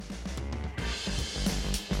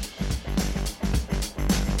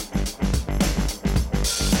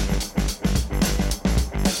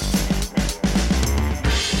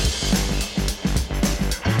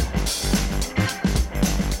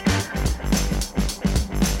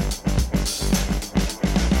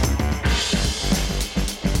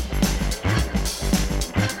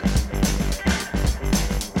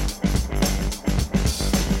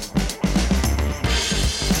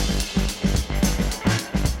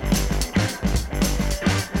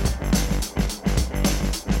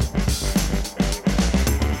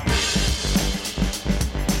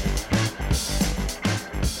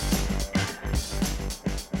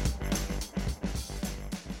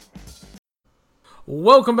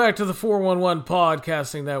Welcome back to the 411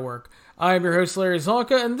 Podcasting Network. I am your host, Larry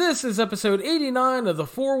Csonka, and this is episode 89 of the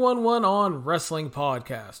 411 on Wrestling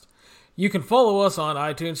Podcast. You can follow us on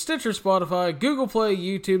iTunes, Stitcher, Spotify, Google Play,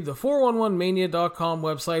 YouTube, the 411mania.com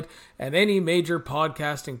website, and any major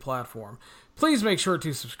podcasting platform. Please make sure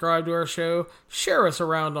to subscribe to our show, share us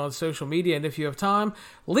around on social media, and if you have time,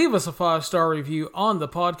 leave us a 5-star review on the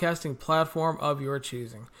podcasting platform of your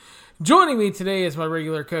choosing. Joining me today is my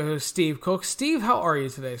regular co-host, Steve Cook. Steve, how are you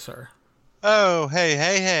today, sir? Oh,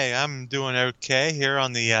 hey. I'm doing okay here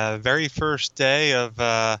on the very first day of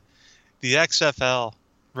the XFL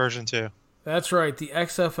version 2. That's right. The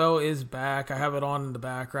XFL is back. I have it on in the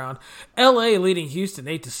background. LA leading Houston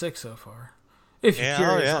 8-6 so far. If you're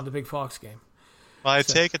curious on the Big Fox game. Well, I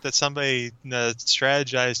take it that somebody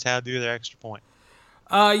strategized how to do their extra point.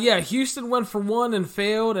 Houston went for 1 and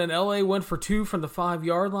failed, and LA went for 2 from the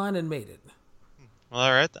 5-yard line and made it. Well,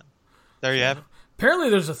 all right then. There you have it. Apparently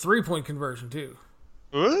there's a 3-point conversion, too.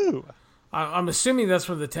 Ooh. I'm assuming that's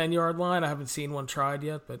from the 10-yard line. I haven't seen one tried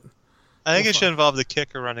yet, but... I think it should involve the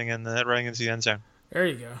kicker running into the end zone. There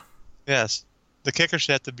you go. Yes. The kicker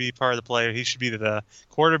should have to be part of the play. He should be the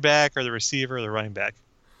quarterback or the receiver or the running back.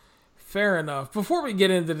 Fair enough. Before we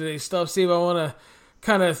get into today's stuff, Steve, I want to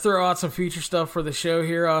kind of throw out some future stuff for the show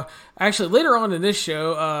here. Actually, later on in this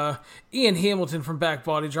show, Ian Hamilton from Back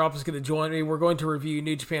Body Drop is going to join me. We're going to review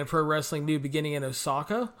New Japan Pro Wrestling New Beginning in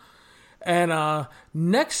Osaka. And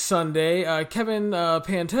next Sunday, Kevin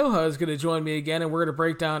Pantoja is going to join me again, and we're going to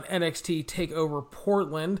break down NXT TakeOver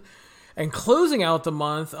Portland. And closing out the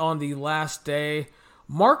month on the last day,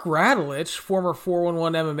 Mark Radulich, former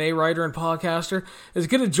 411 MMA writer and podcaster, is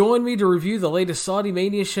going to join me to review the latest Saudi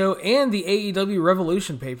Mania show and the AEW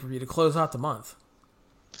Revolution pay-per-view to close out the month.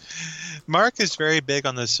 Mark is very big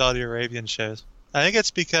on the Saudi Arabian shows. I think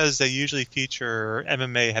it's because they usually feature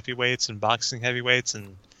MMA heavyweights and boxing heavyweights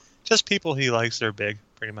and just people he likes. They're big,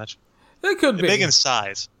 pretty much. They could be. Big in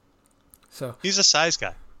size. So he's a size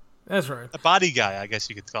guy. That's right. A body guy, I guess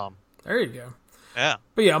you could call him. There you go. Yeah.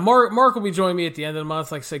 But yeah, Mark will be joining me at the end of the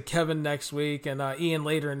month. Like I said, Kevin next week and Ian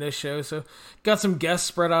later in this show. So got some guests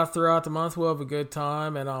spread out throughout the month. We'll have a good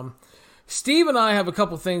time. And Steve and I have a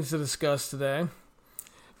couple things to discuss today.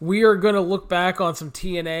 We are going to look back on some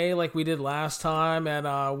TNA like we did last time, and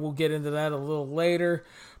we'll get into that a little later.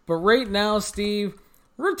 But right now, Steve,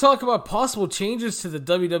 we're going to talk about possible changes to the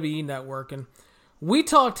WWE Network. And we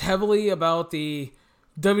talked heavily about the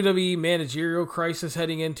WWE managerial crisis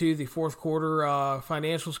heading into the fourth quarter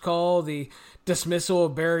financials call, the dismissal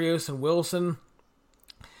of Barrios and Wilson.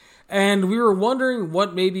 And we were wondering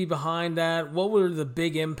what may be behind that, what were the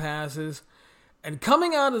big impasses. And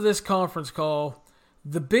coming out of this conference call,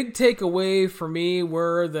 the big takeaway for me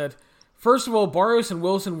were that, first of all, Barrios and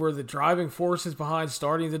Wilson were the driving forces behind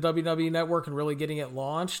starting the WWE Network and really getting it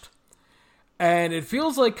launched. And it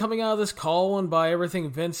feels like coming out of this call and by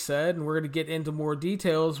everything Vince said, and we're going to get into more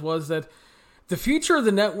details, was that the future of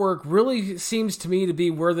the network really seems to me to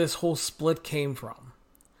be where this whole split came from.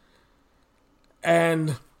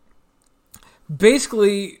 And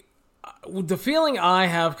basically, the feeling I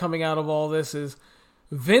have coming out of all this is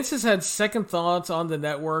Vince has had second thoughts on the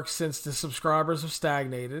network since the subscribers have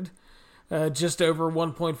stagnated. Just over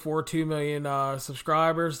 1.42 million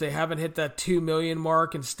subscribers. They haven't hit that 2 million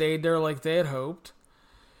mark and stayed there like they had hoped.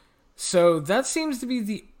 So that seems to be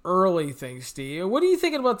the early thing, Steve. What are you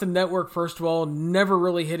thinking about the network, first of all, never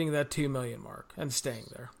really hitting that 2 million mark and staying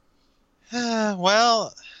there?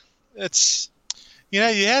 Well, it's, you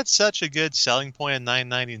had such a good selling point in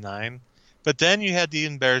 $9.99, but then you had the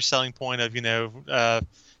even better selling point of,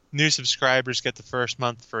 new subscribers get the first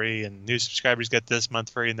month free, and new subscribers get this month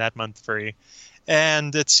free and that month free.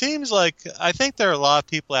 And it seems like, I think there are a lot of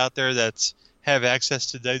people out there that have access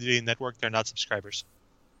to WWE Network. They're not subscribers.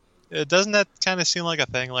 Doesn't that kind of seem like a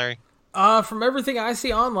thing, Larry? From everything I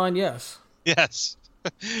see online, yes. Yes.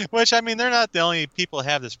 Which, they're not the only people who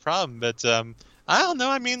have this problem, but I don't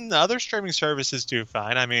know. Other streaming services do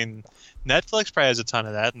fine. Netflix probably has a ton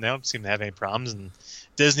of that, and they don't seem to have any problems. And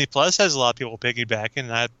Disney Plus has a lot of people piggybacking,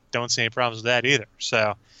 and I don't see any problems with that either.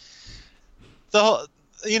 So,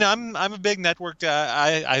 I'm a big network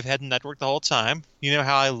guy. I've had a network the whole time. You know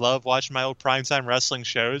how I love watching my old primetime wrestling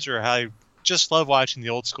shows, or how I just love watching the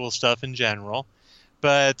old school stuff in general.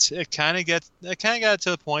 But it kind of got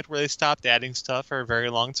to the point where they stopped adding stuff for a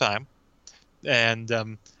very long time, and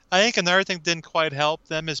I think another thing that didn't quite help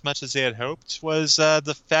them as much as they had hoped was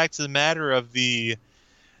the fact of the matter of the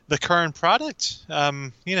current product. They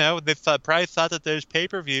probably thought that those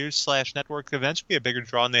pay-per-views / network events would be a bigger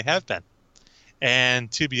draw than they have been.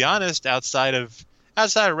 And to be honest, outside of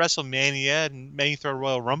WrestleMania, and maybe throw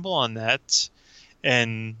Royal Rumble on that,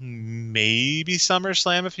 and maybe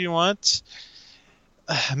SummerSlam if you want.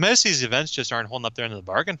 Most of these events just aren't holding up there in the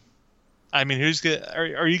bargain. I mean,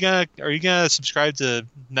 are you gonna subscribe to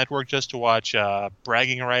network just to watch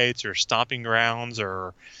Bragging Rights or Stomping Grounds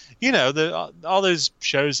or all those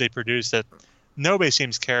shows they produce that nobody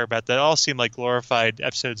seems to care about, that all seem like glorified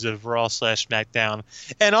episodes of Raw/SmackDown,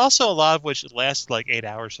 and also a lot of which lasted like 8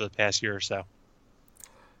 hours for the past year or so.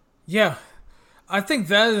 Yeah, I think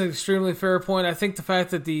that is an extremely fair point. I think the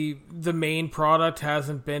fact that the main product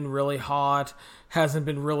hasn't been really hot, hasn't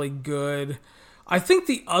been really good. I think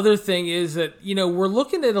the other thing is that, we're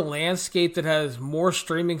looking at a landscape that has more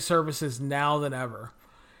streaming services now than ever.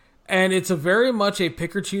 And it's a very much a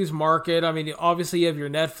pick-or-choose market. I mean, obviously you have your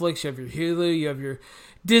Netflix, you have your Hulu, you have your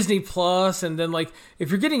Disney Plus, and then, if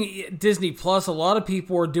you're getting Disney Plus, a lot of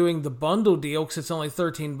people are doing the bundle deal because it's only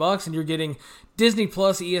 $13, and you're getting Disney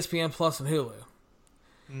Plus, ESPN Plus, and Hulu.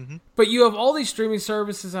 Mm-hmm. But you have all these streaming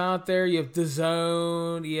services out there. You have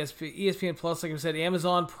DAZN, ESPN Plus, like I said,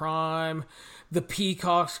 Amazon Prime, the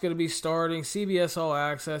Peacock's going to be starting, CBS All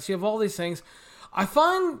Access. You have all these things. I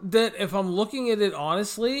find that if I'm looking at it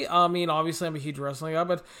honestly, I mean, obviously I'm a huge wrestling guy,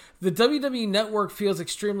 but the WWE Network feels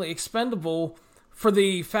extremely expendable for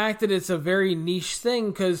the fact that it's a very niche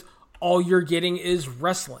thing, because all you're getting is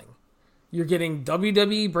wrestling. You're getting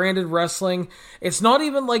WWE branded wrestling. It's not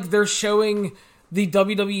even like they're showing the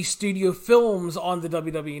WWE studio films on the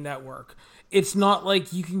WWE Network. It's not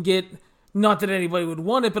like you can get, not that anybody would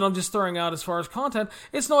want it, but I'm just throwing out as far as content,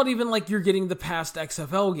 it's not even like you're getting the past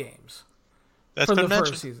XFL games from the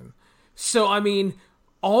first season. So, I mean,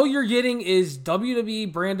 all you're getting is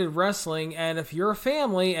WWE branded wrestling, and if you're a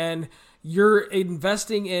family and you're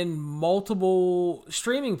investing in multiple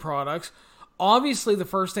streaming products, obviously the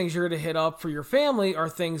first things you're going to hit up for your family are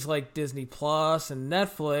things like Disney Plus and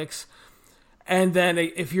Netflix. And then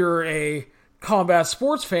if you're a combat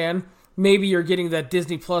sports fan, maybe you're getting that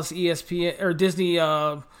Disney Plus ESPN or Disney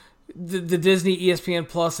the Disney ESPN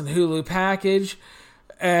Plus and Hulu package,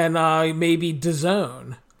 and maybe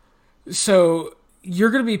DAZN. So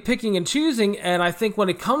you're going to be picking and choosing, and I think when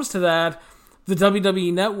it comes to that, the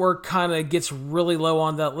WWE Network kind of gets really low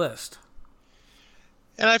on that list.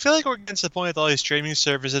 And I feel like we're getting to the point with all these streaming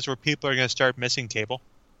services where people are going to start missing cable.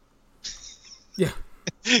 Yeah.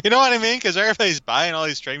 You know what I mean? Because everybody's buying all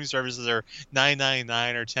these streaming services are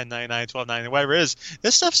 $9.99 or $10.99, $12.99, whatever it is.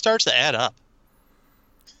 This stuff starts to add up.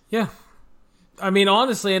 Yeah. I mean,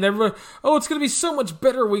 honestly, and everybody, it's going to be so much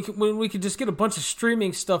better when we could just get a bunch of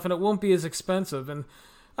streaming stuff and it won't be as expensive. And,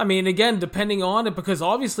 I mean, again, depending on it, because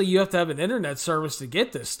obviously you have to have an internet service to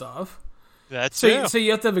get this stuff. So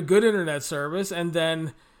you have to have a good internet service, and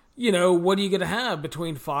then, what are you going to have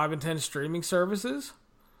between 5 and 10 streaming services?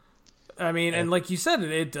 I mean, and like you said,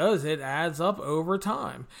 it adds up over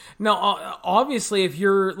time. Now, obviously, if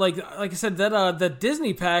you're like I said, that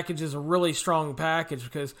Disney package is a really strong package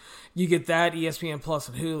because you get that ESPN Plus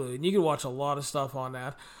and Hulu, and you can watch a lot of stuff on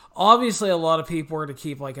that. Obviously, a lot of people are to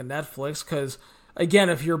keep like a Netflix because, again,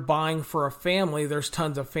 if you're buying for a family, there's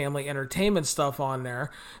tons of family entertainment stuff on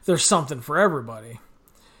there. There's something for everybody.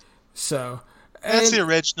 So that's the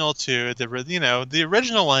original too. The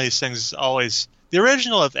original one of these things is always. The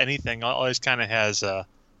original of anything always kind of has a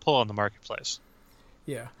pull in the marketplace.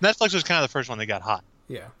 Yeah. Netflix was kind of the first one that got hot.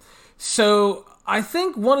 Yeah. So I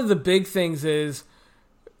think one of the big things is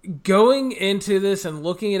going into this and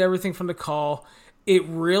looking at everything from the call, it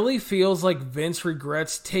really feels like Vince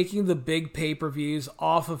regrets taking the big pay-per-views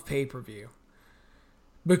off of pay-per-view.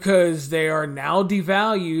 Because they are now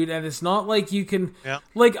devalued, and it's not like you can... Yeah.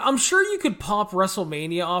 Like, I'm sure you could pop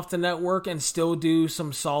WrestleMania off the network and still do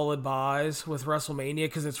some solid buys with WrestleMania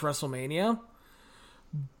because it's WrestleMania.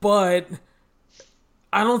 But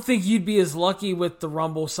I don't think you'd be as lucky with the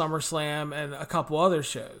Rumble, SummerSlam, and a couple other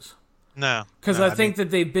shows. No. Because I think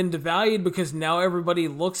that they've been devalued because now everybody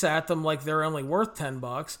looks at them like they're only worth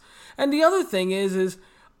 $10. And the other thing is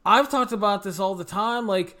I've talked about this all the time,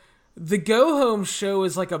 like... The go-home show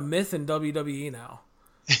is like a myth in WWE now.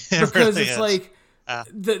 Because really it's is. like,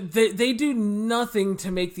 they do nothing to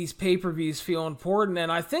make these pay-per-views feel important. And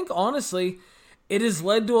I think, honestly, it has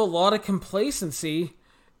led to a lot of complacency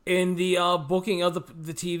in the booking of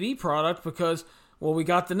the TV product because, well, we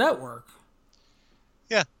got the network.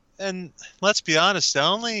 Yeah, and let's be honest, the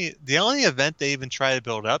only event they even try to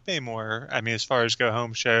build up anymore, I mean, as far as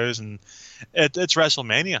go-home shows, and it's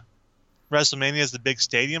WrestleMania. WrestleMania is the big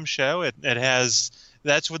stadium show.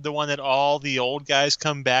 That's with the one that all the old guys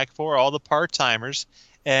come back for, all the part-timers.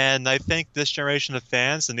 And I think this generation of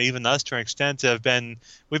fans, and even us to an extent,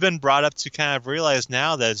 we've been brought up to kind of realize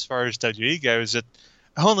now that as far as WWE goes, it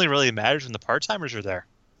only really matters when the part-timers are there.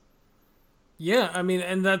 Yeah, I mean,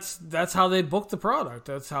 and that's how they book the product.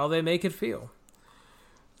 That's how they make it feel.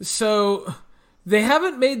 So they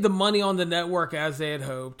haven't made the money on the network as they had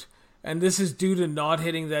hoped, and this is due to not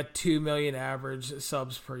hitting that 2 million average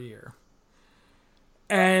subs per year.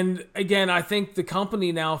 And again, I think the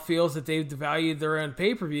company now feels that they've devalued their own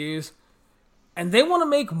pay-per-views, and they want to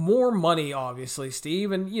make more money, obviously,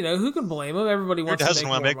 Steve. And, who can blame them? Everybody wants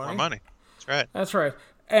to make more money. That's right. That's right.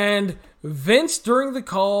 And Vince, during the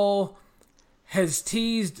call, has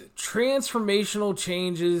teased transformational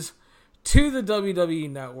changes to the WWE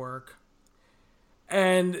Network.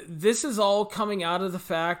 And this is all coming out of the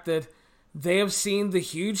fact that they have seen the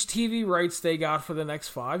huge TV rights they got for the next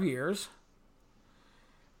 5 years.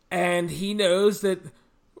 And he knows that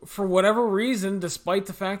for whatever reason, despite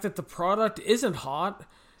the fact that the product isn't hot,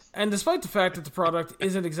 and despite the fact that the product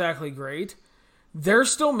isn't exactly great, they're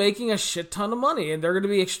still making a shit ton of money. And they're going to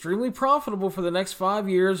be extremely profitable for the next 5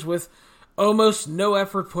 years with almost no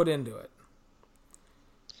effort put into it.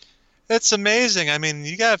 It's amazing. I mean,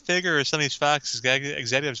 you got to figure some of these Fox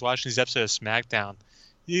executives watching these episodes of SmackDown.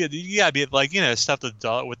 You got to be like, stuff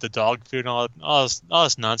with the dog food and all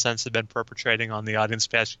this nonsense they've been perpetrating on the audience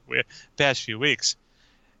past few weeks.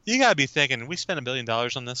 You got to be thinking, we spent $1 billion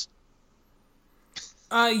on this?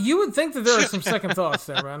 You would think that there are some second thoughts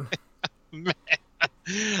there, man. Man.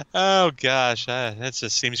 Oh, gosh. That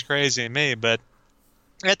just seems crazy to me. But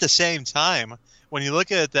at the same time, when you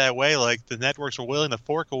look at it that way, like the networks are willing to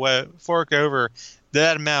fork over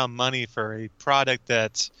that amount of money for a product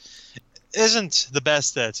that isn't the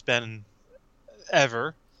best that's been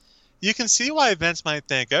ever, you can see why Vince might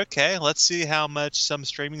think, okay, let's see how much some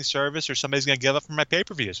streaming service or somebody's going to give up for my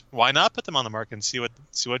pay-per-views. Why not put them on the market and see what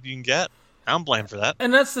you can get? I don't blame for that.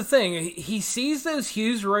 And that's the thing. He sees those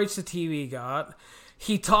huge rights to TV got.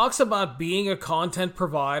 He talks about being a content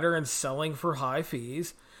provider and selling for high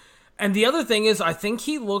fees. And the other thing is, I think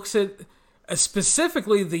he looks at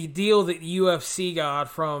specifically the deal that UFC got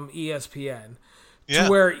from ESPN. Yeah. To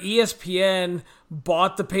where ESPN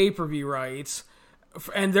bought the pay-per-view rights,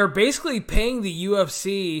 and they're basically paying the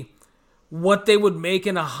UFC what they would make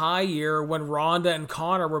in a high year when Ronda and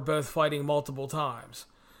Conor were both fighting multiple times.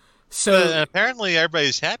 So apparently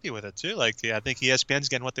everybody's happy with it too. Like, I think ESPN's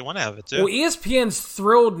getting what they want out of it too. Well, ESPN's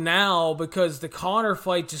thrilled now because the Conor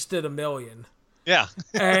fight just did $1 million. Yeah.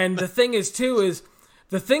 And the thing is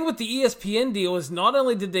the thing with the ESPN deal is not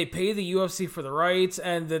only did they pay the UFC for the rights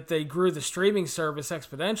and that they grew the streaming service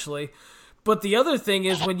exponentially, but the other thing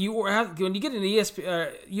is when you get an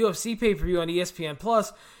UFC pay-per-view on ESPN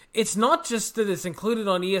Plus, it's not just that it's included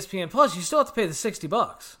on ESPN Plus. You still have to pay the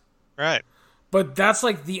 $60. Right. But that's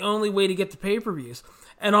like the only way to get the pay-per-views.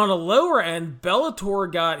 And on a lower end,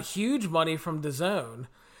 Bellator got huge money from DAZN.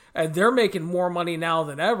 And they're making more money now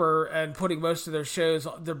than ever and putting most of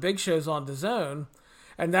their big shows on DAZN.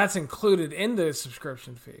 And that's included in the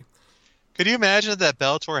subscription fee. Could you imagine if that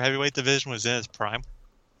Bellator heavyweight division was in its prime?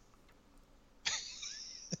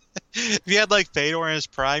 If you had like Fedor in his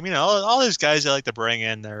prime, all those guys that like to bring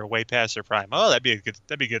in, they're way past their prime. Oh, that'd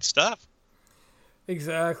be good stuff.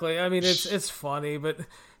 Exactly. I mean, it's funny, but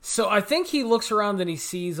so I think he looks around and he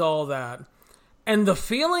sees all that. And the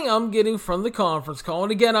feeling I'm getting from the conference call,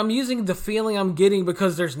 and again, I'm using the feeling I'm getting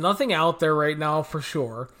because there's nothing out there right now for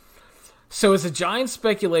sure. So it's a giant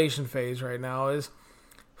speculation phase right now.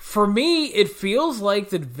 For me, it feels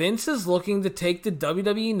like that Vince is looking to take the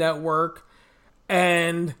WWE Network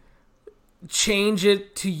and change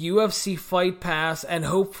it to UFC Fight Pass and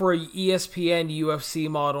hope for an ESPN UFC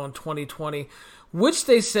model in 2020, which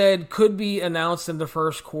they said could be announced in the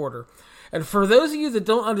first quarter. And for those of you that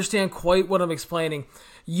don't understand quite what I'm explaining,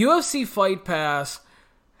 UFC Fight Pass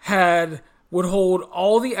would hold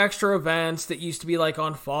all the extra events that used to be like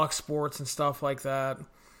on Fox Sports and stuff like that.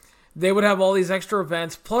 They would have all these extra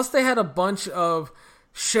events, plus they had a bunch of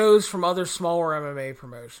shows from other smaller MMA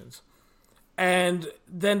promotions. And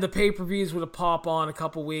then the pay-per-views would pop on a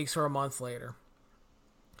couple weeks or a month later.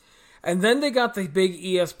 And then they got the big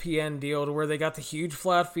ESPN deal to where they got the huge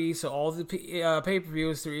flat fee, so all the pay-per-view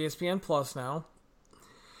is through ESPN Plus now.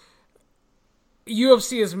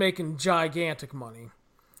 UFC is making gigantic money.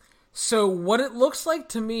 So what it looks like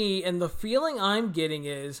to me, and the feeling I'm getting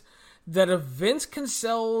is that if Vince can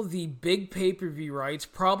sell the big pay-per-view rights,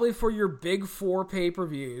 probably for your big 4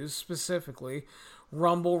 pay-per-views specifically,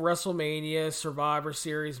 Rumble, WrestleMania, Survivor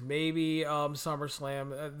Series, maybe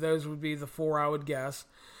SummerSlam, those would be the 4 I would guess.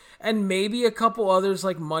 And maybe a couple others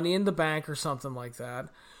like Money in the Bank or something like that.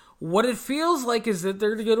 What it feels like is that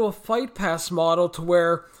they're going to go to a Fight Pass model to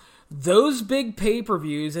where those big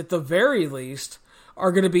pay-per-views, at the very least,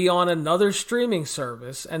 are going to be on another streaming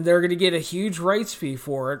service, and they're going to get a huge rights fee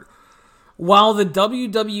for it, while the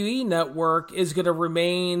WWE Network is going to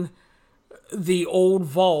remain the old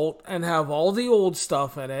vault and have all the old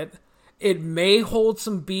stuff in it, it may hold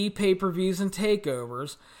some B pay-per-views and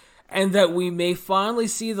takeovers, and that we may finally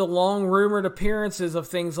see the long-rumored appearances of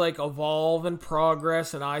things like Evolve and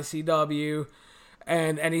Progress and ICW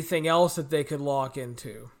and anything else that they could lock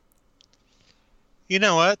into. You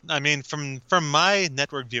know what? I mean, from my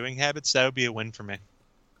network viewing habits, that would be a win for me.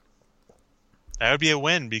 That would be a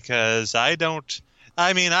win because I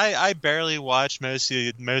barely watch most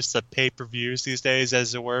of the pay-per-views these days,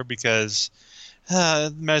 as it were, because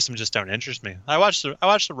most of them just don't interest me. I watch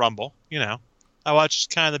the Rumble, I watch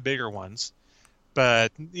kind of the bigger ones,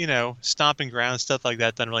 but Stomping Ground, stuff like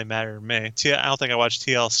that doesn't really matter to me. I don't think I watch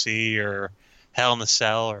TLC or Hell in a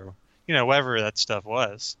Cell or whatever that stuff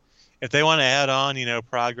was. If they want to add on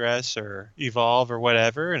Progress or Evolve or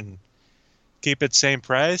whatever and keep it same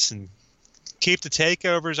price and keep the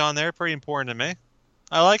takeovers on there, pretty important to me.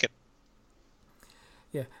 I like it.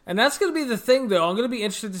 Yeah, and that's going to be the thing, though. I'm going to be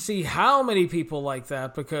interested to see how many people like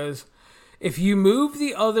that, because if you move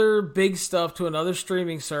the other big stuff to another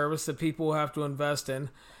streaming service that people will have to invest in,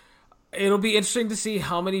 it'll be interesting to see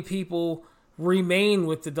how many people remain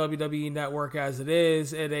with the WWE Network as it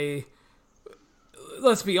is at a,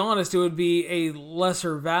 let's be honest, it would be a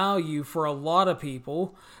lesser value for a lot of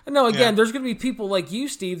people. And now, again, there's going to be people like you,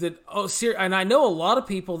 Steve, that, and I know a lot of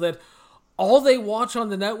people that all they watch on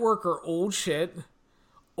the network are old shit,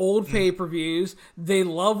 old pay-per-views. They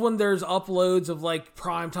love when there's uploads of like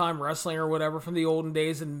primetime wrestling or whatever from the olden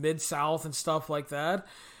days in Mid-South and stuff like that.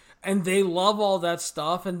 And they love all that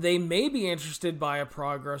stuff, and they may be interested by a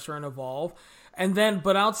Progress or an Evolve. And then,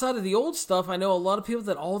 but outside of the old stuff, I know a lot of people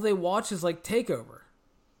that all they watch is like TakeOver.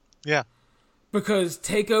 Yeah. Because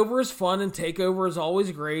TakeOver is fun and TakeOver is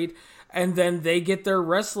always great. And then they get their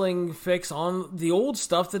wrestling fix on the old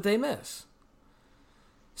stuff that they miss.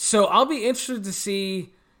 So I'll be interested to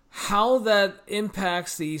see how that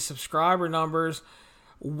impacts the subscriber numbers,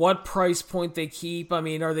 what price point they keep. I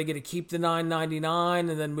mean, are they going to keep the $9.99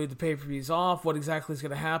 and then move the pay-per-views off? What exactly is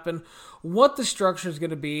going to happen? What the structure is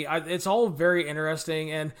going to be? It's all very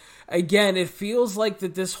interesting. And again, it feels like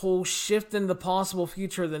that this whole shift in the possible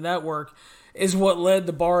future of the network is what led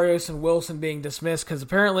to Barrios and Wilson being dismissed, because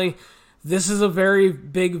apparently this is a very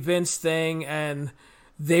big Vince thing, and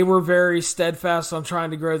they were very steadfast on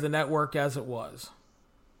trying to grow the network as it was.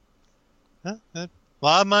 A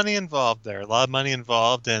lot of money involved there. A lot of money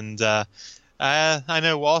involved, and I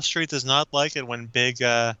know Wall Street does not like it when big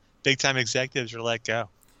time executives are let go.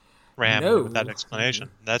 With that explanation.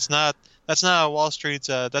 That's not Wall Street's.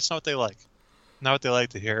 That's not what they like. Not what they like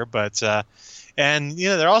to hear. But and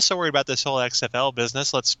they're also worried about this whole XFL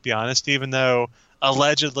business. Let's be honest. Even though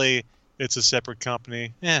allegedly it's a separate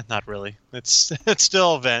company, not really. It's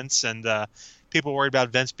still Vince, and people worried about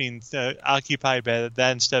Vince being occupied by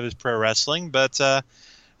that instead of his pro wrestling. But I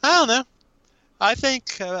don't know. I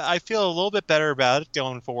think I feel a little bit better about it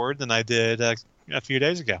going forward than I did a few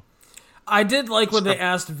days ago. I did like when they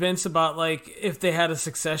asked Vince about like if they had a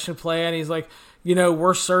succession plan. He's like,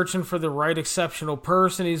 we're searching for the right exceptional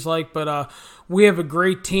person. He's like, but we have a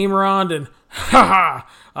great team around, and I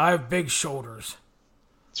have big shoulders.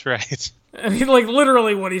 That's right. And he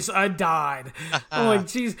literally when I died. I'm like,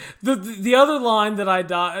 geez. The other line that I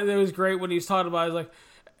died, it was great when he was talking about.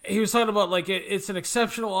 He was talking about it's an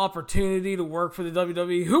exceptional opportunity to work for the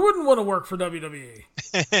WWE. Who wouldn't want to work for WWE?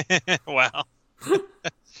 Wow.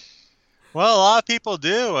 Well, a lot of people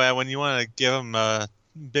do when you want to give them a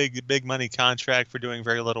big money contract for doing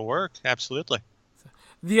very little work. Absolutely.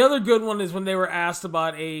 The other good one is when they were asked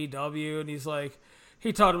about AEW, and he's like,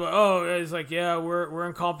 he talked about, he's like, yeah, we're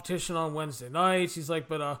in competition on Wednesday nights. He's like,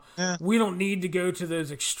 but we don't need to go to those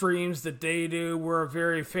extremes that they do. We're a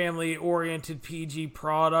very family-oriented PG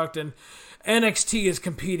product, and NXT is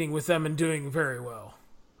competing with them and doing very well.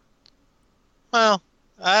 Well,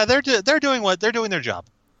 they're doing their job.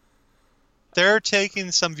 They're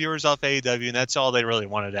taking some viewers off AEW, and that's all they really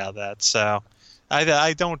wanted out of that. So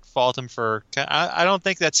I don't fault him for. I don't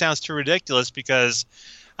think that sounds too ridiculous, because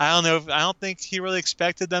I don't think he really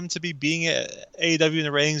expected them to be being AEW in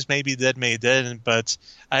the ratings. Maybe did, maybe didn't. But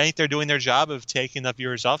I think they're doing their job of taking the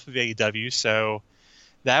viewers off of AEW, so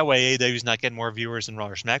that way AEW is not getting more viewers than Raw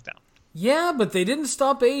or SmackDown. Yeah, but they didn't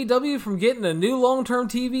stop AEW from getting a new long-term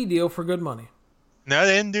TV deal for good money. No,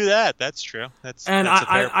 they didn't do that. That's true.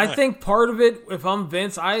 I think part of it, if I'm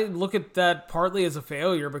Vince, I look at that partly as a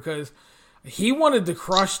failure, because he wanted to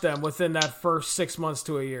crush them within that first 6 months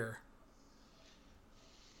to a year.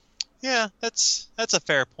 Yeah, that's a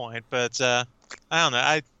fair point, but I don't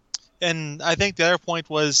know. And I think the other point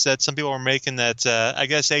was that some people were making that I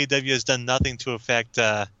guess AEW has done nothing to affect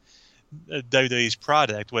WWE's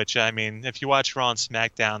product, which, I mean, if you watch Raw and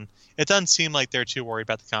SmackDown, it doesn't seem like they're too worried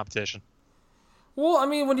about the competition. Well, I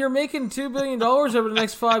mean, when you're making $2 billion over the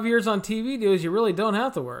next 5 years on TV deals, you really don't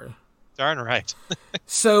have to worry. Darn right.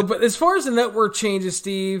 So, but as far as the network changes,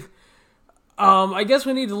 Steve, I guess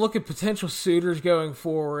we need to look at potential suitors going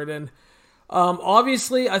forward. And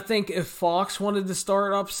obviously, I think if Fox wanted to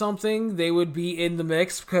start up something, they would be in the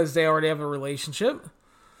mix because they already have a relationship.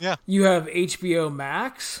 Yeah. You have HBO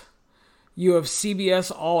Max. You have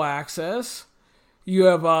CBS All Access. You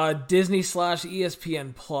have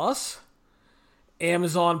Disney/ESPN Plus.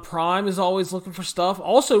 Amazon Prime is always looking for stuff.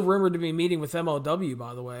 Also rumored to be meeting with MLW,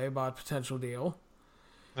 by the way, about a potential deal.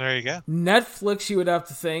 There you go. Netflix, you would have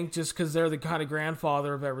to think, just because they're the kind of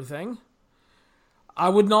grandfather of everything. I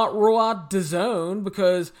would not rule out DAZN,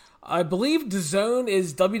 because I believe DAZN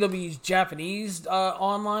is WWE's Japanese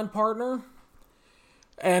online partner.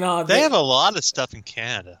 And they have a lot of stuff in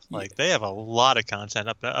Canada. Like, they have a lot of content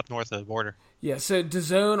up north of the border. Yeah, so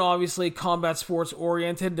DAZN, obviously combat sports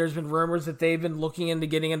oriented. There's been rumors that they've been looking into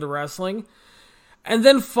getting into wrestling. And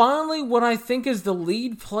then finally, what I think is the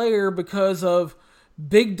lead player because of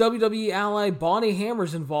big WWE ally Bonnie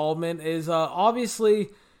Hammer's involvement is obviously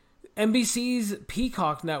NBC's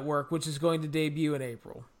Peacock Network, which is going to debut in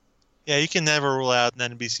April. Yeah, you can never rule out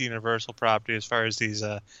an NBC Universal property as far as these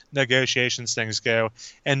negotiations things go.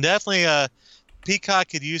 And definitely Peacock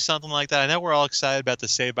could use something like that. I know we're all excited about the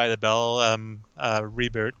Saved by the Bell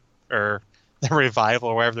reboot or the revival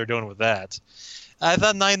or whatever they're doing with that. I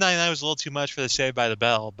thought $9.99 was a little too much for the Saved by the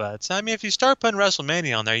Bell, but I mean, if you start putting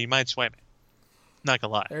WrestleMania on there, you might sway me. Not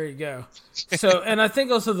gonna lie. There you go. So, and I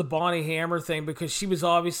think also the Bonnie Hammer thing, because she was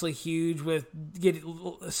obviously huge with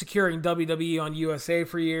securing WWE on USA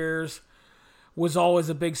for years, was always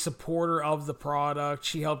a big supporter of the product.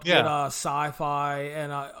 She helped get Sci-Fi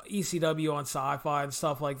and ECW on Sci-Fi and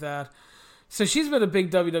stuff like that. So she's been a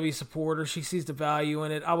big WWE supporter. She sees the value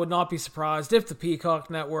in it. I would not be surprised if the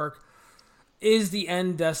Peacock Network is the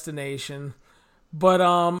end destination. But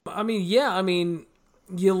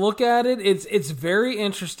you look at it, it's very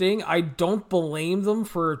interesting. I don't blame them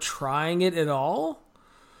for trying it at all.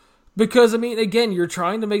 Because, I mean, again, you're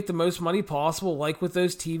trying to make the most money possible, like with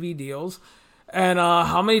those TV deals. And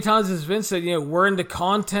how many times has Vince said, we're into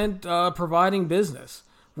content providing business.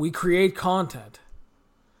 We create content.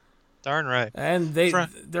 Darn right. And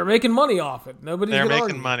they're making money off it. They're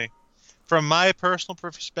making money. From my personal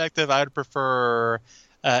perspective, I would prefer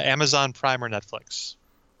Amazon Prime or Netflix.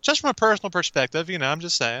 Just from a personal perspective, I'm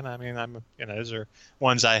just saying. I mean, those are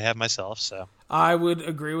ones I have myself. So I would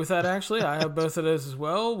agree with that. Actually, I have both of those as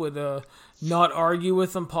well. Would not argue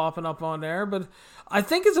with them popping up on there, but I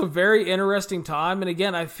think it's a very interesting time. And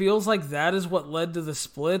again, I feels like that is what led to the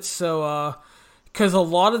splits. So, because a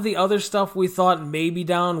lot of the other stuff we thought may be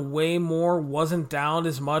down way more wasn't down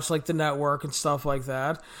as much, like the network and stuff like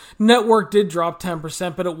that. Network did drop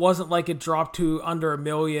 10%, but it wasn't like it dropped to under 1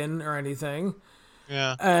 million or anything.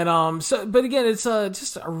 Yeah. And but again, it's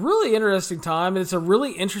just a really interesting time, and it's a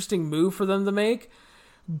really interesting move for them to make.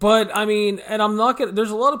 But I mean, and I'm not gonna.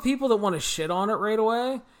 There's a lot of people that want to shit on it right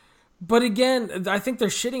away. But again, I think they're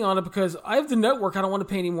shitting on it because I have the network. I don't want to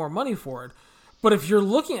pay any more money for it. But if you're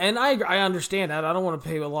looking, and I understand that, I don't want to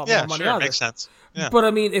pay a lot more money. Yeah, sure, makes sense. Yeah. But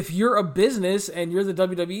I mean, if you're a business and you're the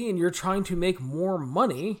WWE and you're trying to make more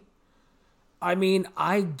money, I mean,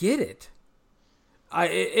 I get it.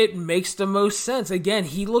 It makes the most sense. Again,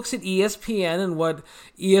 he looks at ESPN and what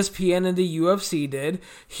ESPN and the UFC did.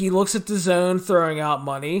 He looks at DAZN throwing out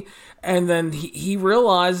money, and then he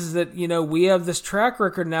realizes that, we have this track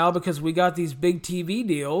record now because we got these big TV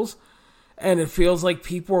deals, and it feels like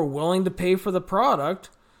people are willing to pay for the product.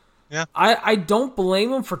 Yeah. I don't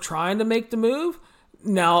blame him for trying to make the move.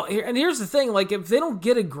 Now, and here's the thing, like, if they don't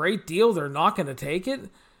get a great deal, they're not going to take it.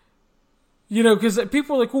 Because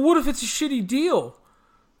people are like, well, what if it's a shitty deal?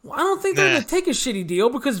 Well, I don't think they're going to take a shitty deal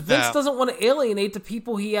because Vince doesn't want to alienate the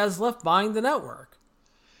people he has left buying the network.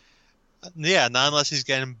 Yeah, not unless he's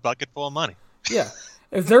getting a bucket full of money. Yeah.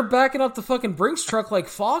 If they're backing up the fucking Brinks truck like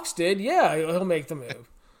Fox did, yeah, he'll make the move.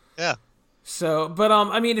 Yeah. So, but,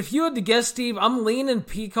 I mean, if you had to guess, Steve, I'm leaning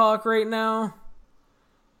Peacock right now.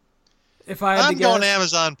 If I had to guess. I'm going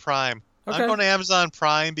Amazon Prime. Okay. I'm going to Amazon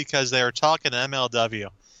Prime because they were talking to MLW.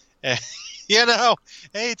 And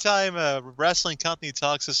anytime a wrestling company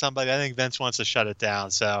talks to somebody, I think Vince wants to shut it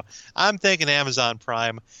down. So I'm thinking Amazon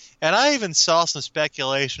Prime. And I even saw some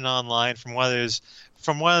speculation online from one of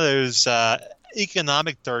those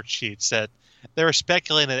economic dirt sheets that they were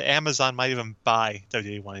speculating that Amazon might even buy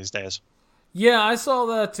WWE one of these days. Yeah, I saw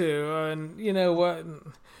that too. And you know what?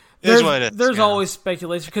 There's always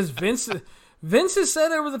speculation because Vince has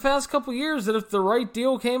said over the past couple years that if the right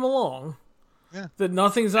deal came along, that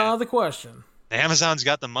nothing's out of the question. Amazon's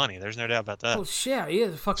got the money. There's no doubt about that. Oh shit, he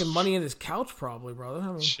has fucking money in his couch, probably, brother.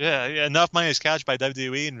 I mean, yeah, enough money in his couch by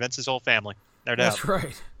WWE and Vince's whole family. No doubt. That's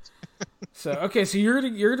right. So okay, so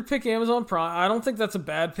you're to pick Amazon Prime. I don't think that's a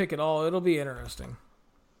bad pick at all. It'll be interesting.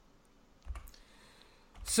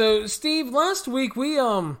 So Steve, last week we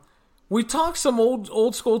talked some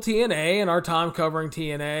old school TNA and our time covering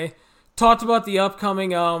TNA. Talked about the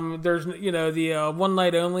upcoming there's the one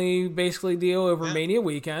night only basically deal over Mania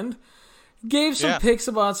weekend. Gave some picks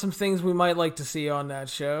about some things we might like to see on that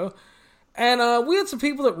show. And we had some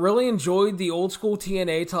people that really enjoyed the old school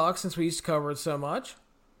TNA talk since we used to cover it so much.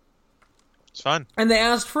 It's fun. And they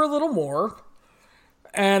asked for a little more.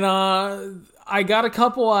 And I got a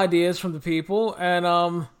couple ideas from the people. And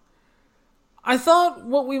I thought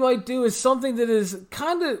what we might do is something that is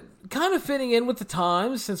kind of fitting in with the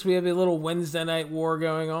times since we have a little Wednesday night war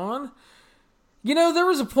going on. You know, there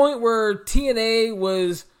was a point where TNA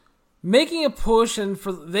was making a push, and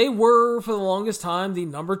they were, for the longest time, the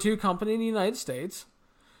number 2 company in the United States.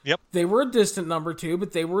 Yep. They were a distant number 2,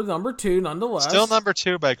 but they were number 2 nonetheless. Still number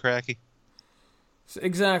 2 by cracky.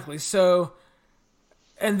 Exactly. So,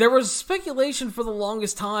 and there was speculation for the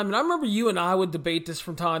longest time, and I remember you and I would debate this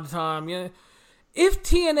from time to time. You know, if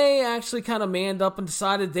TNA actually kind of manned up and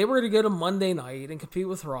decided they were going to go to Monday night and compete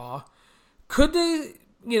with Raw, could they,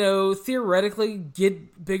 theoretically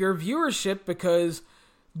get bigger viewership because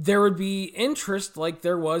there would be interest like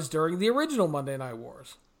there was during the original Monday Night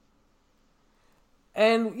Wars?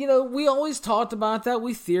 And, we always talked about that.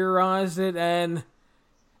 We theorized it. And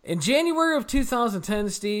in January of 2010,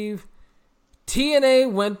 Steve,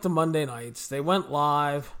 TNA went to Monday nights. They went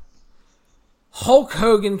live. Hulk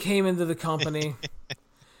Hogan came into the company.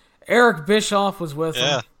 Eric Bischoff was with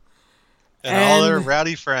him. And all their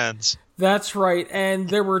rowdy friends. That's right. And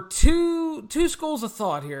there were two schools of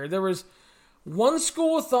thought here. There was one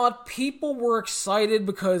school of thought, people were excited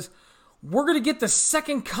because we're going to get the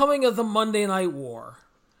second coming of the Monday Night War.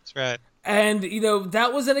 That's right. And,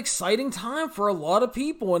 that was an exciting time for a lot of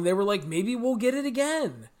people. And they were like, maybe we'll get it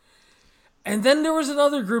again. And then there was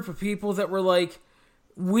another group of people that were like,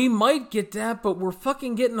 we might get that, but we're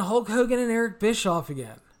fucking getting Hulk Hogan and Eric Bischoff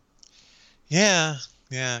again. Yeah,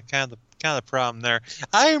 kind of the problem there.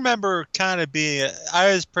 I remember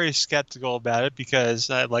I was pretty skeptical about it because,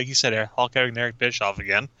 like you said, Hulk Hogan and Eric Bischoff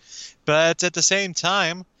again. But at the same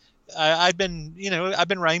time, I've been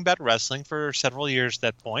writing about wrestling for several years at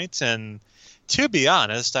that point, and to be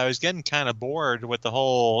honest, I was getting kind of bored with the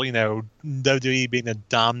whole, WWE being the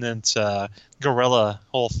dominant guerrilla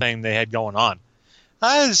whole thing they had going on.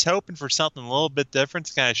 I was hoping for something a little bit different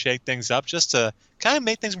to kind of shake things up, just to kind of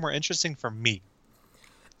make things more interesting for me.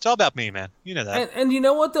 It's all about me, man. You know that. And you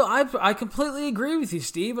know what, though? I completely agree with you,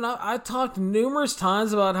 Steve. And I talked numerous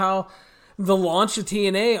times about how the launch of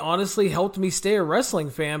TNA honestly helped me stay a wrestling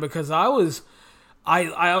fan because I was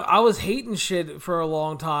hating shit for a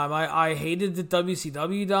long time. I hated that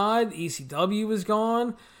WCW died. ECW was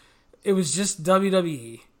gone. It was just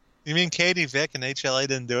WWE. You mean Katie Vick and HLA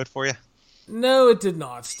didn't do it for you? No, it did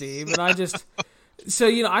not, Steve. And I just... So,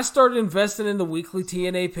 I started investing in the weekly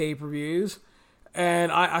TNA pay-per-views.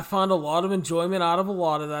 And I found a lot of enjoyment out of a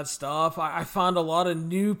lot of that stuff. I found a lot of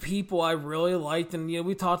new people I really liked. And,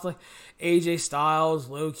 we talked like AJ Styles,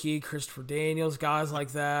 Low Key, Christopher Daniels, guys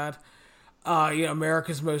like that.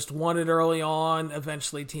 America's Most Wanted early on,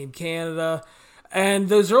 eventually Team Canada. And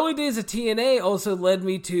those early days of TNA also led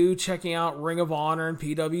me to checking out Ring of Honor and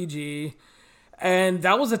PWG. And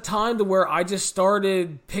that was a time to where I just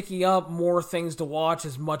started picking up more things to watch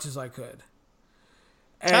as much as I could.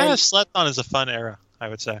 Kind of slept on as a fun era, I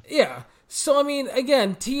would say. Yeah. So,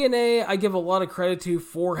 again, TNA, I give a lot of credit to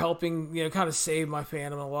for helping, kind of save my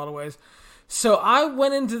fandom in a lot of ways. So I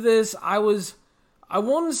went into this, I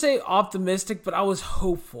won't say optimistic, but I was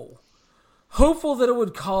hopeful. Hopeful that it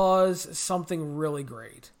would cause something really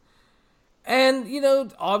great. And,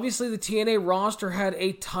 obviously the TNA roster had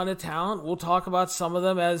a ton of talent. We'll talk about some of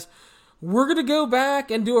them as we're going to go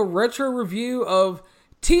back and do a retro review of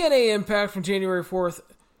TNA Impact from January 4th,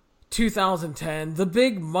 2010, the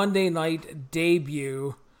big Monday night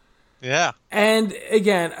debut. Yeah. And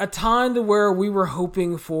again, a time to where we were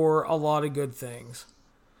hoping for a lot of good things.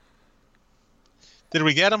 Did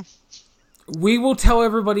we get them? We will tell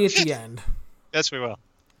everybody at the end. Yes, we will.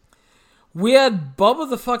 We had Bubba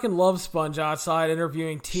the fucking Love Sponge outside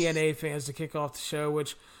interviewing TNA fans to kick off the show,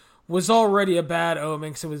 which was already a bad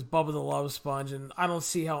omen because it was Bubba the Love Sponge, and I don't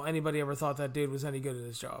see how anybody ever thought that dude was any good at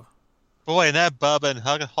his job. Boy, and that Bubba and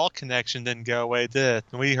Hulk connection didn't go away, did it?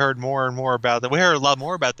 We heard more and more about that. We heard a lot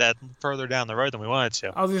more about that further down the road than we wanted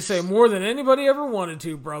to. I was gonna say more than anybody ever wanted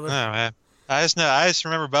to, brother. Oh, man. I just know. I just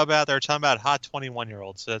remember Bubba out there talking about hot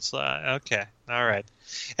 21-year-olds. So it's okay, all right.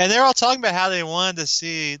 And they're all talking about how they wanted to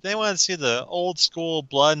see the old school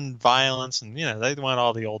blood and violence, and they want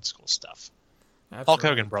all the old school stuff. That's Hulk right.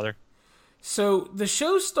 Hogan, brother. So the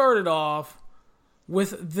show started off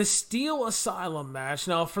with the Steel Asylum match.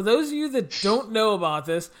 Now, for those of you that don't know about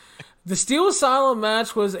this, the Steel Asylum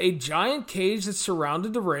match was a giant cage that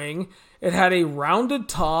surrounded the ring. It had a rounded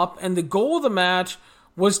top, and the goal of the match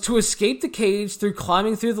was to escape the cage through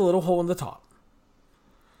climbing through the little hole in the top.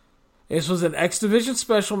 This was an X Division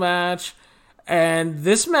special match, and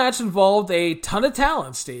this match involved a ton of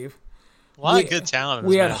talent, Steve. A lot of good talent in this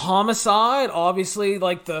We had match. Homicide, obviously,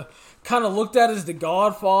 like the kind of looked at as the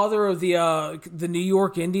godfather of the New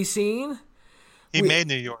York indie scene. He made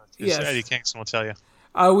New York, as Yes. Eddie Kingston will tell you.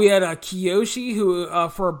 We had Kiyoshi, who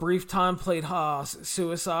for a brief time played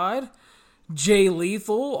Suicide. Jay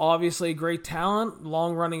Lethal, obviously great talent,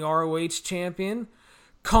 long-running ROH champion.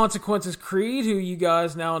 Consequences Creed, who you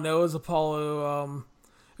guys now know as Apollo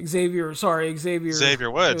Xavier Woods,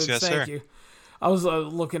 yes, thank sir. you. I was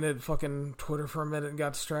looking at fucking Twitter for a minute and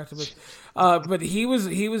got distracted, but he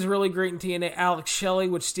was really great in TNA. Alex Shelley,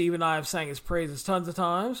 which Steve and I have sang his praises tons of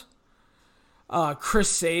times. Chris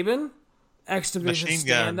Sabin, X Division Machine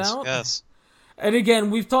standout. Guns, yes. And again,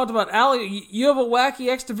 we've talked about Alex. You have a wacky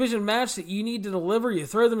X Division match that you need to deliver. You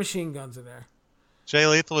throw the machine guns in there. Jay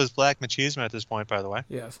Lethal is Black Machismo at this point, by the way.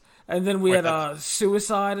 Yes, and then we had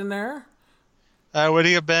Suicide in there. Would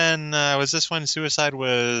he have been? Was this when Suicide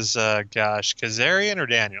was? Kazarian or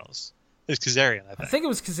Daniels? It was Kazarian, I I think. think it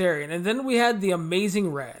was Kazarian, and then we had the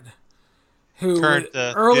Amazing Red, who Current,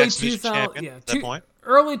 early the X-Division 2000, champion yeah, at that point.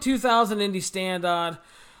 early 2000 indie standout.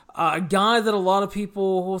 A guy that a lot of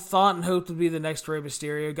people thought and hoped would be the next Rey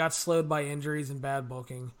Mysterio got slowed by injuries and bad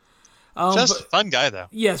booking. Just a fun guy, though.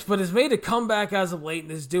 Yes, but has made a comeback as of late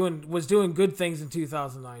and was doing good things in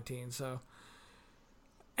 2019. So,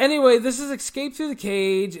 anyway, this is Escape Through the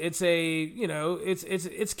Cage. It's a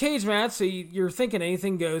it's cage match, so you're thinking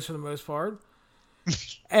anything goes for the most part.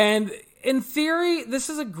 And in theory, this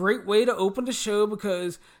is a great way to open the show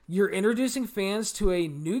because you're introducing fans to a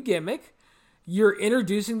new gimmick. You're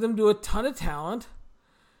introducing them to a ton of talent.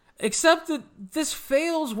 Except that this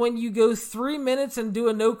fails when you go 3 minutes and do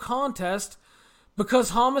a no contest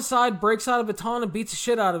because Homicide breaks out a baton and beats the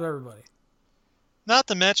shit out of everybody. Not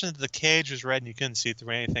to mention that the cage was red and you couldn't see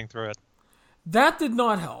through anything through it. That did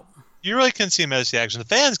not help. You really couldn't see most of the action. The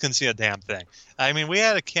fans couldn't see a damn thing. I mean, we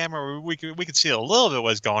had a camera where we could see a little bit of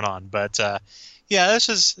what's going on, but it's an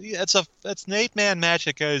 8-man match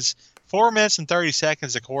that goes 4 minutes and 30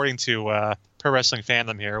 seconds according to Pro Wrestling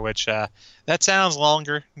Fandom here, which that sounds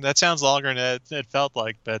longer. That sounds longer than it felt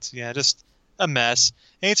like, but yeah, just a mess.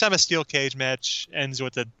 Anytime a steel cage match ends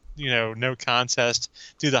with a no contest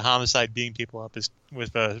due to Homicide beating people up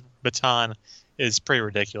with a baton is pretty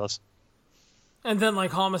ridiculous. And then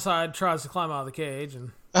Homicide tries to climb out of the cage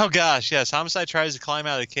and Oh gosh, yes, Homicide tries to climb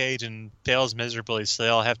out of the cage and fails miserably, so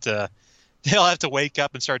they'll have to wake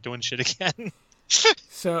up and start doing shit again.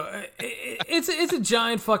 So it's a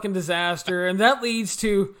giant fucking disaster, and that leads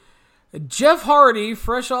to Jeff Hardy,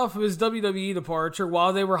 fresh off of his WWE departure,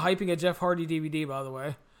 while they were hyping a Jeff Hardy DVD, by the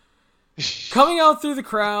way, coming out through the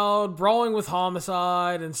crowd, brawling with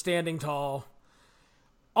Homicide, and standing tall.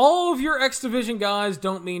 All of your X Division guys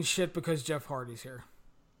don't mean shit because Jeff Hardy's here.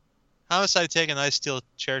 Homicide taking nice steel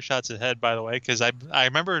chair shots at the head, by the way, because I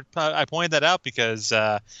remember I pointed that out because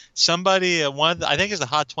somebody, I think it's a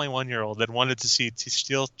hot 21-year-old that wanted to see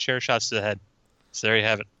steel chair shots to the head. So there you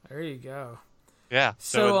have it. There you go. Yeah.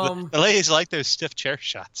 So the ladies like those stiff chair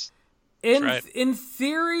shots. In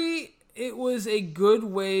theory, it was a good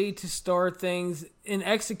way to start things. In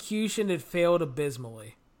execution, it failed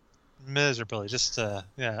abysmally. Miserably. Just a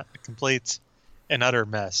complete and utter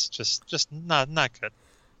mess. Just not good.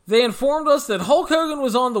 They informed us that Hulk Hogan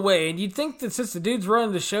was on the way, and you'd think that since the dude's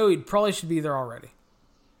running the show, he probably should be there already.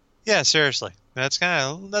 Yeah, seriously. That's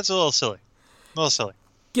a little silly.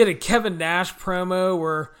 Get a Kevin Nash promo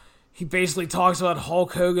where he basically talks about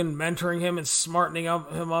Hulk Hogan mentoring him and smartening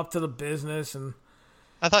him up to the business. And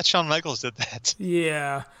I thought Shawn Michaels did that.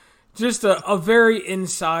 Yeah, just a very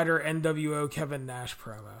insider NWO Kevin Nash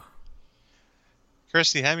promo.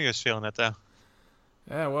 Christy Hemme was feeling it, though.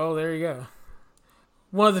 Yeah, well, there you go.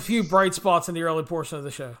 One of the few bright spots in the early portion of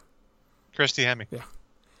the show. Christy Hemme. Yeah.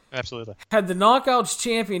 Absolutely. Had the Knockouts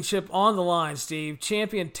Championship on the line, Steve.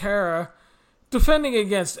 Champion Tara defending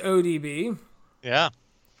against ODB. Yeah.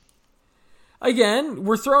 again,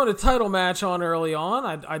 we're throwing a title match on early on.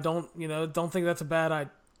 I don't think that's a bad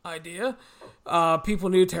idea. People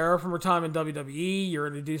knew Tara from her time in WWE. You're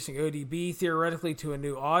introducing ODB theoretically to a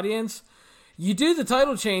new audience. You do the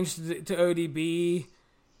title change to ODB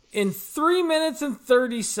in 3 minutes and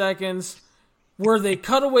 30 seconds, where they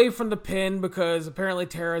cut away from the pin because apparently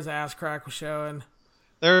Tara's ass crack was showing.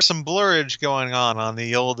 There was some blurrage going on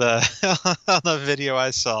the old on the video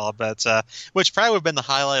I saw, but which probably would have been the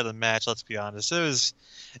highlight of the match. Let's be honest. It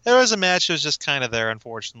was a match that was just kind of there,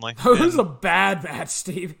 unfortunately. It was a bad match,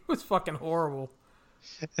 Steve. It was fucking horrible.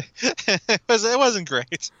 It wasn't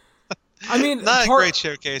great. I mean, not a great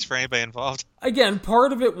showcase for anybody involved. Again,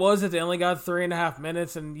 part of it was that they only got 3.5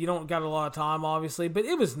 minutes, and you don't got a lot of time, obviously, but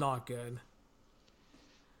it was not good.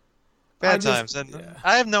 Bad times, and yeah.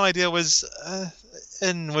 I have no idea. Was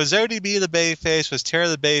ODB the babyface? Was Tara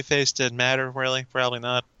the babyface? Didn't matter really. Probably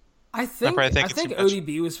not. I think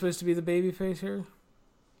ODB was supposed to be the babyface here.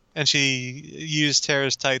 And she used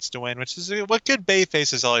Tara's tights to win, which is what good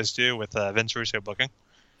babyfaces always do with Vince Russo booking.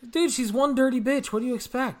 Dude, she's one dirty bitch. What do you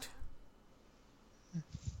expect?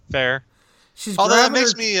 Fair. Although that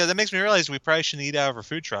makes me realize we probably shouldn't eat out of her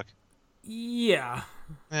food truck. Yeah.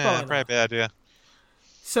 Probably a bad idea.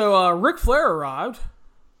 So Ric Flair arrived.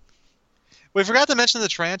 We forgot to mention the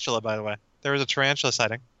tarantula, by the way. There was a tarantula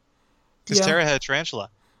sighting. Because Tara had a tarantula.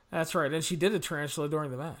 That's right, and she did a tarantula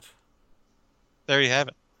during the match. There you have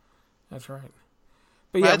it. That's right.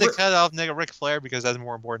 But I had to cut off Ric Flair because that's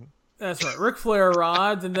more important. That's right. Ric Flair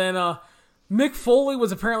arrived, and then Mick Foley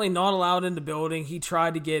was apparently not allowed in the building. He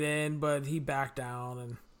tried to get in, but he backed down.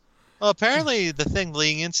 And well, apparently the thing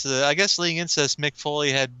leading into this, Mick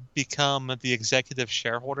Foley had become the executive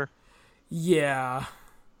shareholder. Yeah.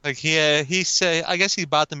 Like he said, I guess he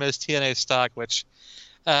bought the most TNA stock, which,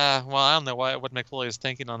 I don't know what Mick Foley is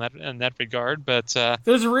thinking in that regard, but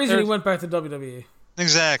there's a reason he went back to WWE.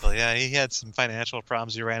 Exactly. Yeah, he had some financial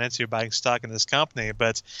problems he ran into buying stock in this company.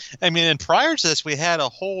 But I mean, and prior to this, we had a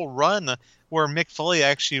whole run where Mick Foley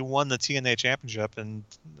actually won the TNA Championship and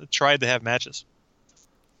tried to have matches.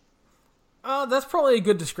 That's probably a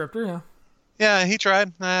good descriptor. Yeah. Yeah, he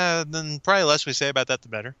tried. Then probably less we say about that, the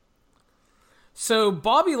better. So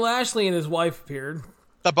Bobby Lashley and his wife appeared.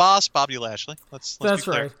 The boss, Bobby Lashley. Let's That's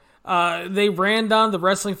be clear. Right. They ran down the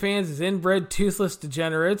wrestling fans as inbred, toothless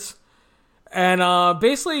degenerates. And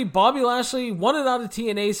basically, Bobby Lashley wanted out of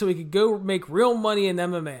TNA so he could go make real money in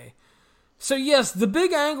MMA. So yes, the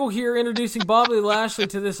big angle here introducing Bobby Lashley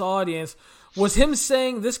to this audience was him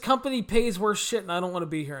saying, this company pays worse shit and I don't want to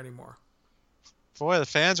be here anymore. Boy, the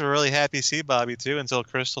fans were really happy to see Bobby too until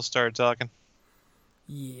Crystal started talking.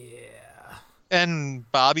 Yeah.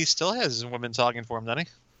 And Bobby still has women talking for him, doesn't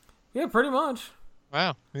he? Yeah, pretty much.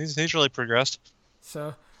 Wow, he's really progressed.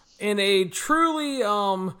 So, in a truly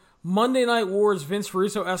Monday Night Wars Vince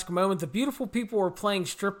Russo-esque moment, the beautiful people were playing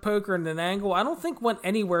strip poker in an angle I don't think went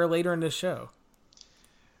anywhere later in this show.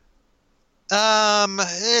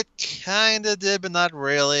 It kind of did, but not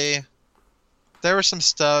really. There was some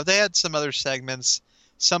stuff. They had some other segments.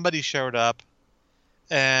 Somebody showed up,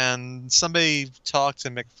 and somebody talked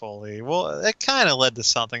to Mick Foley. Well, it kind of led to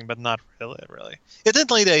something, but not really. It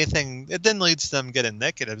didn't lead to anything. It didn't lead to them getting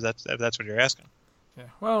naked, if that's what you're asking. Yeah,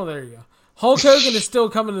 well, there you go. Hulk Hogan is still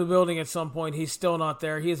coming to the building at some point. He's still not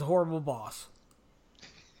there. He is a horrible boss.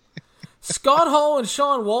 Scott Hall and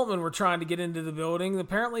Sean Waltman were trying to get into the building.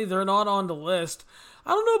 Apparently, they're not on the list.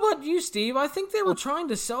 I don't know about you, Steve. I think they were trying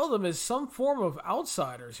to sell them as some form of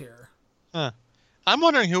outsiders here. Huh. I'm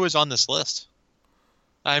wondering who was on this list.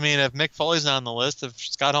 I mean, if Mick Foley's not on the list, if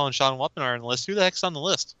Scott Hall and Sean Waltman are on the list, who the heck's on the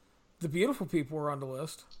list? The beautiful people were on the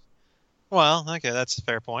list. Well, okay, that's a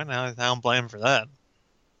fair point. I don't blame him for that.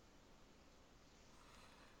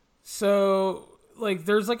 So,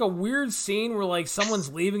 there's a weird scene where,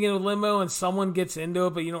 someone's leaving in a limo and someone gets into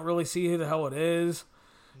it, but you don't really see who the hell it is.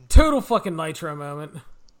 Total fucking Nitro moment.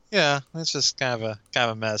 Yeah, it's just kind of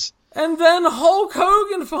a mess. And then Hulk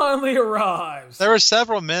Hogan finally arrives. There were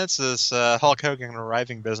several minutes of this Hulk Hogan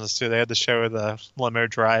arriving business, too. They had to show the limo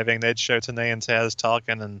driving. They'd show Tanay and Taz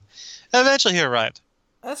talking, and eventually he arrived.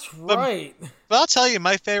 That's right. But I'll tell you,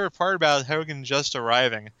 my favorite part about Hogan just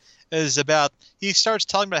arriving is he starts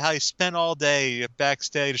talking about how he spent all day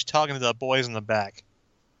backstage talking to the boys in the back.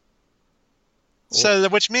 Oh. So,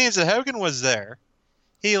 which means that Hogan was there.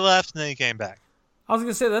 He left, and then he came back. I was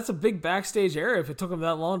going to say, that's a big backstage area if it took him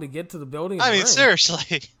that long to get to the building. I mean,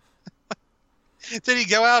 seriously. Did he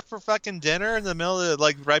go out for fucking dinner in the middle of,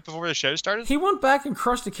 right before the show started? He went back and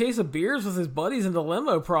crushed a case of beers with his buddies in the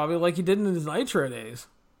limo, probably, like he did in his Nitro days.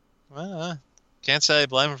 Well, can't say I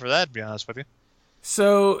blame him for that, to be honest with you.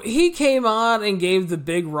 So he came on and gave the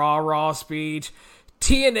big rah-rah speech.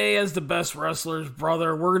 TNA as the best wrestlers,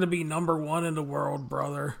 brother. We're going to be #1 in the world,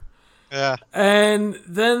 brother. Yeah. And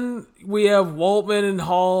then we have Waltman and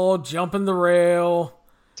Hall jumping the rail.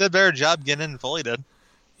 Did a better job getting in than Foley did.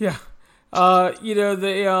 Yeah.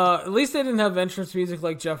 They at least they didn't have entrance music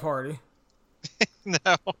like Jeff Hardy.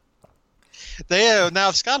 No. They now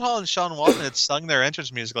if Scott Hall and Sean Waltman had sung their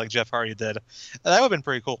entrance music like Jeff Hardy did, that would have been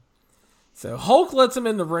pretty cool. So Hulk lets him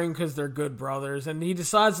in the ring because they're good brothers, and he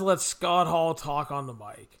decides to let Scott Hall talk on the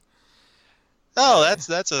mic. Oh,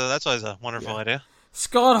 that's always a wonderful idea.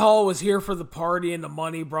 Scott Hall was here for the party and the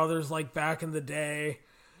money, brothers, like back in the day.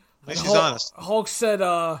 At least he's honest. Hulk said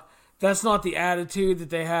that's not the attitude that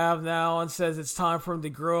they have now, and says it's time for him to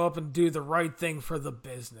grow up and do the right thing for the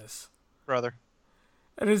business. Brother.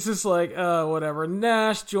 And it's just like, whatever.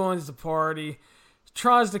 Nash joins the party,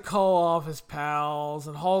 tries to call off his pals,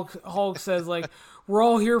 and Hulk says, like, we're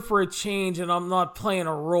all here for a change, and I'm not playing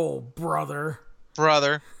a role, brother.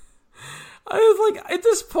 Brother. I was like, at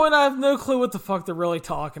this point, I have no clue what the fuck they're really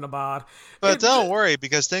talking about. But don't worry,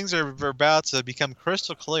 because things are about to become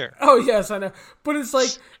crystal clear. Oh, yes, I know. But it's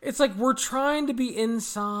like we're trying to be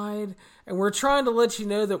inside, and we're trying to let you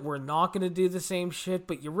know that we're not going to do the same shit,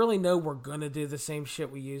 but you really know we're going to do the same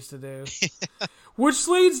shit we used to do. Which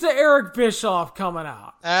leads to Eric Bischoff coming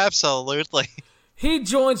out. Absolutely. He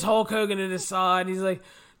joins Hulk Hogan at his side. He's like,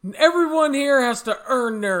 everyone here has to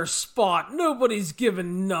earn their spot. Nobody's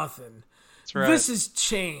given nothing. That's right. This is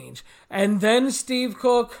change. And then Steve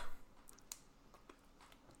Cook...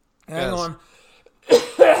 Hang on.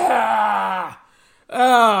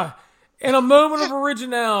 In a moment of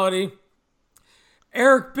originality,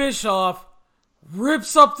 Eric Bischoff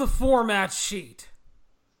rips up the format sheet.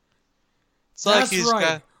 That's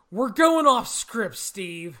right. We're going off script,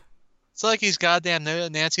 Steve. It's like he's goddamn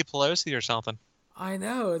Nancy Pelosi or something. I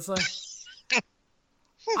know. It's like...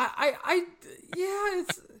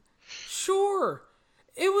 it's... Sure.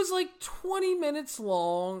 It was like 20 minutes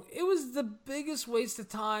long. It was the biggest waste of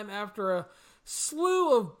time after a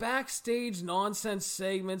slew of backstage nonsense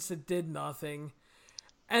segments that did nothing.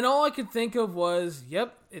 And all I could think of was,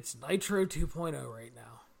 yep, it's Nitro 2.0 right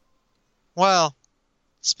now. Well,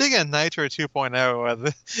 speaking of Nitro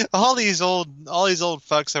 2.0, all these old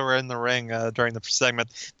fucks that were in the ring during the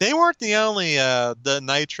segment, they weren't the only the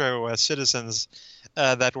Nitro citizens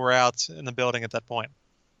that were out in the building at that point.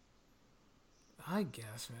 I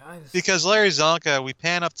guess, man. Because Larry Csonka, we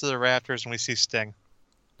pan up to the rafters and we see Sting.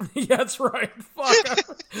 Yeah, that's right. Fuck.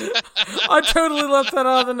 I totally left that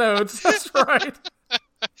out of the notes. That's right.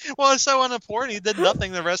 Well, it's so unimportant. He did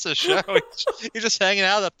nothing the rest of the show. He's just hanging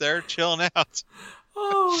out up there, chilling out.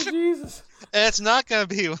 Oh, Jesus. And it's not going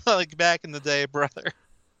to be like back in the day, brother.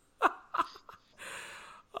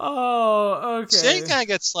 Oh, okay. Sting kind of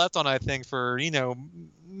gets slept on, I think, for,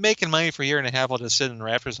 making money for a year and a half while just sitting in the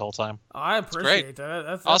rafters the whole time. I appreciate that.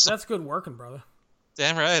 That's awesome. That's good working, brother.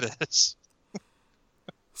 Damn right it is.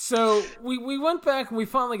 So we went back and we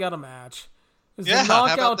finally got a match. It was the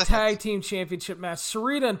Knockout Tag Team Championship match.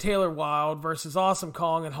 Sarita and Taylor Wilde versus Awesome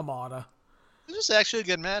Kong and Hamada. It was actually a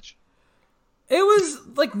good match. It was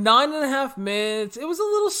like 9.5 minutes. It was a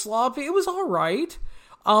little sloppy. It was all right.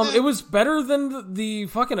 It was better than the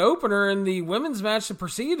fucking opener in the women's match that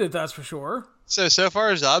preceded, that's for sure. So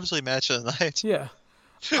far as obviously match of the night. Yeah.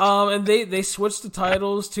 And they switched the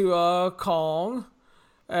titles to Kong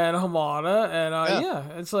and Hamada,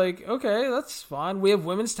 and it's like, okay, that's fine. We have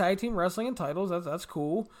women's tag team wrestling and titles. That's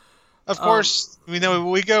cool. Of course, we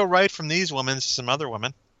go right from these women to some other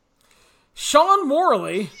women. Sean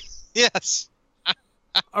Morley, yes,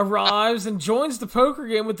 arrives and joins the poker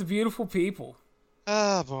game with the beautiful people.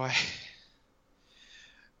 Oh boy!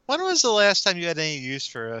 When was the last time you had any use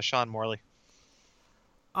for Sean Morley?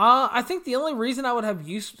 I think the only reason I would have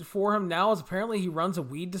use for him now is apparently he runs a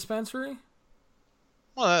weed dispensary.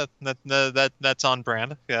 Well, that's on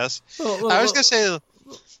brand, yes. I was going to say,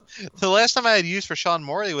 the last time I had use for Sean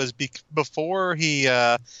Morley was before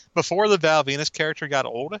the Val Venus character got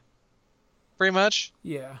old, pretty much.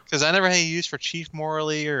 Yeah. Because I never had use for Chief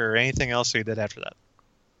Morley or anything else he did after that.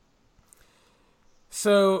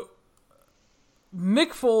 So,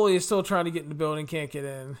 Mick Foley is still trying to get in the building, can't get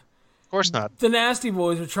in. Of course not. The Nasty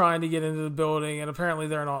Boys are trying to get into the building, and apparently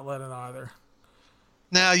they're not letting either.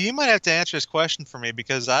 Now, you might have to answer this question for me,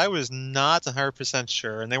 because I was not 100%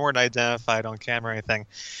 sure, and they weren't identified on camera or anything.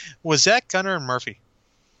 Was that Gunner and Murphy?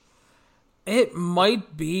 It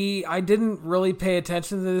might be. I didn't really pay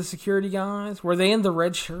attention to the security guys. Were they in the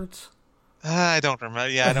red shirts? I don't remember.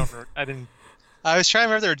 Yeah, I didn't. I was trying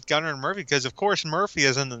to remember if they were Gunner and Murphy, because, of course, Murphy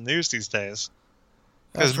is in the news these days.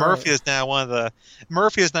 Because That's right.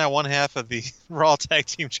 Murphy is now one half of the Raw Tag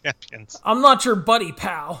Team Champions. I'm not your buddy,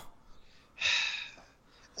 pal.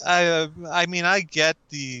 I mean, I get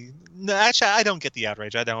the. No, actually, I don't get the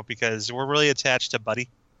outrage. I don't, because we're really attached to Buddy.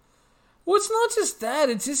 Well, it's not just that.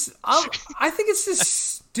 It's just I think it's just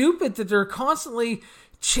stupid that they're constantly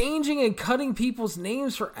changing and cutting people's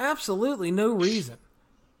names for absolutely no reason.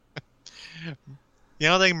 You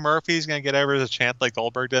don't think Murphy's gonna get over the chant like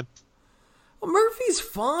Goldberg did? Well, Murphy's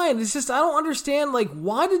fine. It's just I don't understand. Like,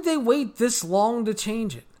 why did they wait this long to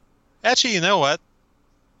change it? Actually, you know what?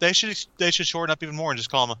 They should shorten up even more and just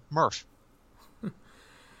call him a Murph.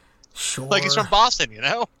 Sure. Like he's from Boston, you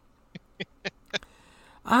know?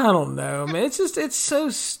 I don't know, man. It's so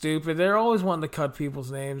stupid. They're always wanting to cut people's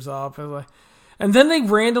names off. And then they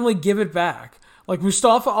randomly give it back. Like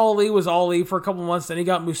Mustafa Ali was Ali for a couple months, then he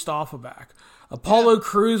got Mustafa back. Apollo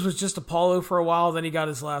Crews was just Apollo for a while, then he got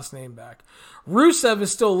his last name back. Rusev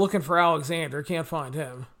is still looking for Alexander. Can't find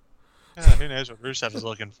him. Yeah, who knows what Rusev is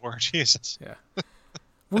looking for? Jesus. Yeah.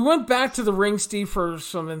 We went back to the ring, Steve, for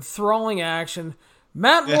some enthralling action.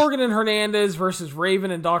 Matt Morgan and Hernandez versus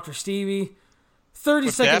Raven and Dr. Stevie.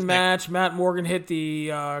 30-second match. Matt Morgan hit the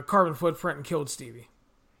carbon footprint and killed Stevie.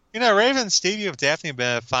 You know, Raven and Stevie have definitely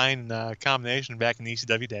been a fine combination back in the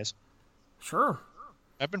ECW days. Sure.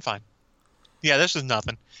 I've been fine. Yeah, this is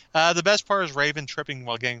nothing. The best part is Raven tripping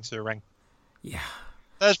while getting to the ring. Yeah.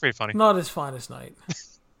 That's pretty funny. Not his finest night.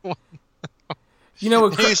 You know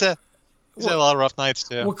what? He's had a lot of rough nights,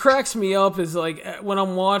 too. What cracks me up is, like, when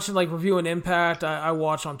I'm watching, like, reviewing Impact, I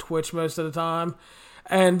watch on Twitch most of the time,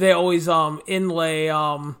 and they always inlay,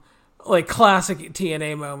 like, classic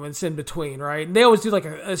TNA moments in between, right? And they always do, like,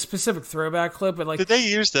 a specific throwback clip, but, like... Did they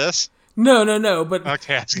use this? No, but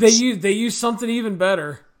okay, they use something even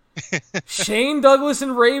better. Shane Douglas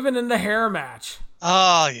and Raven in the hair match.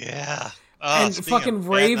 Oh, yeah. Oh, and fucking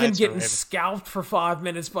Raven getting scalped for 5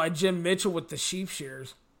 minutes by Jim Mitchell with the sheep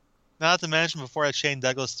shears. Not to mention before that, Shane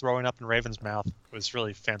Douglas throwing up in Raven's mouth was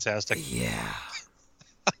really fantastic. Yeah.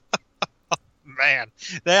 Man,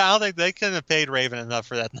 I don't think they couldn't have paid Raven enough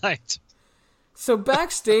for that night. So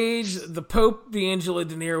backstage, the Pope D'Angelo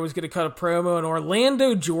De Niro was going to cut a promo, and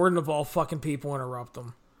Orlando Jordan, of all fucking people, interrupt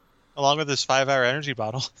him. Along with his 5-hour energy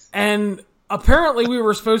bottle. And apparently we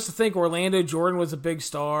were supposed to think Orlando Jordan was a big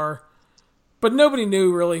star, but nobody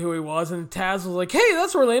knew really who he was, and Taz was like, hey,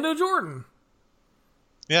 that's Orlando Jordan.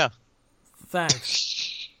 Yeah.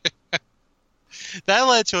 Thanks. That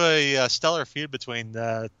led to a stellar feud between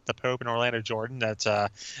the Pope and Orlando Jordan that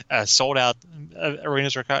sold out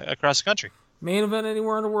arenas across the country. Main event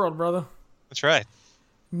anywhere in the world, brother. That's right.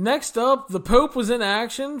 Next up, the Pope was in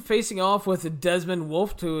action, facing off with Desmond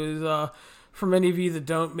Wolfe, who is, for many of you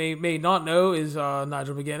that may not know, is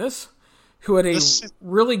Nigel McGuinness, who had a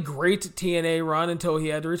really great TNA run until he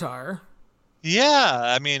had to retire. Yeah,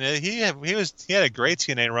 I mean, he had a great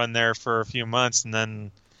TNA run there for a few months, and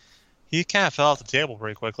then he kind of fell off the table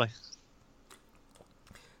pretty quickly.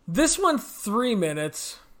 This went 3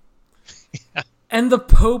 minutes, yeah. And the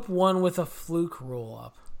Pope won with a fluke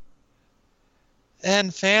roll-up.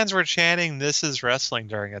 And fans were chanting, "This is wrestling"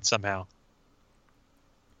 during it somehow.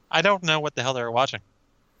 I don't know what the hell they were watching.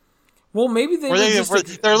 Well, maybe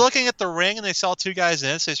they're looking at the ring and they saw two guys in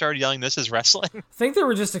it, so they started yelling, "This is wrestling." I think they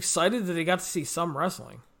were just excited that they got to see some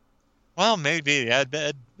wrestling. Well, maybe. Yeah,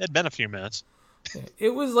 it'd been a few minutes. It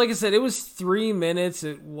was, like I said, it was 3 minutes.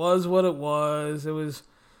 It was what it was. It was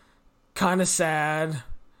kind of sad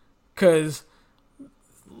because,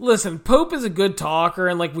 listen, Pope is a good talker,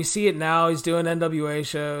 and like we see it now, he's doing NWA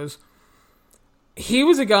shows. He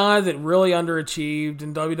was a guy that really underachieved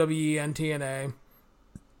in WWE and TNA.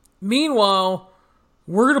 Meanwhile,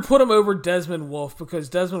 we're going to put him over Desmond Wolfe because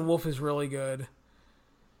Desmond Wolfe is really good.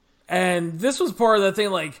 And this was part of that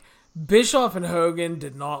thing, like, Bischoff and Hogan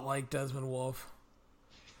did not like Desmond Wolfe.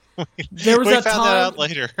 There was that out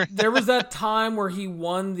later. There was that time where he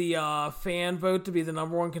won the fan vote to be the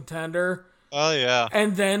number one contender. Oh, yeah.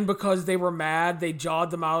 And then because they were mad, they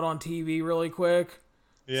jawed them out on TV really quick.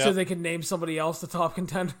 Yep. So they could name somebody else the top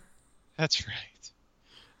contender. That's right.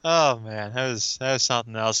 Oh, man, that was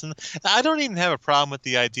something else. And I don't even have a problem with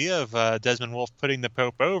the idea of Desmond Wolfe putting the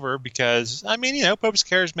Pope over because, I mean, you know, Pope's a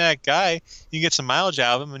charismatic guy. You get some mileage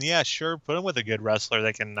out of him, and yeah, sure, put him with a good wrestler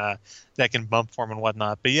that can bump for him and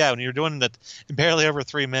whatnot. But yeah, when you're doing that barely over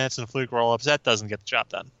 3 minutes and fluke roll-ups, that doesn't get the job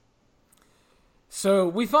done. So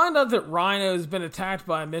we find out that Rhino has been attacked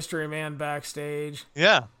by a mystery man backstage.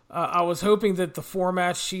 Yeah. I was hoping that the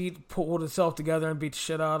 4-match sheet pulled itself together and beat the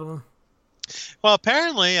shit out of him. Well,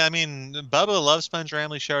 apparently, I mean, Bubba Love Sponge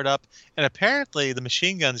Ramley showed up, and apparently the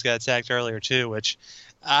machine guns got attacked earlier too, which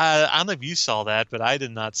I don't know if you saw that, but I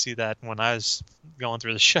did not see that when I was going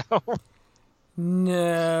through the show. Did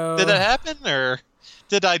No. that happen, or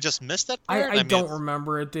did I just miss that part? I I mean, don't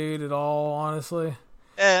remember it, dude, at all, honestly.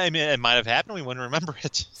 I mean, it might have happened. We wouldn't remember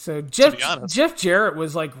it, So to be honest. Jeff Jarrett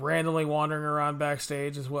was like randomly wandering around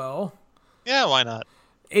backstage as well. Yeah, why not?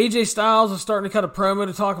 AJ Styles was starting to cut a promo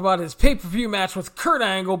to talk about his pay-per-view match with Kurt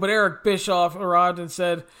Angle, but Eric Bischoff arrived and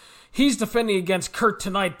said he's defending against Kurt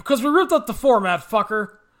tonight because we ripped up the format,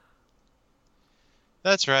 fucker.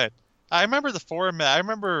 That's right. I remember the forum. I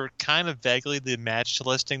remember kind of vaguely the match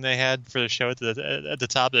listing they had for the show at the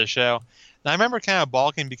top of the show. And I remember kind of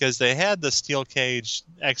balking because they had the steel cage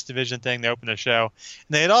X Division thing to open the show,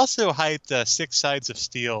 and they had also hyped Six Sides of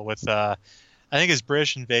Steel with I think it's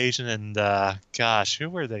British Invasion and gosh, who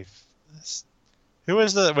were they? Who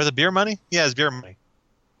was it Beer Money? Yeah, it's Beer Money.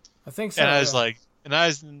 I think so. And I was like,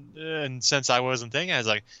 and since I wasn't thinking, I was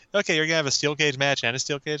like, okay, you're gonna have a steel cage match and a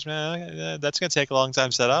steel cage match. That's gonna take a long time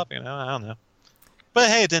to set up. I don't know. But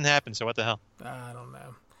hey, it didn't happen, so what the hell? I don't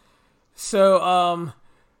know. So,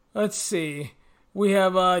 let's see. We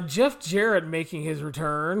have Jeff Jarrett making his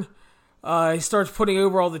return. He starts putting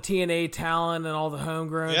over all the TNA talent and all the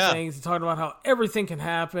homegrown things. He's talking about how everything can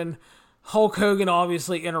happen. Hulk Hogan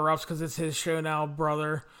obviously interrupts because it's his show now,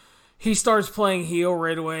 brother. He starts playing heel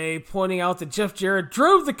right away, pointing out that Jeff Jarrett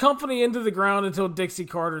drove the company into the ground until Dixie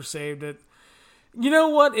Carter saved it. You know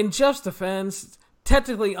what? In Jeff's defense,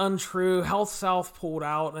 technically untrue. Health South pulled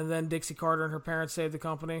out, and then Dixie Carter and her parents saved the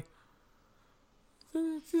company.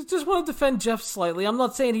 Just want to defend Jeff slightly. I'm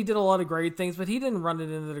not saying he did a lot of great things, but he didn't run it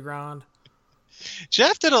into the ground.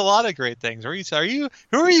 Jeff did a lot of great things. Who are you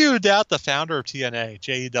to doubt the founder of TNA?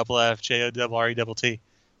 JEFF, JORRETT.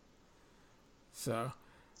 So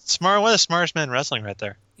smart, one of the smartest men in wrestling right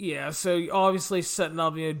there. Yeah, so obviously setting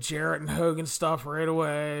up Jarrett and Hogan stuff right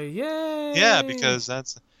away. Yay! Yeah, because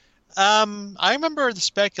that's. I remember the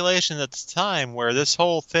speculation at the time where this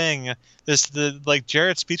whole thing,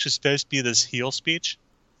 Jarrett's speech was supposed to be this heel speech,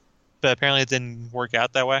 but apparently it didn't work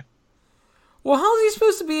out that way. Well, how is he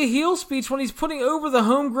supposed to be a heel speech when he's putting over the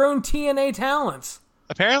homegrown TNA talents?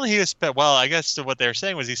 Apparently he was. Well, I guess what they were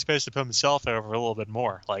saying was he's supposed to put himself over a little bit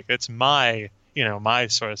more. Like it's my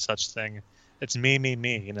sort of such thing. It's me,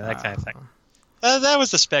 that kind of thing. That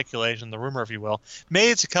was the speculation, the rumor, if you will,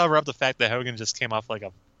 made to cover up the fact that Hogan just came off like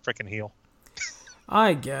a freaking heel.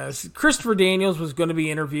 I guess Christopher Daniels was going to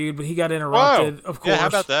be interviewed, but he got interrupted. Whoa. Of course. Yeah, how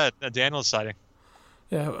about that? A Daniels sighting.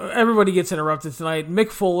 Yeah, everybody gets interrupted tonight.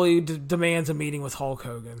 Mick Foley demands a meeting with Hulk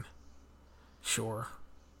Hogan. Sure.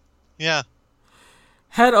 Yeah.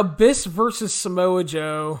 Had Abyss versus Samoa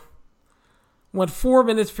Joe. Went 4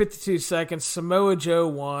 minutes 52 seconds. Samoa Joe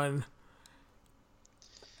won.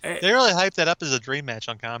 They really hyped that up as a dream match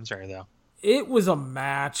on commentary, though. It was a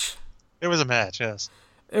match. It was a match, yes.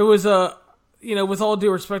 It was with all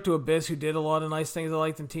due respect to Abyss, who did a lot of nice things I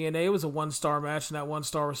liked in TNA, it was a 1-star match, and that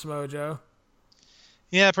 1-star was Samoa Joe.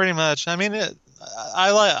 Yeah, pretty much. I mean,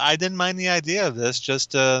 I didn't mind the idea of this.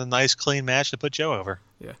 Just a nice, clean match to put Joe over.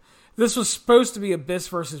 Yeah. This was supposed to be Abyss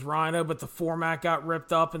versus Rhino, but the format got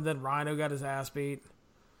ripped up, and then Rhino got his ass beat.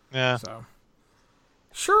 Yeah. So,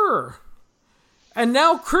 sure. And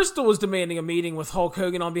now Crystal is demanding a meeting with Hulk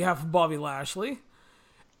Hogan on behalf of Bobby Lashley,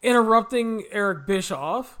 interrupting Eric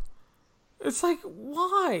Bischoff. It's like,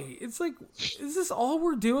 why? It's like, is this all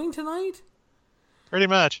we're doing tonight? Pretty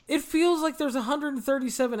much. It feels like there's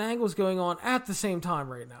 137 angles going on at the same time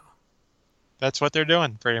right now. That's what they're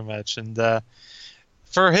doing, pretty much. And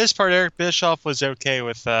for his part, Eric Bischoff was okay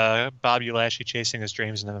with Bobby Lashley chasing his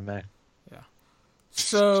dreams in MMA. Yeah.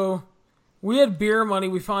 So, we had Beer Money.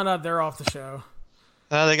 We found out they're off the show.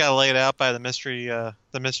 They got laid out by the mystery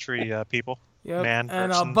people. Yep. Man,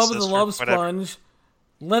 and person, Bubba sister, the Love whatever. Sponge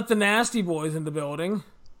let the Nasty Boys in the building.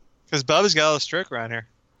 Because Bubba's got a stroke around here.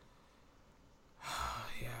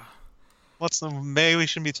 Yeah. Maybe we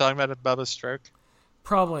shouldn't be talking about Bubba's stroke?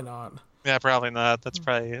 Probably not. Yeah, probably not. That's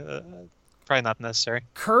probably not necessary.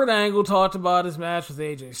 Kurt Angle talked about his match with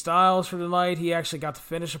AJ Styles for tonight. He actually got to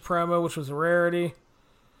finish a promo, which was a rarity.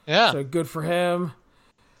 Yeah. So good for him.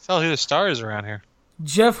 Tell who the star is around here.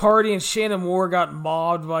 Jeff Hardy and Shannon Moore got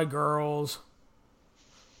mobbed by girls.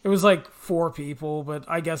 It was like 4 people, but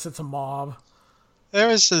I guess it's a mob. That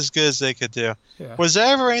was as good as they could do. Yeah. Was there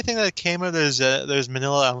ever anything that came of those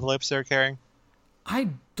manila envelopes they were carrying? I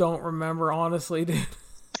don't remember, honestly, dude.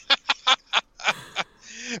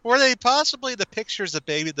 Were they possibly the pictures the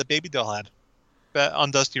baby doll had on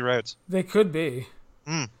Dusty Rhodes? They could be.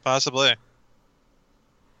 Possibly.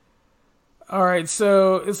 All right,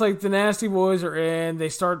 so it's like the Nasty Boys are in. They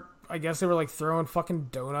start, I guess they were like throwing fucking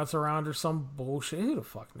donuts around or some bullshit. Who the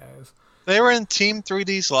fuck knows? They were in Team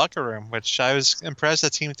 3D's locker room, which I was impressed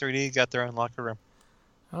that Team 3D got their own locker room.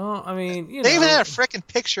 Oh, I mean, they even had a freaking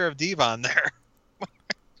picture of Devon there.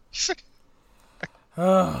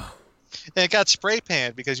 And it got spray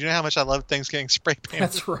painted because you know how much I love things getting spray painted.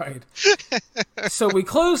 That's right. So we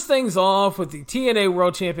close things off with the TNA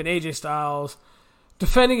World Champion AJ Styles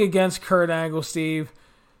defending against Kurt Angle, Steve.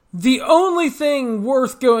 The only thing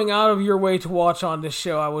worth going out of your way to watch on this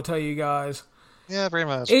show, I will tell you guys. Yeah, pretty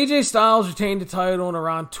much. AJ Styles retained the title in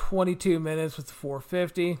around 22 minutes with the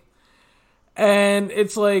 450. And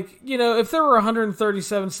it's like, if there were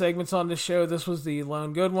 137 segments on this show, this was the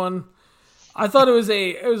lone good one. I thought it was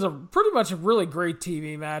a pretty much a really great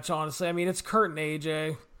TV match, honestly. I mean, it's Kurt and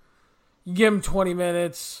AJ. You give them 20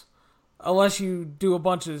 minutes. Unless you do a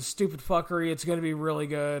bunch of stupid fuckery, it's going to be really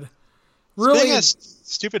good. Really, speaking of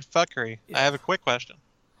stupid fuckery, yeah. I have a quick question.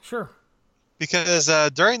 Sure. Because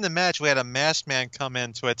during the match, we had a masked man come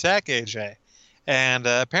in to attack AJ. And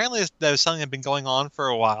apparently that was something that had been going on for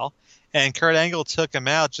a while. And Kurt Angle took him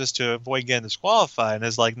out just to avoid getting disqualified in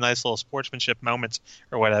his nice little sportsmanship moments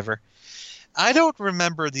or whatever. I don't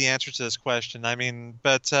remember the answer to this question. I mean,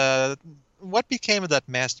 but what became of that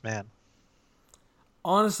masked man?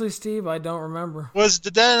 Honestly, Steve, I don't remember.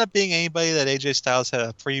 Did that end up being anybody that AJ Styles had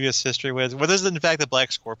a previous history with? Was it in fact the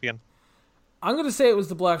Black Scorpion? I'm going to say it was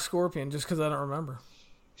the Black Scorpion just because I don't remember.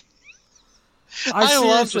 I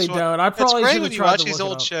seriously don't. I probably should have tried to look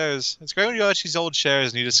it up. Shows. It's great when you watch these old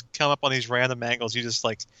shows and you just come up on these random angles. You just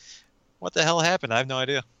what the hell happened? I have no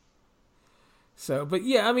idea. So, but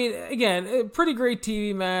yeah, I mean, again, a pretty great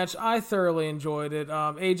TV match. I thoroughly enjoyed it.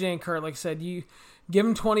 AJ and Kurt, like I said, you give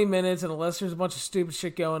them 20 minutes, and unless there's a bunch of stupid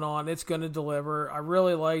shit going on, it's going to deliver. I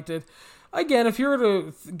really liked it. Again, if you were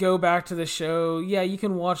to go back to the show, yeah, you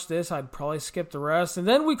can watch this. I'd probably skip the rest. And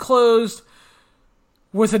then we closed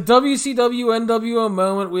with a WCW NWO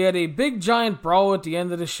moment. We had a big giant brawl at the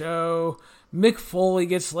end of the show. Mick Foley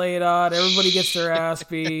gets laid out. Everybody gets their ass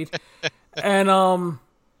beat. And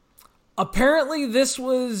apparently this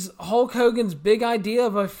was Hulk Hogan's big idea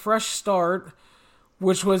of a fresh start,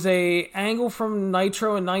 which was a angle from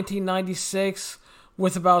Nitro in 1996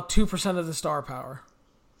 with about 2% of the star power.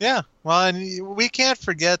 Yeah, well, and we can't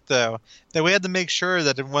forget, though, that we had to make sure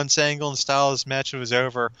that once Angle and Styles' match was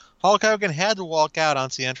over, Hulk Hogan had to walk out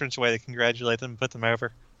onto the entranceway to congratulate them and put them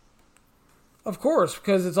over. Of course,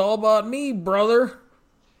 because it's all about me, brother.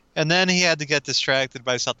 And then he had to get distracted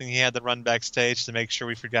by something. He had to run backstage to make sure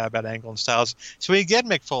we forgot about Angle and Styles. So we get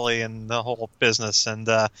Mick Foley in the whole business, and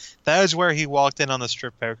that was where he walked in on the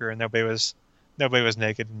strip poker, and nobody was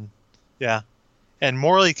naked, and yeah. And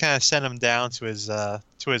Morley kind of sent him down to his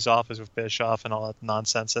office with Bischoff and all that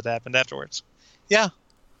nonsense that happened afterwards. Yeah,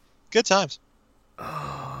 good times.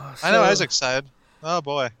 I know, I was excited. Oh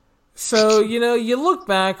boy. So you look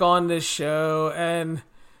back on this show, and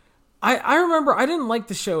I remember I didn't like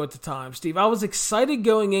the show at the time, Steve. I was excited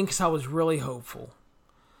going in because I was really hopeful.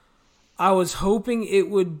 I was hoping it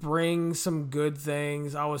would bring some good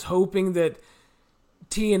things. I was hoping that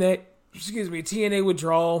TNA would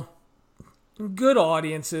draw good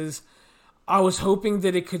audiences. I was hoping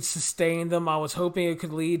that it could sustain them. I was hoping it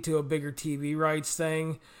could lead to a bigger TV rights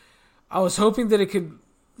thing. I was hoping that it could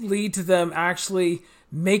lead to them actually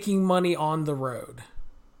making money on the road.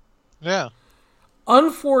 Yeah.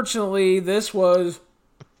 Unfortunately, this was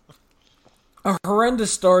a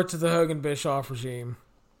horrendous start to the Hogan-Bischoff regime.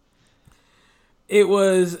 It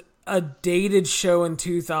was a dated show in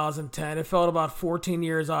 2010. It felt about 14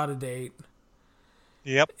 years out of date.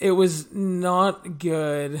 Yep. It was not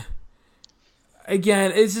good.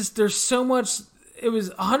 Again, it's just, there's so much. It was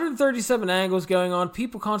 137 angles going on,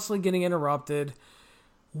 people constantly getting interrupted.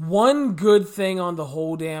 One good thing on the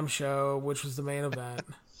whole damn show, which was the main event.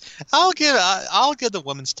 I'll give the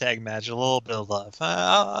women's tag match a little bit of love.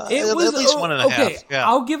 It was at least 1.5. Yeah.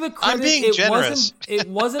 I'll give it credit. I'm being generous. It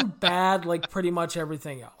wasn't bad like pretty much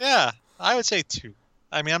everything else. Yeah, I would say 2.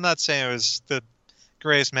 I mean, I'm not saying it was the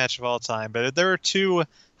greatest match of all time, but there were 2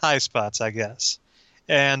 high spots, I guess.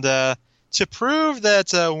 And to prove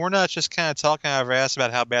that we're not just kind of talking out of our ass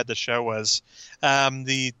about how bad the show was,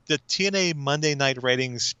 the TNA Monday night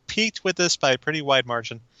ratings peaked with this by a pretty wide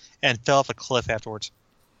margin and fell off a cliff afterwards.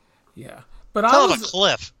 Yeah, but fell off a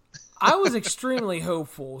cliff. I was extremely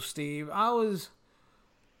hopeful, Steve. I was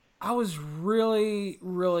really,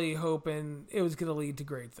 really hoping it was going to lead to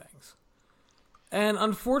great things. And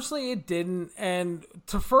unfortunately, it didn't. And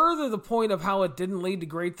to further the point of how it didn't lead to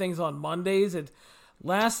great things on Mondays, it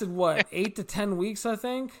lasted, 8 to 10 weeks, I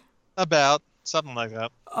think? About. Something like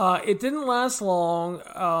that. It didn't last long.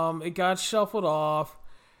 It got shuffled off.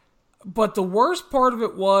 But the worst part of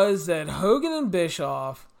it was that Hogan and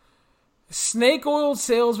Bischoff snake oil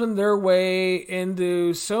salesmen their way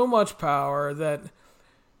into so much power that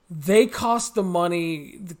they cost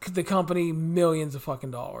the company millions of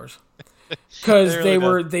fucking dollars. Because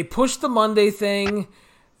they pushed the Monday thing.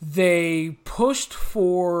 They pushed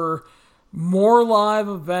for more live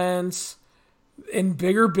events in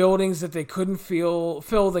bigger buildings that they couldn't fill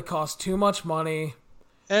that cost too much money.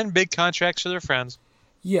 And big contracts for their friends.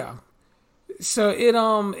 Yeah. So it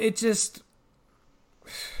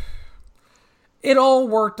all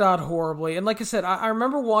worked out horribly. And like I said, I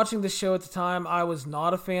remember watching the show at the time. I was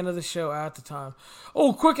not a fan of the show at the time.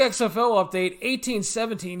 Oh, quick XFL update.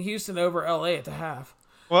 18-17, Houston over LA at the half.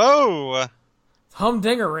 Whoa.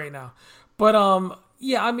 Humdinger right now. But,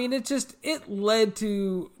 yeah, I mean, it led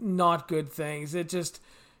to not good things. It just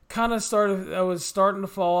kind of I was starting to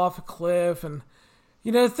fall off a cliff, and,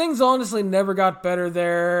 you know, things honestly never got better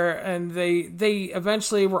there, and they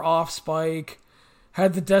eventually were off spike.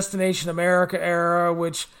 Had the Destination America era,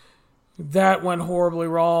 which that went horribly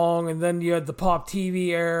wrong, and then you had the Pop TV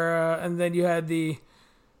era, and then you had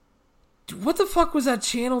what the fuck was that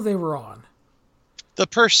channel they were on? The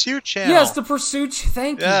Pursuit channel. Yes, the Pursuit.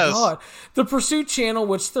 Thank you, God. The Pursuit channel,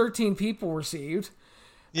 which 13 people received.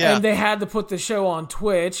 Yeah. And they had to put the show on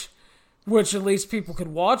Twitch, which at least people could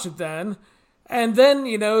watch it then. And then,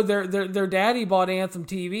 you know, their daddy bought Anthem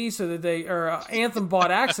TV Anthem bought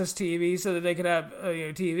Access TV so that they could have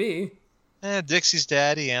TV. Dixie's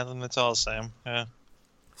daddy, Anthem, it's all the same. Yeah.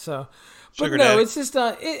 So, but no, it's just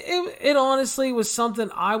it honestly was something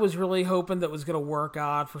I was really hoping that was going to work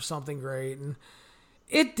out for something great, and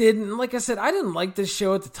it didn't. Like I said, I didn't like this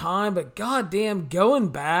show at the time, but goddamn, going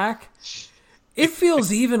back, it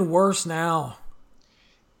feels even worse now.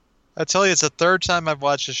 I tell you, it's the third time I've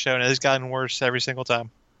watched this show, and it's gotten worse every single time.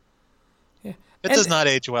 Yeah. It does not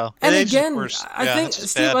age well. And again, I think,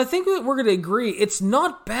 Steve, I think that we're going to agree, it's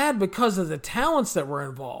not bad because of the talents that were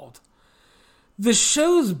involved. The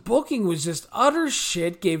show's booking was just utter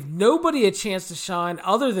shit, gave nobody a chance to shine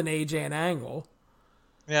other than AJ and Angle.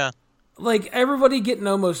 Yeah. Like, everybody getting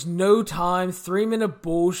almost no time, 3-minute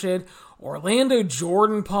bullshit. Orlando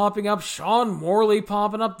Jordan popping up, Sean Morley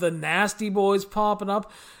popping up, the Nasty Boys popping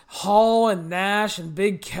up, Hall and Nash and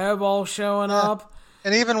Big Kev all showing up.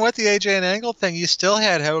 And even with the AJ and Angle thing, you still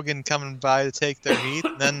had Hogan coming by to take their heat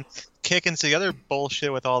and then kicking to the other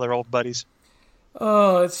bullshit with all their old buddies.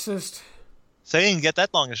 Oh, it's just... So you didn't get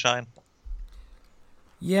that long a shine.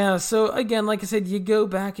 Yeah, so again, like I said, you go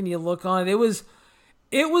back and you look on it. It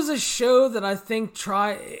was a show that I think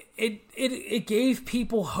it gave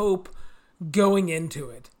people hope going into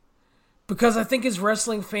it. Because I think as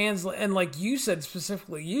wrestling fans, and like you said,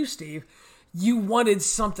 specifically you, Steve, you wanted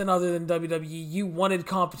something other than WWE. You wanted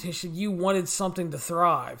competition. You wanted something to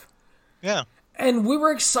thrive. Yeah. And we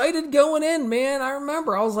were excited going in, man. I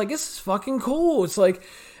remember. I was like, this is fucking cool. It's like,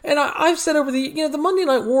 and I've said over the Monday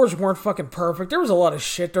Night Wars weren't fucking perfect. There was a lot of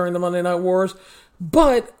shit during the Monday Night Wars.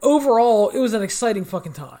 But overall, it was an exciting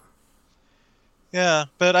fucking time. Yeah,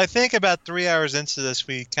 but I think about 3 hours into this,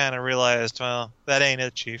 we kind of realized, well, that ain't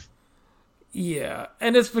it, Chief. Yeah,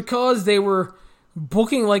 and it's because they were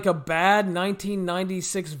booking like a bad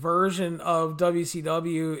 1996 version of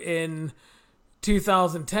WCW in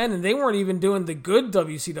 2010, and they weren't even doing the good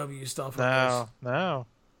WCW stuff. No.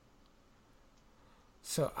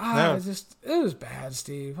 So, it was bad,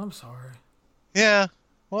 Steve. I'm sorry. Yeah.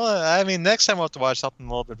 Well, I mean, next time we'll have to watch something a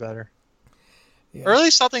little bit better. Yeah. Or at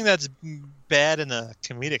least something that's bad in a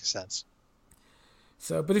comedic sense.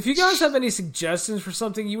 So, but if you guys have any suggestions for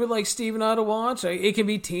something you would like Steve and I to watch, it can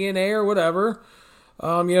be TNA or whatever.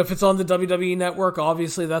 If it's on the WWE Network,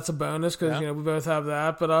 obviously that's a bonus because we both have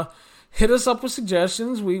that. But hit us up with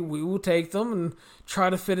suggestions. We will take them and try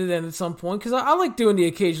to fit it in at some point because I like doing the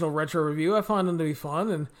occasional retro review. I find them to be fun,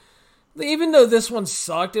 and even though this one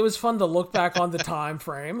sucked, it was fun to look back on the time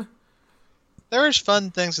frame. There's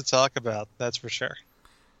fun things to talk about, that's for sure.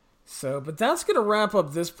 So, but that's going to wrap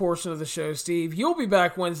up this portion of the show, Steve. You'll be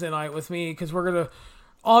back Wednesday night with me because we're going to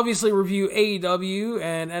obviously review AEW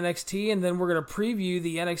and NXT, and then we're going to preview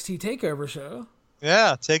the NXT TakeOver show.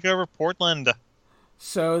 Yeah, TakeOver Portland.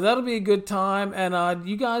 So that'll be a good time, and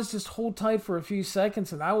you guys just hold tight for a few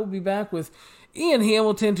seconds, and I will be back with Ian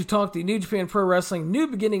Hamilton to talk the New Japan Pro Wrestling New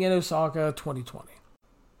Beginning in Osaka 2020.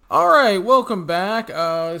 All right, welcome back.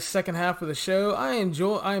 Second half of the show. I am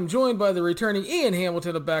joined by the returning Ian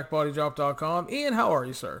Hamilton of BackBodyDrop.com. Ian, how are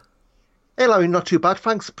you, sir? Hey Larry, not too bad,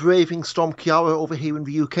 thanks. Braving Storm Kiara over here in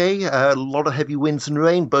the UK. A lot of heavy winds and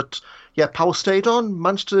rain, but yeah, power stayed on.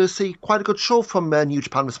 Managed to see quite a good show from New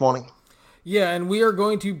Japan this morning. Yeah, and we are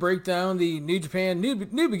going to break down the New Japan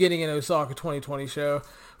New Beginning in Osaka 2020 show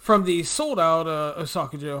from the sold out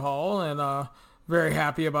Osaka Joe Hall, and very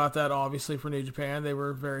happy about that. Obviously for New Japan, they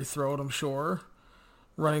were very thrilled, I'm sure,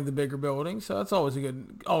 running the bigger building. So that's always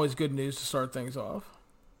good news to start things off.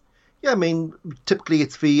 Yeah, I mean, typically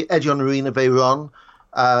it's the Edion Arena they run.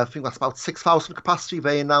 I think that's about 6,000 capacity.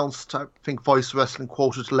 They announced, I think, Voice Wrestling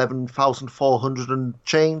quoted 11,400 and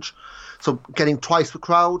change. So getting twice the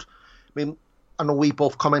crowd. I mean, I know we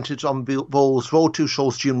both commented on those Road 2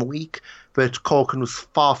 shows during the week that Corkin was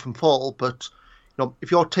far from full. But, if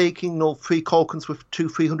you're taking, 3 Corkins with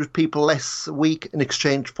 300 people less a week in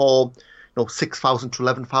exchange for, 6,000 to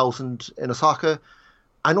 11,000 in Osaka,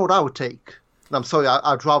 I know what I would take. And I'm sorry,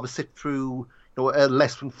 I'd rather sit through a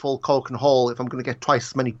less than full Corkin Hall if I'm going to get twice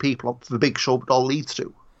as many people up for the big show it all leads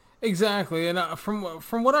to. Exactly, and from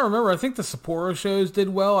what I remember, I think the Sapporo shows did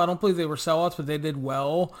well. I don't believe they were sellouts, but they did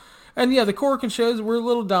well. And yeah, the Corkin shows were a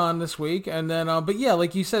little down this week. And then, but yeah,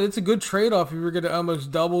 like you said, it's a good trade-off if you were going to almost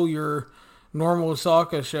double your normal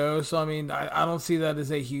Osaka show. So, I mean, I don't see that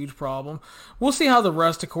as a huge problem. We'll see how the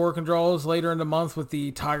rest of Corkin draws later in the month with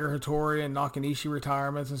the Tiger Hattori and Nakanishi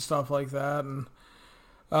retirements and stuff like that. And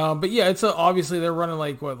but yeah, it's obviously they're running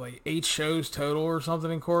like 8 shows total or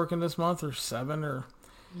something in Corkin this month, or 7 or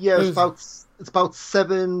yeah, it's about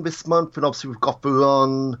 7 this month, and obviously we've got the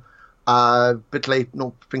run. A bit late,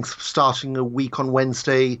 things starting a week on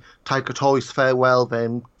Wednesday. Tiger Hattori's farewell,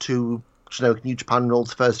 then 2 generic New Japan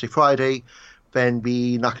rolls Thursday, Friday, then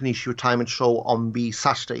the Nakanishi retirement show on the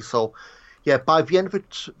Saturday. So, yeah, by the end of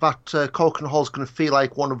it, that Corkin Hall is going to feel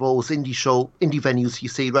like one of those indie venues you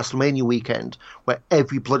see WrestleMania weekend, where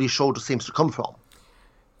every bloody show just seems to come from.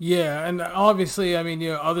 Yeah, and obviously, I mean,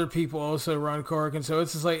 other people also run Corkin, so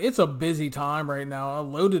it's just like it's a busy time right now, a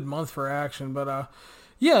loaded month for action. But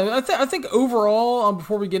yeah, I think overall,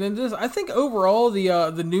 before we get into this, I think overall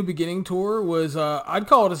the New Beginning tour was I'd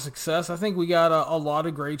call it a success. I think we got a lot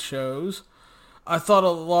of great shows. I thought a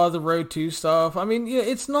lot of the Road 2 stuff, I mean, yeah,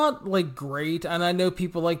 it's not like great, and I know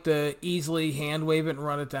people like to easily hand wave it and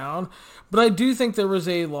run it down, but I do think there was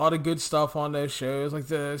a lot of good stuff on those shows. Like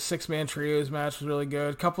the 6-man trios match was really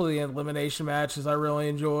good. A couple of the elimination matches I really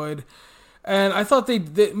enjoyed, and I thought they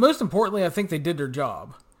most importantly, I think they did their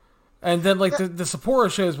job. And then like the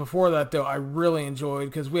Sapporo shows before that, though, I really enjoyed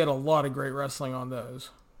because we had a lot of great wrestling on those.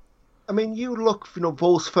 I mean, you look,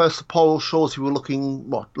 those first Sapporo shows you were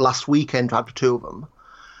looking, last weekend had the 2 of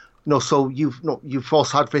them. So you've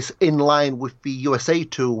also had this in line with the USA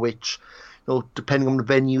tour, which, depending on the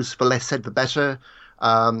venues, the less said, the better.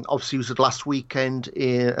 Obviously, it was the last weekend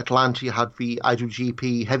in Atlanta. You had the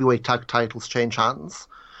IWGP heavyweight tag titles change hands,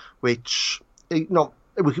 which,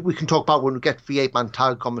 we can talk about when we get the 8-man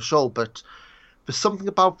tag on the show, but there's something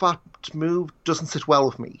about that move doesn't sit well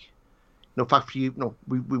with me. In fact,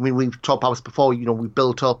 we've talked about this before. We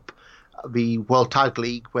built up the World Tag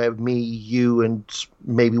League where me, you, and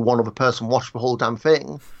maybe one other person watched the whole damn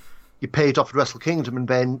thing. You paid off at Wrestle Kingdom, and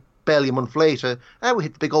then barely a month later, we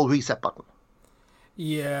hit the big old reset button.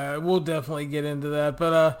 Yeah, we'll definitely get into that.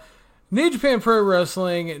 But New Japan Pro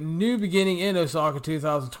Wrestling, New Beginning in Osaka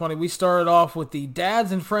 2020. We started off with the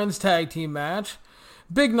Dads and Friends Tag Team match.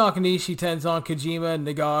 Big Nakanishi, Tenzan, Kojima, and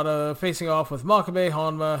Nagata facing off with Makabe,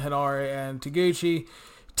 Honma, Hinari, and Taguchi.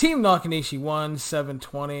 Team Nakanishi won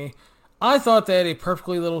 7-20. I thought they had a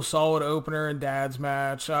perfectly little solid opener and Dad's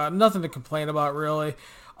match. Nothing to complain about, really.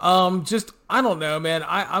 I don't know, man.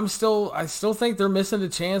 I still think they're missing a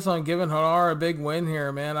chance on giving Hinari a big win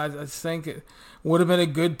here, man. I just think it would have been a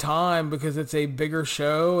good time because it's a bigger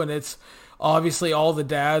show and it's obviously all the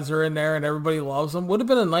dads are in there and everybody loves them. Would have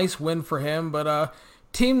been a nice win for him, but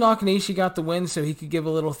Team Nakanishi got the win so he could give a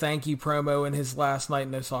little thank you promo in his last night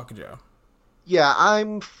in Osaka Joe. Yeah,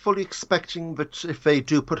 I'm fully expecting that if they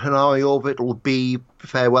do put Hinari over, it will be a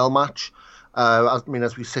farewell match.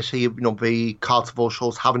 As we sit here, the cards of those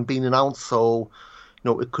shows haven't been announced, so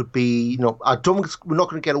it could be. I don't think we're not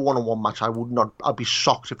going to get a one-on-one match. I'd be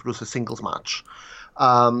shocked if it was a singles match.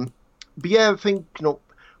 But yeah, I think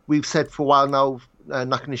we've said for a while now.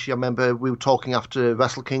 Nakanishi, I remember we were talking after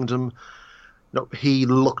Wrestle Kingdom. He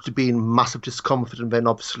looked to be in massive discomfort, and then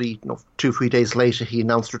obviously, 2-3 days later, he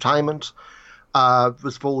announced retirement.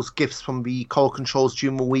 Was those gifts from the Corkin shows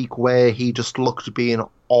during the week where he just looked to be in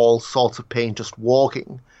all sorts of pain just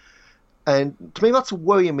walking. And to me, that's a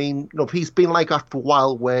worry. I mean, he's been like that for a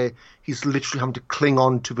while where he's literally having to cling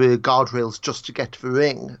on to the guardrails just to get to the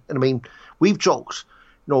ring. And I mean, we've joked,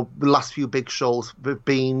 the last few big shows have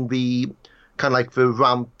been the kind of like the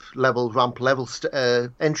ramp level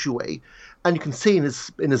entryway, and you can see in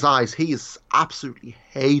his eyes he is absolutely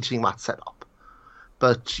hating that setup.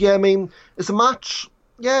 But yeah, I mean, it's a match.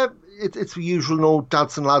 Yeah, it's the usual,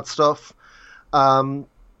 dads and lads stuff.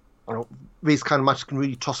 These kind of matches can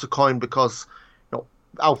really toss a coin because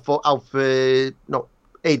out for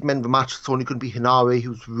 8 men of the match, it's only going to be Hinari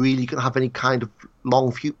who's really going to have any kind of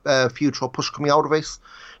long future or push coming out of this.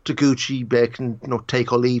 Taguchi can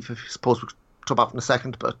take or leave, if you suppose we'll talk about in a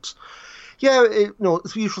second. But yeah,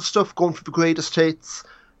 it's the usual stuff going for the greatest hits.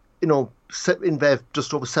 In there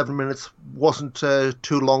just over 7 minutes, wasn't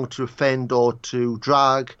too long to offend or to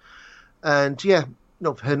drag. And yeah,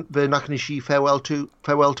 the Nakanishi farewell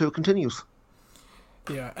to continues.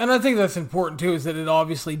 Yeah, and I think that's important too, is that it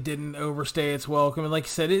obviously didn't overstay its welcome, and like you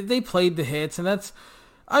said, they played the hits, and that's,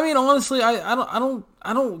 I mean, honestly, I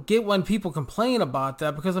don't get when people complain about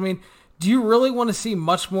that, because I mean, do you really want to see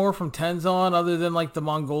much more from Tenzan other than like the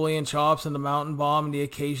Mongolian chops and the mountain bomb and the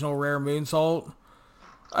occasional rare moonsault?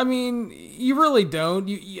 I mean, you really don't.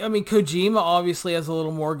 I mean, Kojima obviously has a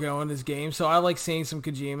little more going in his game, so I like seeing some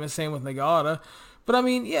Kojima. Same with Nagata. But I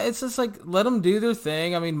mean, yeah, it's just like, let them do their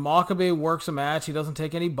thing. I mean, Makabe works a match. He doesn't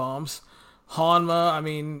take any bumps. Hanma, I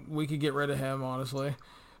mean, we could get rid of him, honestly.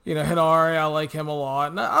 Hinari, I like him a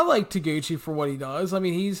lot. And I like Taguchi for what he does. I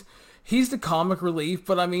mean, he's the comic relief,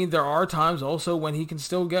 but I mean, there are times also when he can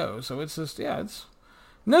still go. So it's just, yeah, it's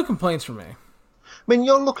no complaints from me. I mean,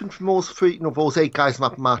 you're looking for those 8 guys in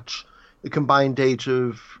that match, a combined age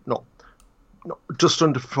of, just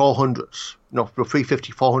under 400,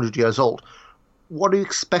 350, 400 years old. What are you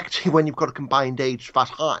expecting when you've got a combined age that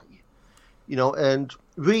high? And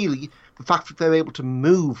really, the fact that they're able to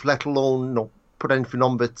move, let alone, put anything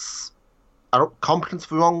on that's, competence is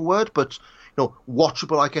the wrong word, but,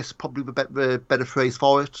 watchable, I guess, probably the better phrase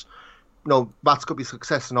for it. That's got to be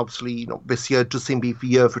success, and obviously, this year does seem to be the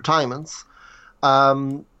year of retirements.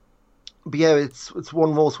 But yeah, it's one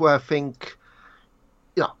of those where I think,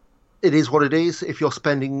 it is what it is. If you're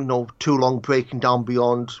spending, too long breaking down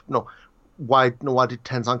beyond, why did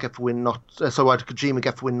Tenzan get the win, why did Kojima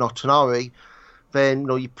get the win, not Tanari? Then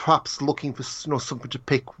you're perhaps looking for something to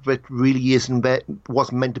pick that really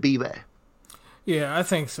wasn't meant to be there. Yeah, I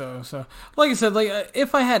think so. So, like I said,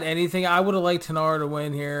 if I had anything, I would have liked Tanara to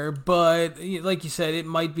win here. But like you said, it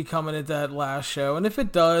might be coming at that last show, and if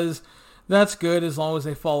it does, that's good as long as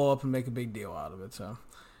they follow up and make a big deal out of it. So,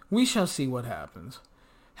 we shall see what happens.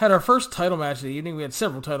 Had our first title match of the evening. We had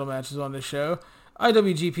several title matches on this show.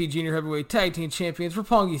 IWGP Junior Heavyweight Tag Team Champions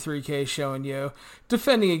Roppongi 3K Sho and Yo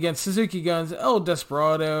defending against Suzuki Guns, El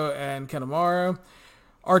Desperado, and Kanemaru.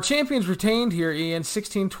 Our champions retained here, Ian,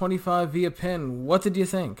 16-25 via pin. What did you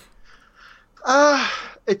think?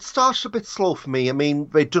 It started a bit slow for me. I mean,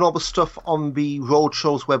 they'd done all the stuff on the road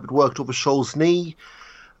shows where they'd worked over Sho's knee.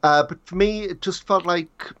 But for me, it just felt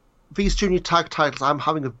like these junior tag titles I'm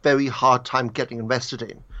having a very hard time getting invested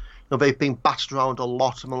in. They've been battered around a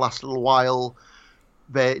lot in the last little while.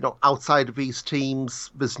 They're, outside of these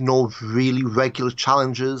teams, there's no really regular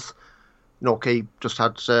challengers. Just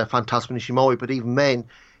had Phantasma Nishimori, but even then,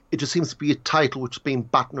 it just seems to be a title which has been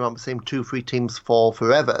batting around the same 2-3 teams for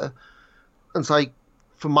forever. And it's like,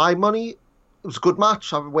 for my money, it was a good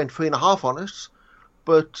match. I went 3.5 on it,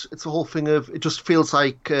 but it's a whole thing of, it just feels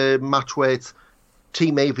like a match where it's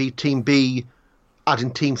Team A v Team B,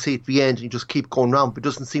 adding Team C at the end, and you just keep going round, but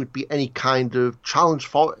there doesn't seem to be any kind of challenge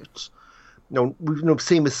for it. We've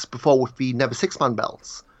seen this before with the Never Six-Man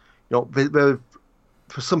belts.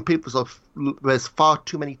 For some people, there's far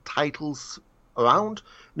too many titles around,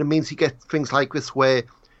 and it means you get things like this where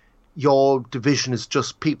your division is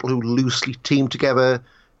just people who loosely team together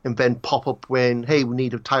and then pop up when, hey, we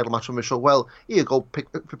need a title match on the show. Well, here you go,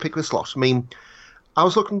 pick this slot. I mean, I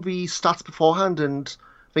was looking at the stats beforehand, and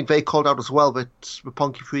I think they called out as well that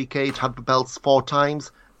Roppongi 3K had the belts 4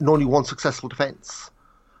 times and only 1 successful defense.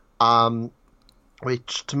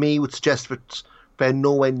 Which to me would suggest that they're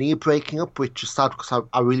nowhere near breaking up, which is sad because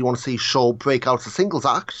I really want to see Sho break out as a singles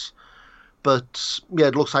act. But yeah,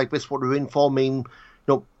 it looks like this is what we're in for. I mean,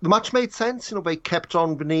 the match made sense. They kept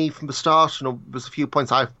on the knee from the start. There's a few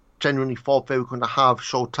points I genuinely thought they were going to have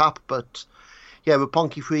Sho tap, but yeah,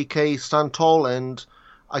 Roppongi 3K stand tall, and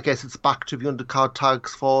I guess it's back to the undercard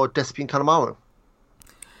tags for Despy and Kanemaru.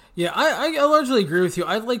 Yeah, I largely agree with you.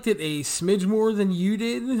 I liked it a smidge more than you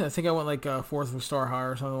did. I think I went like a 4th of a star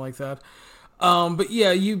higher or something like that. But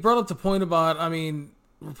yeah, you brought up the point about, I mean,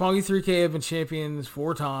 Roppongi 3K have been champions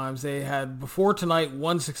 4 times. They had, before tonight,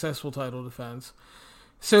 1 successful title defense.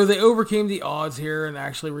 So they overcame the odds here and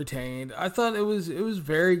actually retained. I thought it was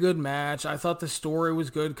very good match. I thought the story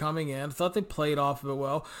was good coming in. I thought they played off of it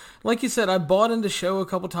well. Like you said, I bought into show a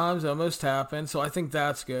couple times, almost happened, so I think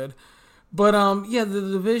that's good. But yeah, the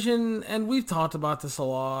division, and we've talked about this a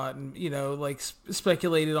lot, and like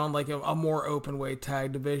speculated on like a more open weight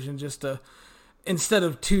tag division, just to instead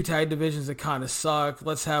of two tag divisions that kind of suck,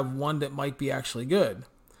 let's have one that might be actually good.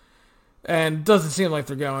 And doesn't seem like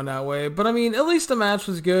they're going that way. But, I mean, at least the match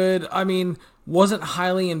was good. I mean, wasn't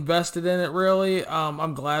highly invested in it, really.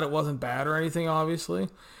 I'm glad it wasn't bad or anything, obviously.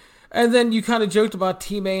 And then you kind of joked about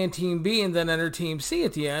Team A and Team B and then entered Team C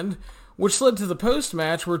at the end, which led to the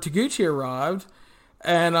post-match where Taguchi arrived.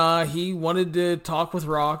 And he wanted to talk with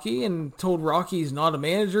Rocky and told Rocky he's not a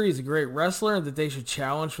manager, he's a great wrestler, and that they should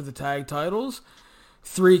challenge for the tag titles.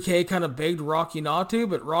 3K kind of begged Rocky not to,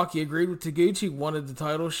 but Rocky agreed with Taguchi, wanted the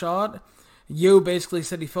title shot. Yo basically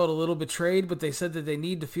said he felt a little betrayed, but they said that they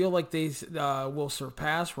need to feel like they will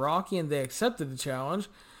surpass Rocky, and they accepted the challenge.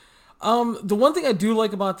 The one thing I do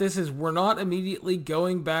like about this is we're not immediately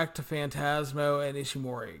going back to Phantasmo and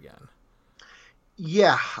Ishimori again.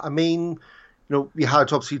 Yeah, I mean, we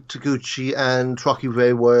had obviously Taguchi and Rocky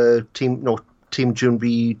Ray were team during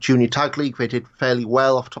the Junior Tag League. They did fairly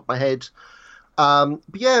well off the top of my head. But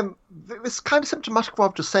yeah, it's kind of symptomatic of what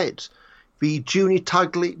I've just said. The Junior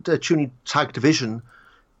Tag League, the Junior Tag Division,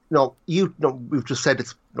 we've just said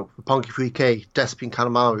it's Roppongi 3K, Despy and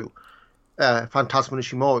Kanemaru, Phantasmo and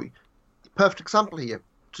Ishimori. Perfect example here.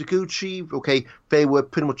 Taguchi, okay, they were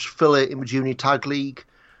pretty much filler in the Junior Tag League.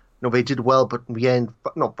 They did well, but in the end,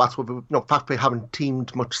 that's what the fact they haven't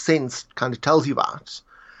teamed much since kind of tells you that.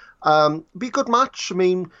 Be a good match. I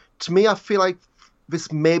mean, to me, I feel like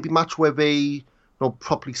this may be a match where they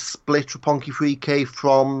properly split Roppongi 3K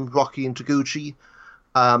from Rocky and Taguchi.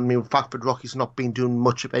 The fact that Rocky's not been doing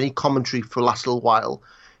much of any commentary for the last little while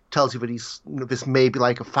tells you that this may be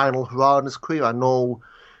like a final hurrah in his career. I know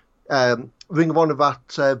Ring of Honor,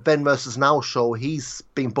 that Ben vs. Now show, he's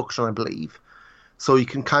been booked on, I believe. So you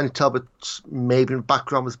can kind of tell that maybe in the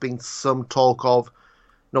background there's been some talk of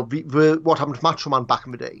what happened to Macho Man back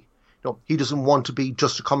in the day. He doesn't want to be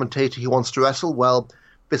just a commentator, he wants to wrestle. Well,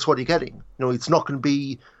 this is what you're getting. It's not going to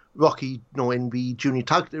be Rocky, in the junior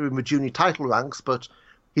title ranks, but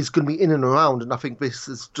he's going to be in and around, and I think this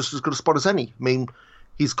is just as good a spot as any. I mean,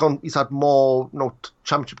 he's had more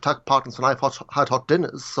championship tag partners than I've had hot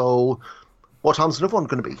dinners. So, what time's another one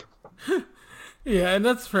going to be? Yeah, and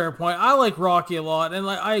that's a fair point. I like Rocky a lot, and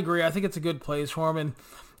I agree. I think it's a good place for him,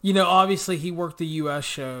 and obviously he worked the U.S.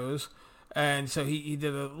 shows. And so he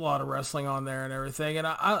did a lot of wrestling on there and everything. And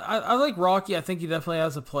I like Rocky. I think he definitely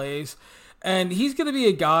has a place. And he's going to be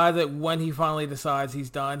a guy that when he finally decides he's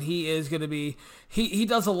done, he is going to be... He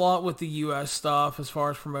does a lot with the U.S. stuff as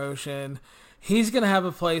far as promotion. He's going to have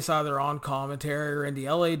a place either on commentary or in the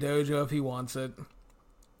LA dojo if he wants it.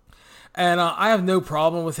 And I have no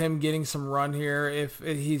problem with him getting some run here if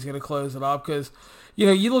he's going to close it up. Because,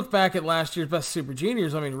 you look back at last year's Best Super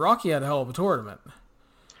Juniors, I mean, Rocky had a hell of a tournament.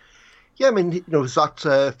 Yeah, I mean, it was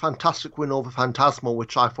that fantastic win over Phantasmo,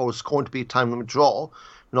 which I thought was going to be a time limit draw.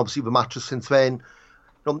 And obviously the matches since then.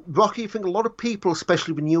 Rocky, I think a lot of people,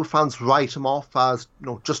 especially the new fans, write him off as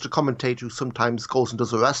just a commentator who sometimes goes and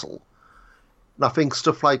does a wrestle. And I think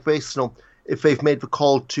stuff like this, if they've made the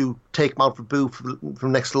call to take him out for boo for the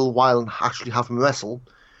next little while and actually have him wrestle,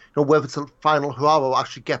 whether it's a final hurrah or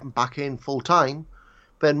actually get him back in full time,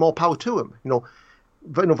 then more power to him.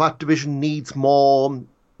 That division needs more...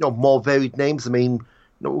 more varied names. I mean,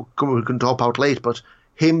 we're going to talk about later, but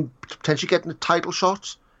him potentially getting a title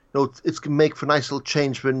shot, it's going to make for a nice little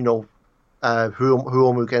change when,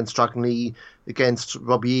 Hiromu against Dragon Lee, against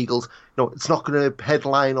Robbie Eagles. It's not going to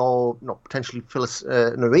headline or potentially fill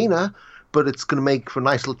an arena, but it's going to make for a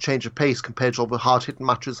nice little change of pace compared to all the hard-hitting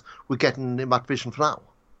matches we're getting in that division for now.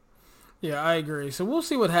 Yeah, I agree. So we'll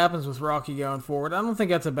see what happens with Rocky going forward. I don't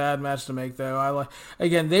think that's a bad match to make, though.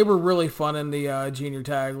 Again, they were really fun in the Junior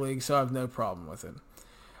Tag League, so I have no problem with it.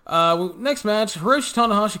 Next match, Hiroshi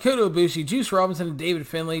Tanahashi, Kota Ibushi, Juice Robinson, and David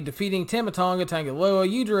Finlay defeating Tama Tonga, Tanga Loa,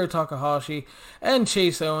 Yujiro Takahashi, and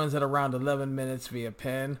Chase Owens at around 11 minutes via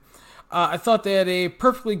pin. I thought they had a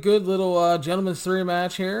perfectly good little gentleman's three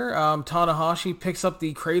match here. Tanahashi picks up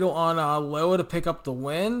the cradle on Loa to pick up the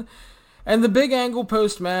win. And the big angle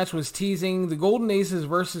post-match was teasing the Golden Aces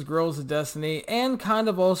versus Girls of Destiny and kind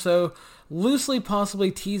of also loosely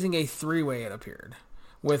possibly teasing a three-way, it appeared,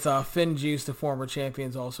 with Finn Juice, the former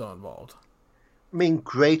champions, also involved. I mean,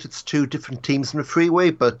 great, it's two different teams in the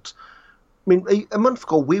three-way, but I mean, a month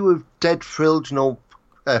ago we were dead thrilled,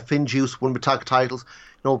 Finn Juice won the tag titles,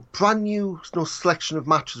 brand new selection of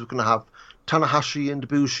matches we're going to have. Tanahashi and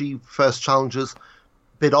Ibushi first challenges,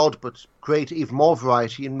 bit odd, but great, even more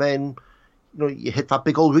variety. And then, you hit that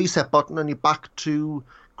big old reset button and you're back to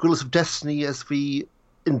Guerrillas of Destiny as the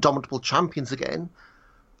indomitable champions again.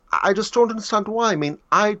 I just don't understand why. I mean,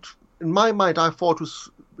 in my mind, I thought it was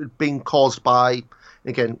being caused by,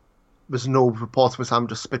 again, there's no reports of this, I'm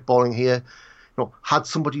just spitballing here, had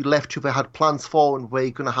somebody left who they had plans for and we're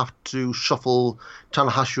going to have to shuffle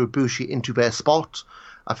Tanahashi or Ibushi into their spot.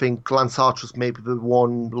 I think Lance Archer was maybe the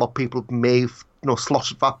one a lot of people may have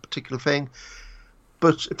slotted that particular thing.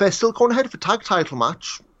 But if they're still going ahead with a tag title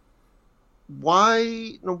match,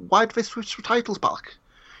 why did they switch the titles back?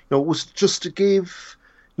 Was it just to give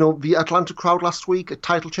the Atlanta crowd last week a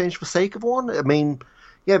title change for the sake of one? I mean,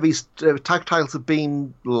 yeah, these tag titles have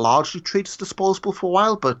been largely treated as disposable for a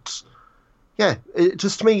while, but yeah,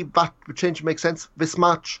 just to me, that change makes sense. This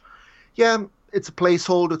match, yeah, it's a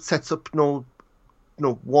placeholder. It sets up,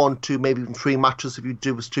 1, 2, maybe even 3 matches if you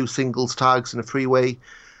do this 2 singles tags in a 3-way.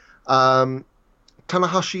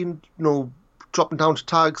 Tanahashi, dropping down to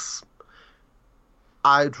tags.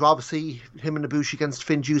 I'd rather see him and Ibushi against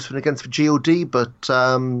Finn Juice than against the GOD, but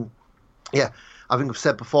yeah, I think I've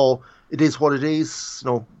said before, it is what it is.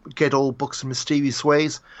 Get old books in mysterious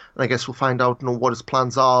ways, and I guess we'll find out what his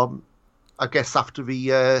plans are, I guess, after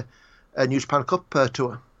the New Japan Cup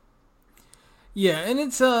tour. Yeah, and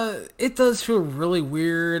it does feel really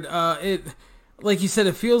weird. It, like you said,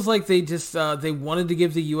 it feels like they just they wanted to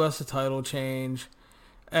give the US a title change,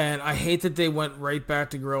 and I hate that they went right back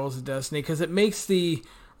to Guerrillas of Destiny because it makes the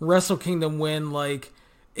Wrestle Kingdom win like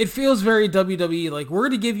it feels very WWE. Like, we're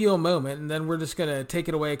going to give you a moment, and then we're just going to take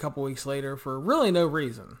it away a couple weeks later for really no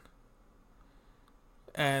reason.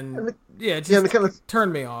 And it just kind of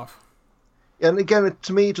turned me off. And again,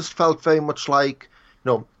 to me, it just felt very much like,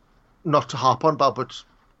 not to harp on about, but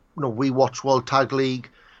we watch World Tag League,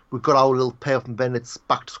 we've got our little payoff, and then it's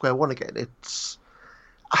back to square one again.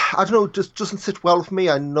 I don't know, it just doesn't sit well with me.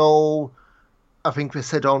 I think they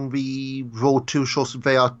said on the Road 2 shows that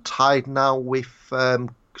they are tied now with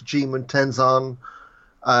Kojima and Tenzan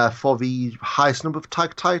for the highest number of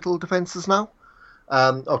tag title defenses now,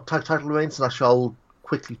 or tag title reigns. And actually, I'll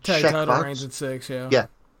quickly check that. Tag title reigns at 6, yeah. Yeah,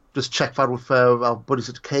 just check that with our buddies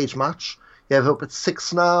at the Cage Match. Yeah, they're up at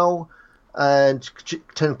 6 now, and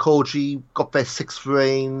Tenkoji got their 6th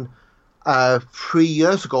reign 3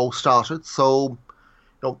 years ago started, so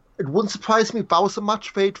it wouldn't surprise me if that was a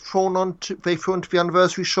match they throw into the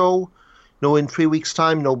anniversary show, in 3 weeks'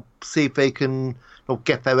 time, see if they can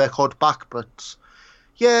get their record back. But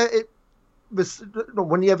yeah, it was,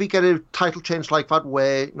 whenever you get a title change like that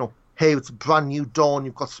where, hey, it's a brand new dawn,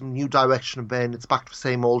 you've got some new direction, and then it's back to the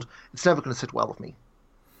same old, it's never going to sit well with me.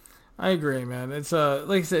 I agree, man. It's like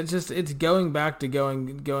I said, it's going back to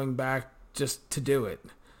going back just to do it.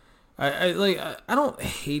 I don't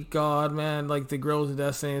hate God, man, like the Guerrillas of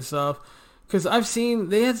Destiny and stuff, because I've seen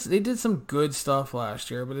they did some good stuff last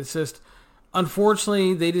year, but it's just,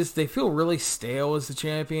 unfortunately, they feel really stale as the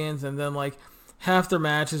champions, and then like half their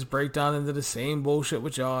matches break down into the same bullshit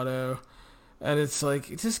with Jado, and it's like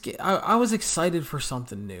I was excited for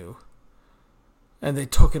something new, and they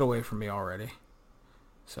took it away from me already.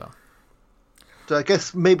 So I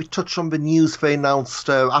guess maybe touch on the news they announced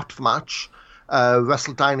after the match.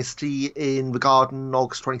 Wrestle Dynasty in the Garden,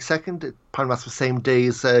 August 22nd. Apparently that's the same day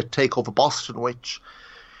as TakeOver Boston, which,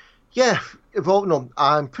 yeah,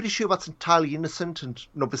 I'm pretty sure that's entirely innocent, and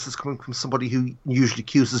this is coming from somebody who usually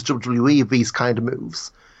accuses WWE of these kind of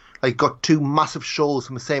moves. Like, got 2 massive shows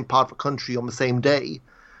in the same part of the country on the same day.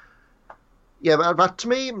 Yeah, but that to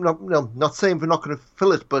me, not saying we're not going to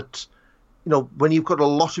fill it, but when you've got a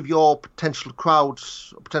lot of your potential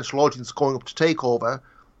crowds, potential audience going up to TakeOver,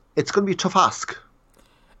 it's going to be a tough ask.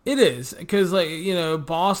 It is, because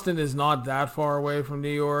Boston is not that far away from New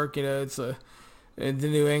York. It's in the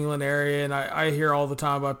New England area, and I hear all the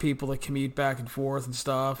time about people that commute back and forth and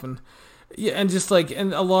stuff, and yeah, and just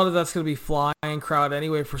and a lot of that's going to be flying crowd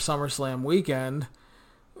anyway for SummerSlam weekend.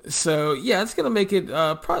 So yeah, it's going to make it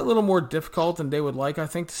probably a little more difficult than they would like, I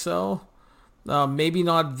think, to sell. Maybe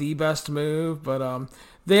not the best move, but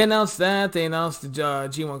they announced that. They announced the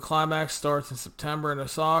G1 Climax starts in September in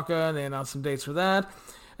Osaka, and they announced some dates for that.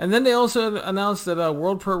 And then they also announced that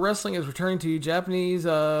World Pro Wrestling is returning to Japanese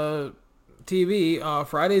TV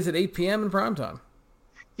Fridays at 8 p.m. in primetime.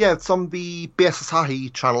 Yeah, it's on the BS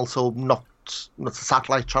Asahi channel, so not a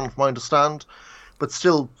satellite channel from what I understand. But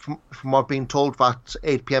still, from what I've been told, that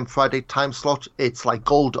 8 p.m. Friday time slot, it's like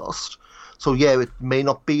gold dust. So yeah, it may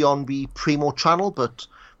not be on the Primo channel, but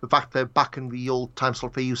the fact they're back in the old time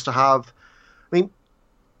slot they used to have. I mean,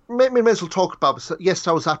 may as well talk about this. Yes,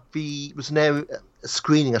 I was at it was an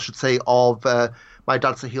screening, I should say, of My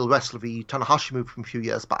Dad's a Heel Wrestler, the Tanahashi movie from a few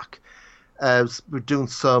years back. We're doing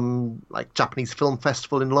some like Japanese film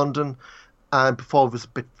festival in London, and before it was a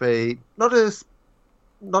bit of a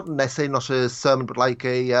not an essay, not a sermon, but like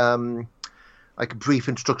a brief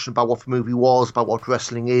introduction about what the movie was, about what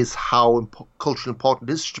wrestling is, how culturally important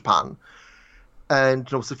it is to Japan. And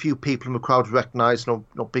there was a few people in the crowd who recognised,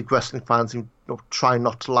 big wrestling fans, who try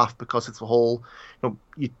not to laugh because it's a whole,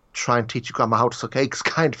 you try and teach your grandma how to suck eggs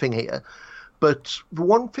kind of thing here. But the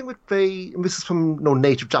one thing with and this is from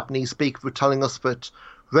native Japanese speakers, were telling us that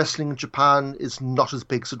wrestling in Japan is not as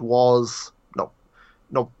big as it was,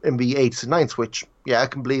 in the 80s and 90s, which, yeah, I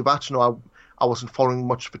can believe that. I wasn't following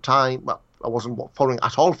much of the time. Well, I wasn't following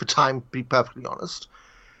at all for time, to be perfectly honest.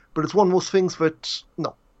 But it's one of those things that,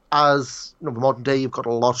 as the modern day, you've got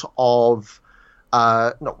a lot of,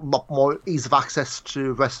 lot more ease of access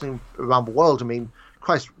to wrestling around the world. I mean,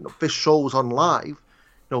 Christ, this show was on live.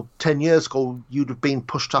 10 years ago, you'd have been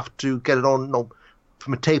pushed off to get it on,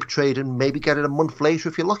 from a tape trade and maybe get it a month later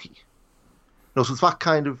if you're lucky. So it's that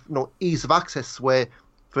kind of, ease of access where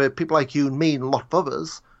for people like you and me and a lot of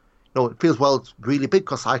others, it feels, well, it's really big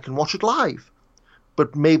because I can watch it live.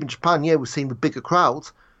 But maybe in Japan, yeah, we're seeing the bigger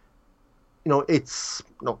crowds. It's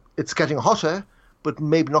getting hotter, but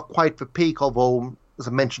maybe not quite the peak. Although, as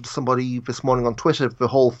I mentioned to somebody this morning on Twitter, the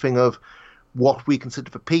whole thing of what we consider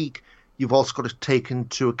the peak, you've also got to take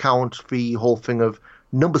into account the whole thing of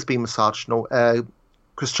numbers being massaged.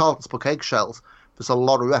 Chris Charlton's book Eggshells, there's a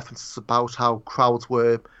lot of references about how crowds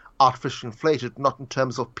were artificially inflated, not in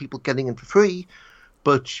terms of people getting in for free,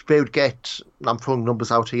 but they would get, I'm throwing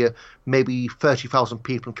numbers out here, maybe 30,000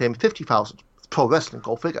 people and claiming 50,000. It's pro wrestling,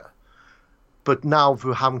 go figure. But now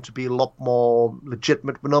we're having to be a lot more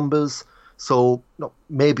legitimate with numbers. So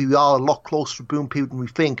maybe we are a lot closer to boom period than we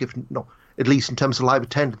think, if at least in terms of live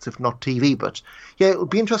attendance, if not TV. But yeah, it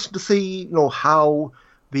would be interesting to see how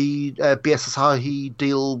the BSSI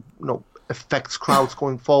deal affects crowds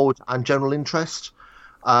going forward and general interest.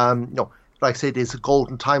 Like I said, it's a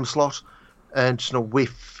golden time slot, and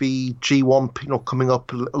with the G1 coming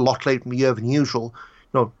up a lot later in the year than usual,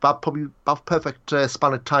 that probably about perfect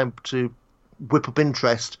span of time to whip up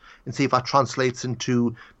interest and see if that translates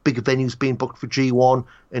into bigger venues being booked for G1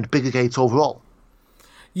 and bigger gates overall.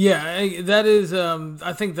 Yeah, that is.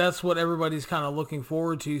 I think that's what everybody's kind of looking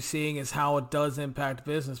forward to seeing, is how it does impact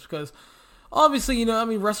business, because obviously,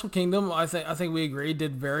 Wrestle Kingdom, I think we agree,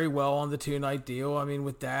 did very well on the 2-night deal. I mean,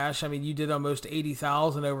 with Dash, you did almost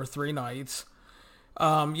 80,000 over 3 nights.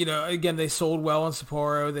 Again, they sold well in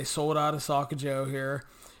Sapporo. They sold out Osaka Joe here.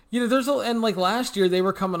 And like last year, they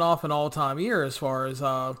were coming off an all-time year as far as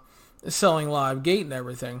selling live gate and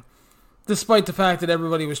everything, despite the fact that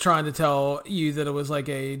everybody was trying to tell you that it was like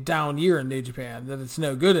a down year in New Japan, that it's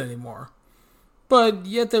no good anymore. But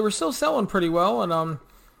yet they were still selling pretty well, and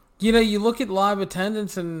you look at live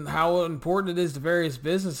attendance and how important it is to various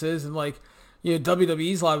businesses, and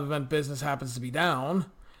WWE's live event business happens to be down,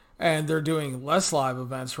 and they're doing less live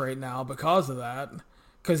events right now because of that.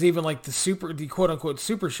 Because even the quote-unquote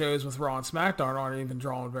super shows with Raw and SmackDown aren't even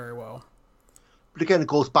drawing very well. But again, it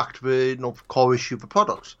goes back to the core issue of the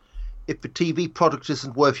product. If the TV product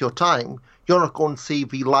isn't worth your time, you're not going to see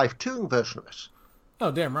the live touring version of it.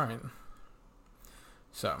 Oh, damn right.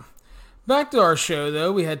 So, back to our show,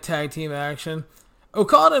 though. We had tag team action.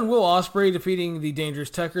 Okada and Will Ospreay defeating the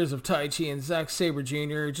Dangerous Tekkers of Taichi and Zack Sabre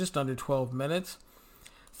Jr. just under 12 minutes.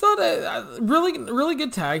 Thought a really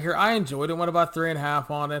good tag here. I enjoyed it. Went about 3.5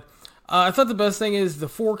 on it. I thought the best thing is the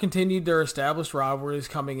 4 continued their established rivalries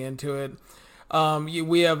coming into it.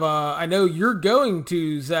 We have, I know you're going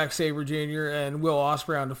to Zack Sabre Jr. and Will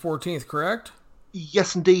Ospreay on the 14th, correct?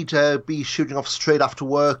 Yes, indeed. Be shooting off straight after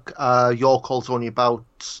work. Your call's only about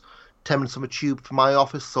 10 minutes on the tube from my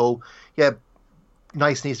office. So, yeah,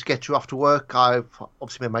 nice needs to get you after work. I've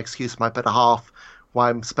obviously made my excuse, my better half, why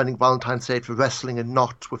I'm spending Valentine's Day for wrestling and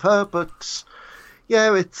not with her. But,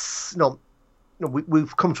 yeah, it's,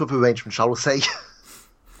 we've come to an arrangement, shall we say.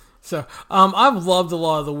 So, I've loved a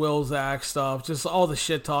lot of the Will Zach stuff, just all the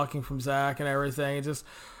shit talking from Zach and everything.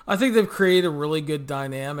 I think they've created a really good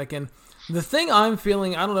dynamic. And the thing I'm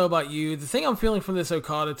feeling, I don't know about you, the thing I'm feeling from this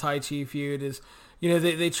Okada-Taichi feud is,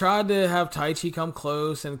 they tried to have Taichi come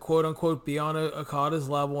close and quote-unquote be on Okada's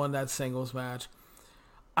level in that singles match.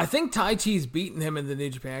 I think Taichi's beaten him in the New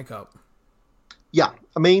Japan Cup. Yeah,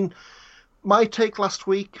 my take last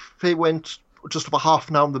week, they went just over half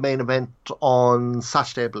an hour in the main event on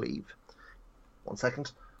Saturday, I believe. 1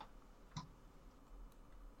 second.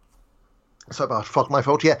 Sorry about frog my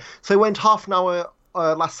throat. Yeah, so they went half an hour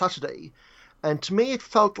last Saturday, and to me it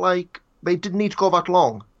felt like they didn't need to go that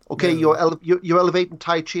long. Okay, No. you're elevating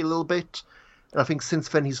Tai Chi a little bit, and I think since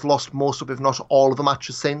then he's lost most of, if not all of the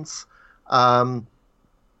matches since. Um,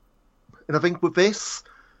 and I think with this,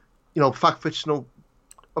 the fact that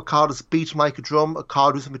Okada's beat Micah Drum,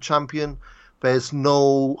 Okada's the champion. There's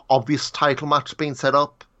no obvious title match being set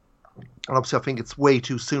up, and obviously I think it's way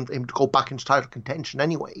too soon for him to go back into title contention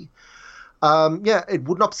anyway. Yeah, it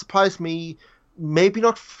would not surprise me. Maybe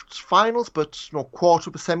not finals, but quarter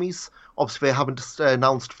of the semis. Obviously, they haven't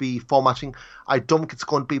announced the formatting. I don't think it's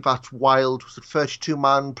going to be that wild. Was it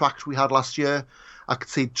 32-man bracket we had last year? I could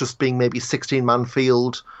see it just being maybe a 16-man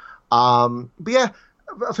field. But yeah,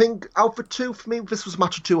 I think out for two for me, this was a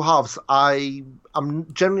match of two halves. I'm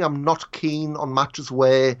not keen on matches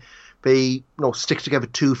where they stick together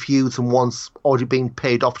two feuds and one's already been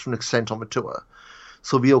paid off to an extent on the tour.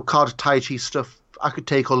 So the Okada Tai Chi stuff, I could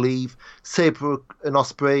take or leave. Sabre and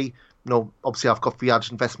Ospreay, obviously I've got the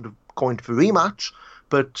added investment of going to the rematch,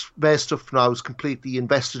 but their stuff now I was completely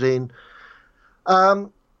invested in. I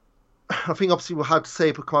think obviously we'll have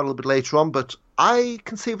Sabre come out a little bit later on, but I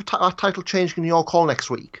can see the title changing in Your Call next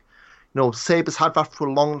week. Sabre's had that for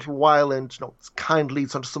a long little while, and it kind of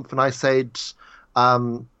leads on to something I said. That's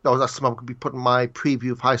something I'm going to be putting my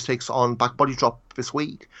preview of High Stakes on Back Body Drop this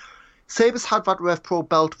week. Sabre's had that Rev Pro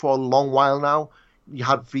belt for a long while now. You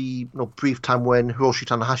had the brief time when Hiroshi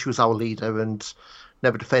Tanahashi was our leader and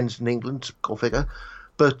never defended in England, go figure.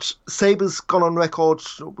 But Sabre's gone on record,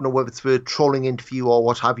 whether it's for a trolling interview or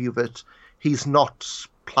what have you, that he's not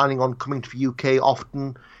planning on coming to the UK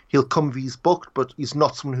often. He'll come if he's booked, but he's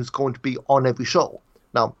not someone who's going to be on every show.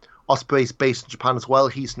 Now, Ospreay's based in Japan as well.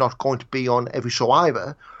 He's not going to be on every show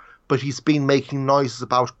either. But he's been making noises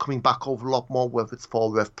about coming back over a lot more, whether it's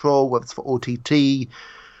for Rev Pro, whether it's for OTT.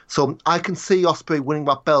 So I can see Ospreay winning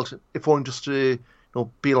that belt, if only just to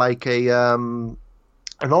be like an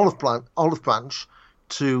olive branch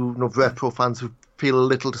to Rev Pro fans who feel a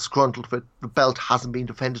little disgruntled that the belt hasn't been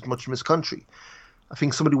defended much in this country. I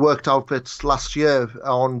think somebody worked out that last year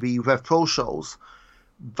on the Rev Pro shows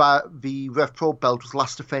that the Rev Pro belt was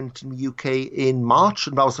last defended in the UK in March,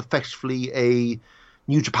 and that was effectively a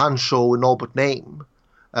New Japan show in all but name.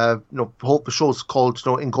 The show's called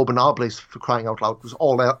Ingobernables, for crying out loud. It was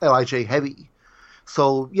all LIJ heavy.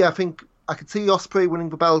 So yeah, I think I could see Ospreay winning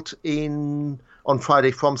the belt on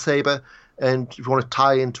Friday from Sabre. And if you want to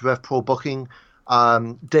tie into Rev Pro booking,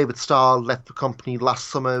 David Starr left the company last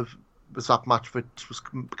summer. Was that match that was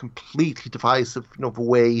completely divisive, the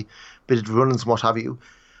way they did runs and what have you.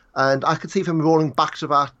 And I could see them rolling back to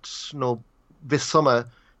that, this summer,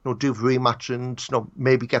 do the rematch and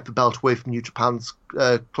maybe get the belt away from New Japan's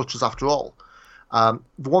clutches after all.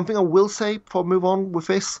 The one thing I will say before I move on with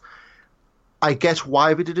this, I get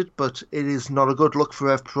why they did it, but it is not a good look for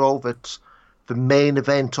Rev Pro that the main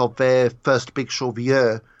event of their first big show of the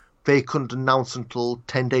year, they couldn't announce until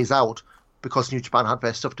 10 days out because New Japan had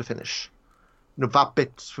their stuff to finish. That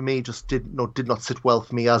bit for me just did not sit well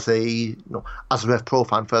for me as a Rev Pro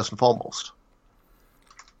fan first and foremost.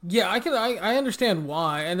 Yeah, I understand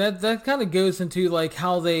why, and that kind of goes into like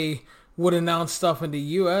how they would announce stuff in the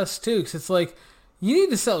U.S. too, because it's like you need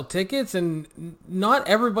to sell tickets, and not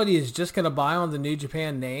everybody is just gonna buy on the New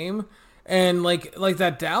Japan name. And like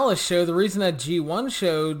that Dallas show, the reason that G1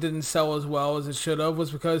 show didn't sell as well as it should have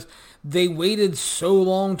was because they waited so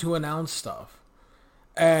long to announce stuff.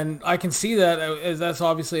 And I can see that as that's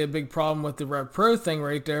obviously a big problem with the Rev Pro thing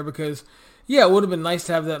right there, because yeah, it would have been nice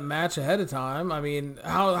to have that match ahead of time. I mean,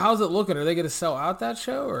 how's it looking? Are they going to sell out that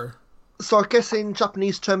show, or? So I guess in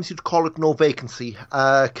Japanese terms, you'd call it no vacancy.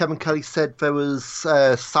 Kevin Kelly said there was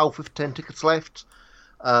south of 10 tickets left.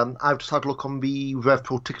 I've just had a look on the Rev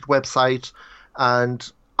Pro ticket website,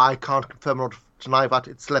 and I can't confirm or deny that.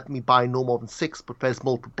 It's letting me buy no more than 6, but there's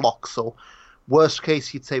multiple blocks. So worst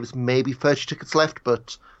case, you'd say there's maybe 30 tickets left,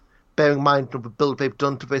 but bearing in mind the build they've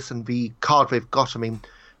done to this and the card they've got, I mean,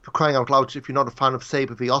 for crying out loud, if you're not a fan of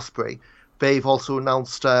Sabre v Ospreay, they've also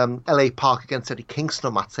announced LA Park against Eddie Kingston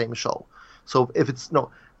on that same show. So if it's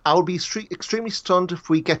I would be extremely stunned if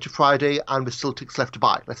we get to Friday and there's still tickets left to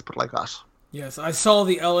buy. Let's put it like that. Yes, I saw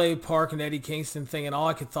the LA Park and Eddie Kingston thing, and all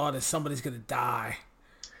I could thought is somebody's going to die.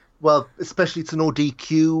 Well, especially it's an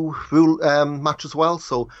ODQ rule match as well,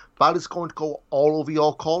 so that is going to go all over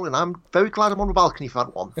Your Call, and I'm very glad I'm on the balcony for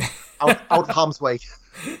that one. out of harm's way.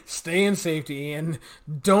 Stay in safety, Ian.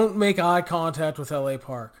 Don't make eye contact with LA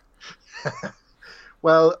Park.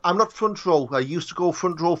 Well, I'm not front row. I used to go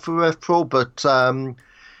front row for Rev Pro, but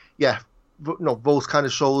yeah, those kind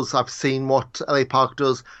of shows, I've seen what LA Park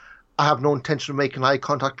does. I have no intention of making eye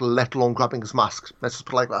contact, let alone grabbing his mask. Let's just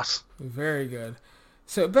put it like that. Very good.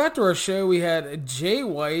 So back to our show, we had Jay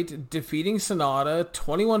White defeating Sonata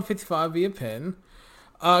 21-55 via pin.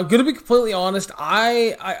 Gonna be completely honest,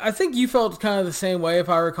 I think you felt kind of the same way, if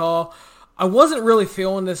I recall. I wasn't really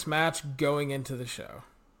feeling this match going into the show.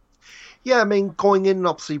 Yeah, I mean, going in,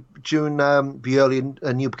 obviously, during the early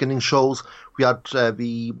New Beginning shows, we had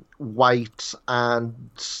the White and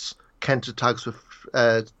Kenta tags with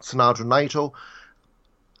Sonata and Naito.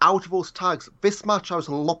 Out of those tags, this match I was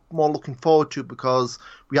a lot more looking forward to because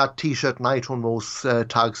we had T-shirt Naito on those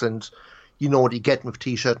tags, and you know what you get with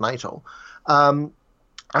T-shirt Naito.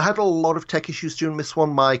 I had a lot of tech issues during this one.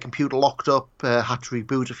 My computer locked up, had to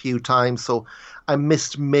reboot a few times, so I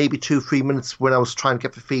missed maybe 2-3 minutes when I was trying to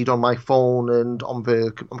get the feed on my phone and on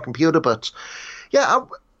the computer. But yeah,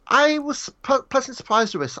 I was pleasantly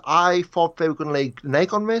surprised with this. I thought they were going to lay an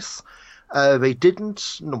egg on this. They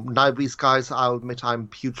didn't. No, neither of these guys, I'll admit, I'm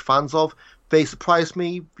huge fans of. They surprised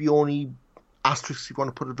me. The only asterisk you want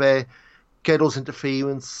to put it there, Ghetto's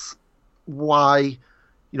interference. Why?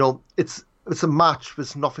 It's a match.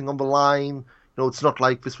 There's nothing on the line. It's not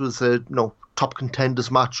like this was a top contenders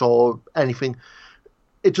match or anything.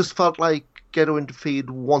 It just felt like Ghetto interfered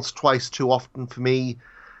once, twice too often for me.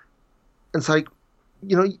 And it's like,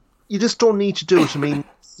 you just don't need to do it. I mean,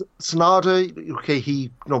 Sonata, okay, he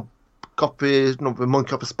got the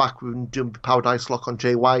monkey off his back when doing the Paradise Lock on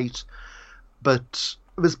Jay White, but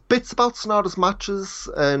there's bits about Sonata's matches,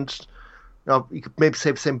 and you could maybe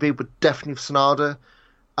say the same thing, but definitely for Sonata.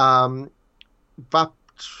 That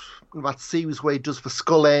series where he does the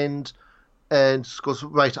skull end and just goes,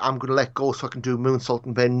 right, I'm going to let go so I can do a moonsault,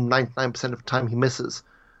 and then 99% of the time he misses.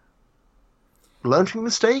 Learn from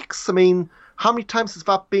mistakes? I mean, how many times has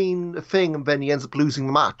that been a thing and then he ends up losing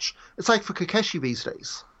the match? It's like for Kakeshi these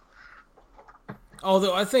days.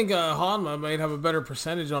 Although I think Hanma might have a better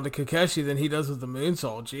percentage on the Kakeshi than he does with the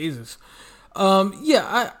moonsault. Jesus.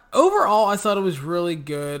 Overall, I thought it was really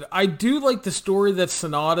good. I do like the story that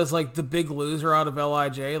Sonata's like the big loser out of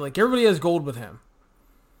LIJ. Like, everybody has gold with him.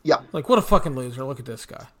 Yeah. Like, what a fucking loser. Look at this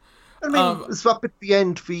guy. I mean, it's up at the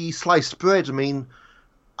end, the sliced bread. I mean,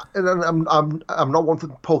 and I'm not one for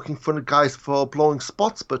poking fun at guys for blowing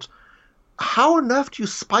spots, but how on earth do you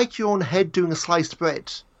spike your own head doing a sliced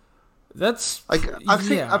bread? That's like I've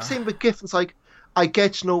seen the gif. It's like, I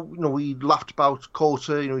get, we laughed about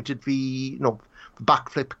Kota. He did the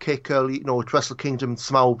backflip kick early, at Wrestle Kingdom.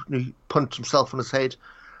 Somehow he punched himself on his head.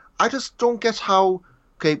 I just don't get how.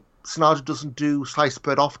 Okay, Sonata doesn't do sliced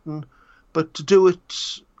bread often, but to do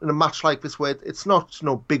it in a match like this where it's not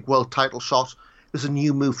big world title shot, there's a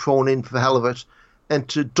new move thrown in for the hell of it, and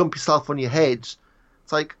to dump yourself on your head,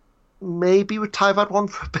 it's like, maybe retire that one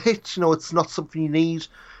for a bit. It's not something you need,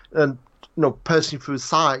 and personally for his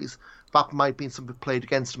size, that might be something played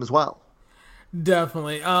against him as well.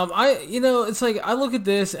 Definitely. It's like, I look at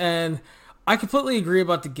this and I completely agree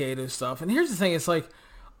about the Gato stuff. And here's the thing, it's like,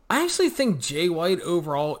 I actually think Jay White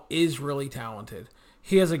overall is really talented.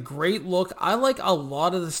 He has a great look. I like a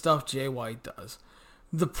lot of the stuff Jay White does.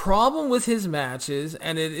 The problem with his matches,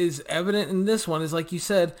 and it is evident in this one, is like you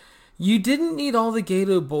said, you didn't need all the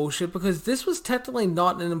Gato bullshit because this was technically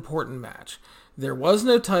not an important match. There was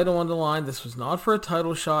no title on the line. This was not for a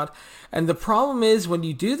title shot. And the problem is, when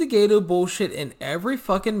you do the Gato bullshit in every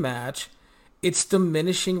fucking match, it's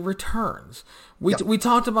diminishing returns. We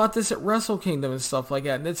talked about this at Wrestle Kingdom and stuff like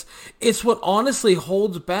that. And it's what honestly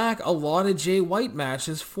holds back a lot of Jay White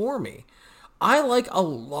matches for me. I like a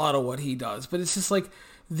lot of what he does, but it's just like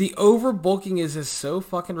the overbooking is just so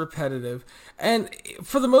fucking repetitive. And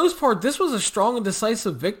for the most part, this was a strong and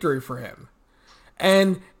decisive victory for him.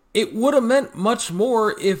 And it would have meant much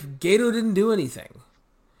more if Gato didn't do anything.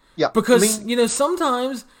 Yeah. Because,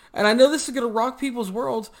 sometimes, and I know this is going to rock people's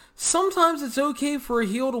worlds, sometimes it's okay for a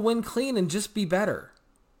heel to win clean and just be better.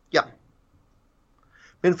 Yeah.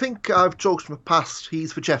 I think I've joked in the past,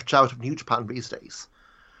 he's the Jeff Jarrett of New Japan these days.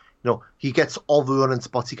 He gets all the running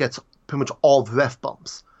spots, he gets pretty much all the ref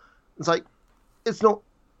bumps. It's like, it's not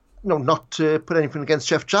to put anything against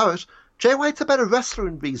Jeff Jarrett. Jay White's a better wrestler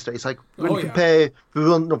in these days. Like, when you compare the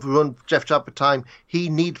run Jeff Jarrett at the time, he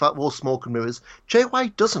needs those smoke and mirrors. Jay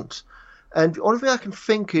White doesn't. And the only thing I can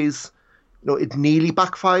think is, it nearly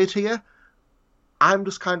backfired here. I'm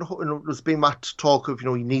just kind of, there's been that talk of, he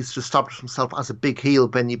needs to establish himself as a big heel,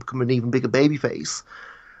 then you become an even bigger babyface.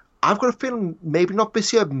 I've got a feeling maybe not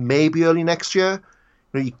this year, maybe early next year.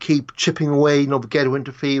 You keep chipping away, the Ghetto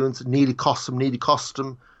interference, it nearly cost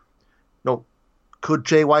him. Could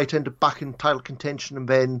Jay White end up back in title contention and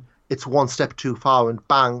then it's one step too far and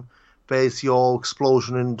bang, there's your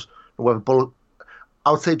explosion and whatever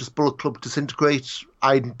I would say just Bullet Club disintegrates.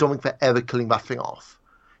 I don't think they're ever killing that thing off.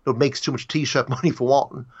 makes too much T-shirt money for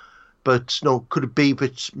one. But could it be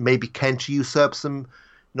that maybe Kent usurps him?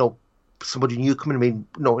 Somebody new coming. I mean,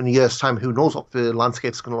 in a year's time, who knows what the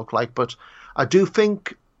landscape's going to look like? But I do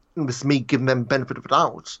think, and this is me giving them benefit of the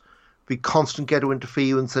doubt, the constant ghetto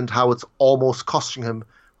interference and how it's almost costing him,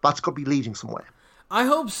 that's got to be leading somewhere. I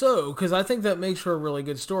hope so, because I think that makes for a really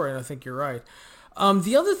good story, and I think you're right.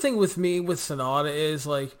 The other thing with me with Sonata is,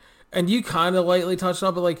 like, and you kind of lightly touched on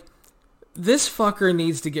it, but, like, this fucker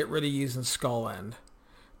needs to get rid of using Skull End.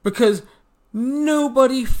 Because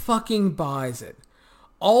nobody fucking buys it.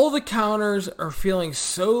 All the counters are feeling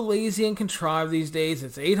so lazy and contrived these days.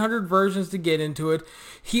 It's 800 versions to get into it.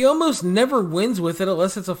 He almost never wins with it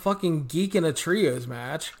unless it's a fucking geek in a trios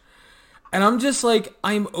match. And I'm just like,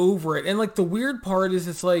 I'm over it. And like the weird part is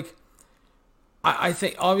it's like, I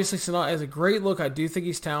think obviously Sonata has a great look. I do think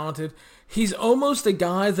he's talented. He's almost a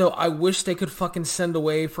guy though I wish they could fucking send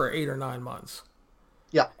away for 8 or 9 months.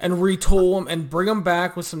 Yeah. And retool him and bring him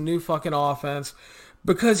back with some new fucking offense.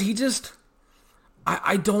 Because he just...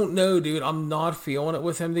 I don't know, dude. I'm not feeling it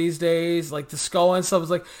with him these days. Like, the Skull End stuff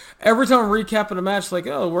is like... Every time I'm recapping a match, like,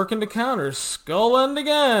 oh, working the counters. Skull End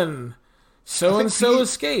again. So-and-so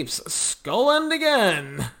escapes. Skull End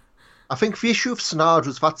again. I think the issue of Sonata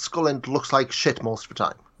is that Skull End looks like shit most of the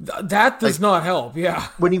time. That does not help, yeah.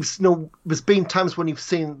 When you've... there's been times when you've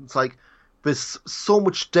seen, it's like, there's so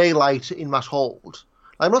much daylight in that hold...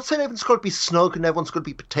 I'm not saying everyone's got to be snug and everyone's got to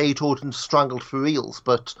be potatoed and strangled for reals,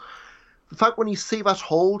 but the fact when you see that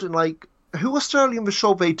hold and like, who was early in the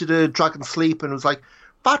show they did a Dragon Sleep and it was like,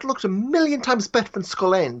 that looked a million times better than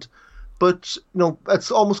Skull End, but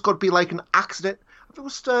it's almost got to be like an accident. I think it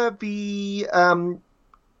was the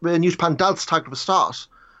New Japan Dad's tag at the start.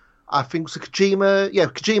 I think it was Kojima. Yeah,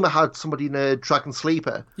 Kojima had somebody in a Dragon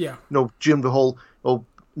Sleeper. Yeah. During the whole.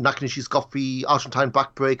 Nakanishi's got the Argentine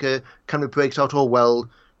backbreaker, kind of breaks out, oh, well,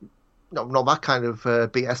 not that kind of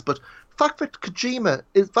BS, but the fact that Kojima,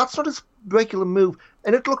 that's not his regular move,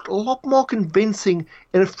 and it looked a lot more convincing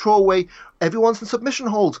in a throwaway, everyone's in submission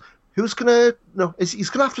holds, he's going to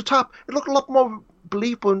have to tap, it looked a lot more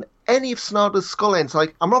believable in any of Sonata's Skull Ends.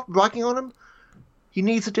 Like, I'm not bragging on him, he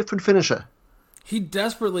needs a different finisher. He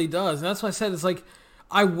desperately does, and that's why I said, it's like,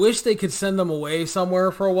 I wish they could send him away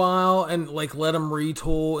somewhere for a while and, like, let him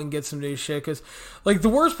retool and get some new shit. Because, like, the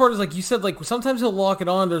worst part is, like you said, like, sometimes he'll lock it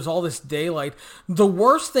on, there's all this daylight. The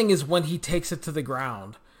worst thing is when he takes it to the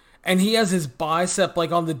ground. And he has his bicep,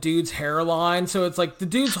 like, on the dude's hairline. So it's like, the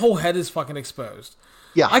dude's whole head is fucking exposed.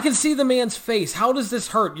 Yeah. I can see the man's face. How does this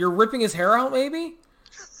hurt? You're ripping his hair out, maybe?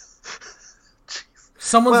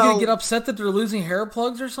 Someone's going to get upset that they're losing hair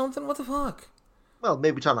plugs or something? What the fuck? Well,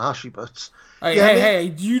 maybe Tanahashi, but...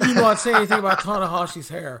 Hey, you do not say anything about Tanahashi's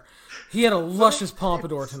hair. He had a luscious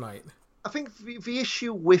pompadour tonight. I think the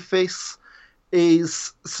issue with this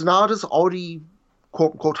is Sonata's already,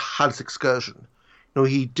 quote-unquote, had his excursion.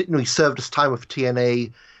 He served his time with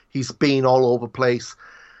TNA. He's been all over the place.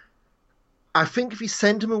 I think if you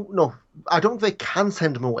send him... I don't think they can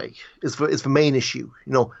send him away, is the main issue.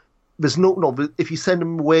 There's if you send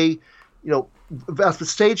him away... as the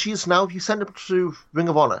stage he is now, if you send him to Ring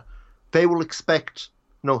of Honor, they will expect,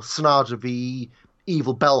 Sonata, the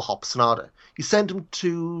evil bellhop Sonata. You send him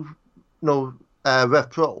to, Rev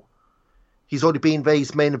Pro. He's already been there,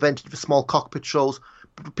 he's main evented for small cockpit shows,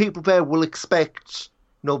 but the people there will expect,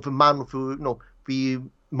 the man with, the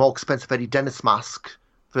more expensive Eddie Dennis mask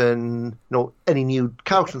than, any new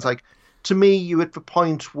character. It's like, to me, you're at the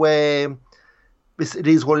point where it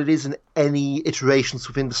is what it is in any iterations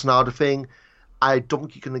within the Sonata thing. I don't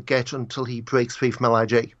think you're going to get until he breaks free from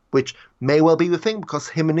LIJ, which may well be the thing, because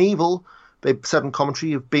him and Evil, they've said in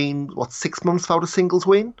commentary, have been, 6 months without a singles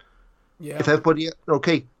win? Yeah. If everybody...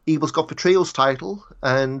 Okay, Evil's got the Trios title,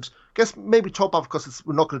 and I guess maybe top out, because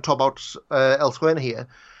we're not going to top out elsewhere in here.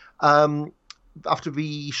 After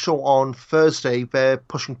the show on Thursday, they're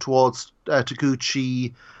pushing towards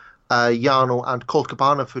Taguchi, Yano, and Colt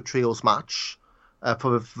Cabana for a Trios match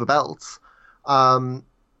for the belts.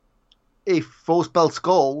 If those belts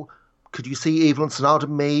go, could you see Evil and Sonata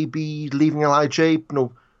maybe leaving LIJ,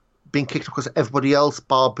 being kicked off because everybody else,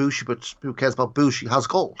 bar Bushi, but who cares about Bushi, has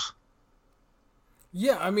gold?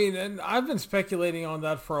 Yeah, I mean, and I've been speculating on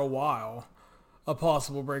that for a while, a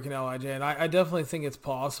possible break in LIJ, and I definitely think it's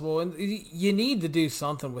possible, and you need to do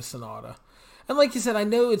something with Sonata. And like you said, I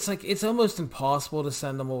know it's almost impossible to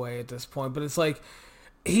send him away at this point, but it's like,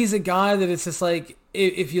 he's a guy that it's just like,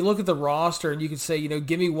 if you look at the roster and you could say,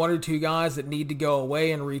 give me 1 or 2 guys that need to go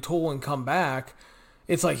away and retool and come back,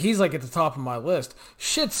 it's like, he's like at the top of my list.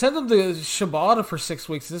 Shit, send him to Shibata for 6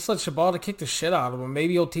 weeks. Just let Shibata kick the shit out of him.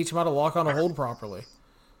 Maybe he'll teach him how to lock on a hold properly.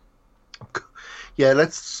 Yeah,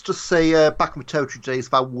 let's just say back in the territory days,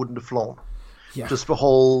 that wouldn't have flown. Yeah. Just the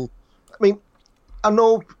whole... I mean, I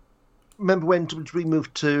know... Remember when we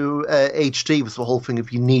moved to HD, was the whole thing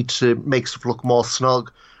of you need to make stuff look more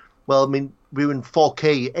snug. Well, I mean, we're in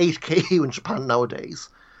 4K, 8K in Japan nowadays.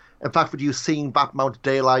 In fact, with you seeing that amount of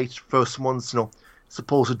daylight for someone's,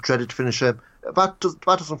 supposed dreaded finisher, that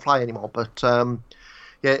doesn't fly anymore. But, yeah,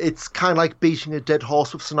 it's kind of like beating a dead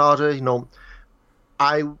horse with Sonada.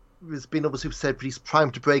 There's been others who've said that he's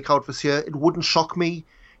primed to break out this year. It wouldn't shock me.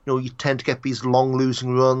 You tend to get these long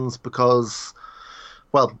losing runs because...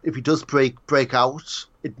 Well, if he does break out,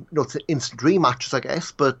 it's an instant rematches, I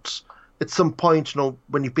guess. But at some point,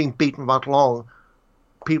 when you've been beaten that long,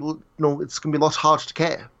 people, it's going to be a lot harder to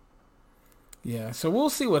care. Yeah, so we'll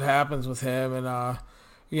see what happens with him, and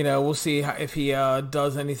we'll see if he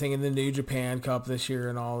does anything in the New Japan Cup this year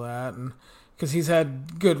and all that, and because he's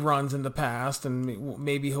had good runs in the past, and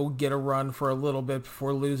maybe he'll get a run for a little bit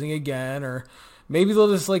before losing again, or maybe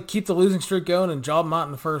they'll just keep the losing streak going and job him out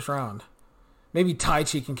in the first round. Maybe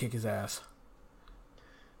Taichi can kick his ass.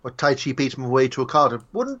 But Taichi beat him away to Okada.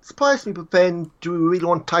 Wouldn't surprise me, but then do we really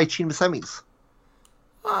want Taichi in the semis?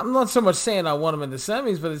 I'm not so much saying I want him in the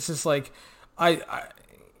semis, but it's just again,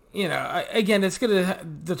 it's going to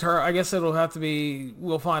deter. I guess it'll have to be,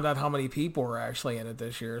 we'll find out how many people are actually in it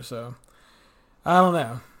this year, so I don't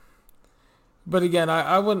know. But again,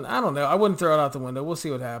 I don't know. I wouldn't throw it out the window. We'll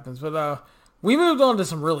see what happens. But we moved on to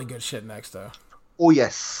some really good shit next, though. Oh,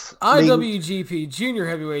 yes. IWGP Junior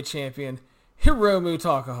Heavyweight Champion Hiromu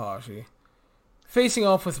Takahashi facing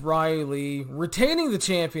off with Ryu Lee, retaining the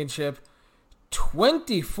championship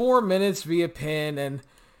 24 minutes via pin. And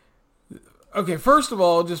okay, first of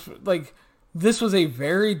all, just this was a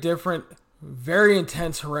very different, very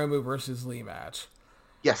intense Hiromu versus Lee match.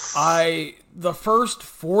 Yes. The first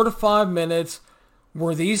 4 to 5 minutes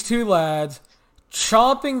were these two lads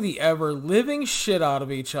chopping the ever living shit out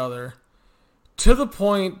of each other. To the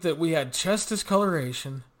point that we had chest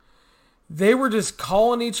discoloration. They were just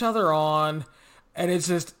calling each other on. And it's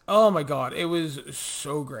just, oh my God, it was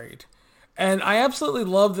so great. And I absolutely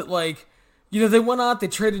loved that, they went out, they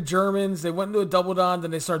traded Germans, they went into a double down, then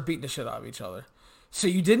they started beating the shit out of each other. So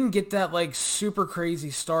you didn't get that, super crazy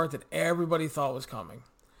start that everybody thought was coming.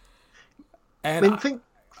 And I think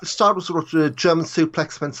the start was sort of a German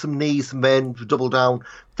suplex, then some knees, and then double down.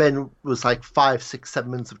 Then it was 5, 6, 7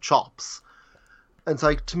 minutes of chops. And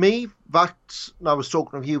it's to me, that, and I was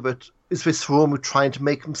talking with you, but is this Hiromu trying to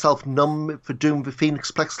make himself numb for doing the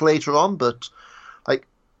Phoenix Plex later on? But,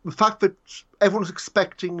 the fact that everyone's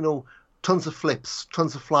expecting, tons of flips,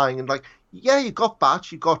 tons of flying, and, yeah, you got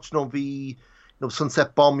that. You got, the,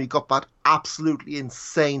 Sunset Bomb, you got that absolutely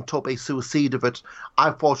insane Tope Suicida that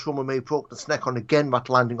I thought Hiromu may have broken his neck on again, that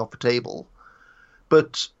landing off the table.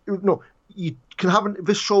 But, you can have,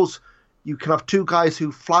 this shows you can have two guys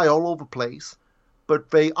who fly all over the place, but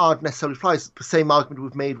they aren't necessarily flyers. The same argument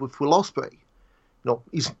we've made with Will Ospreay.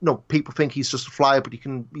 People think he's just a flyer, but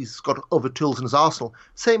he's got other tools in his arsenal.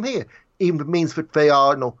 Same here. Even if it means that they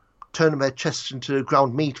are, turning their chests into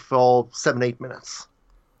ground meat for 7-8 minutes.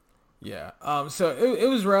 Yeah. So it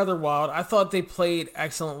was rather wild. I thought they played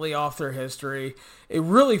excellently off their history. It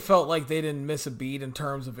really felt like they didn't miss a beat in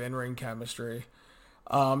terms of in-ring chemistry.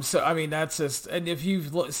 So, I mean, that's just... And if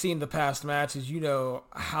you've seen the past matches, you know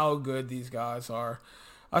how good these guys are.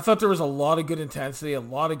 I thought there was a lot of good intensity, a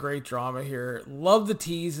lot of great drama here. Love the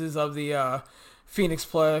teases of the Phoenix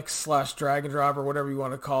Plex / Dragon Drop, or whatever you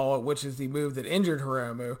want to call it, which is the move that injured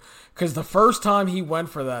Hiromu. Because the first time he went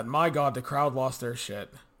for that, my God, the crowd lost their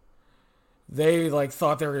shit. They,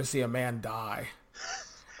 thought they were going to see a man die.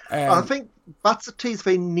 And I think that's a tease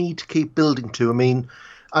they need to keep building to. I mean,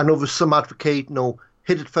 I know there's some advocate,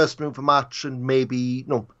 hit it first move of a match and maybe,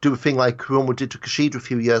 do a thing like Hiromu did to Kushida a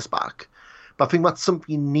few years back. But I think that's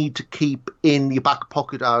something you need to keep in your back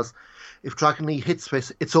pocket as if Dragon Lee hits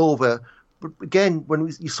this, it's over. But again,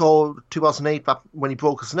 when you saw 2008, when he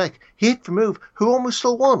broke his neck, he hit the move, Hiromu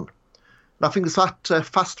still won. And I think it's that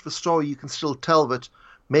fast of a story you can still tell that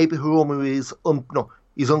maybe Hiromu is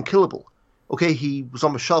he's unkillable. Okay, he was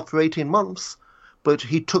on the shelf for 18 months, but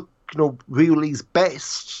he took, Ryu Lee's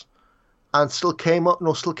best and still came up,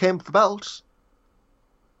 still came up the belt.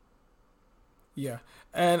 Yeah,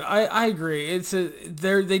 and I agree.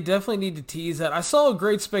 They definitely need to tease that. I saw a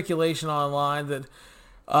great speculation online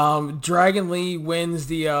that Dragon Lee wins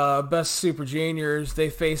the Best Super Juniors. They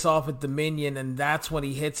face off at Dominion, and that's when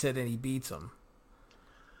he hits it and he beats them.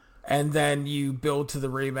 And then you build to the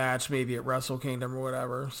rematch, maybe at Wrestle Kingdom or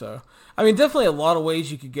whatever. So, I mean, definitely a lot of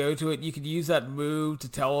ways you could go to it. You could use that move to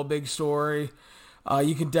tell a big story.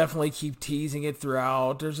 You can definitely keep teasing it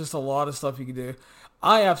throughout. There's just a lot of stuff you can do.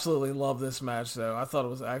 I absolutely love this match, though. I thought it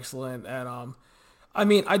was excellent, and I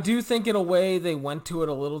mean, I do think in a way they went to it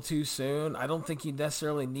a little too soon. I don't think he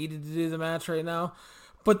necessarily needed to do the match right now.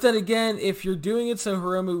 But then again, if you're doing it so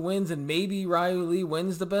Hiromu wins and maybe Ryu Lee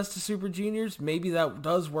wins the Best of Super Juniors, maybe that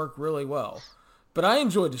does work really well. But I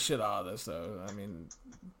enjoyed the shit out of this, though. I mean,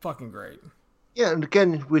 fucking great. Yeah, and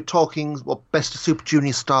again, we're talking Best of Super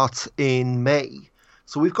Junior starts in May.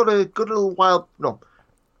 So we've got a good little while. No,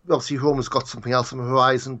 obviously Hiromu's got something else on the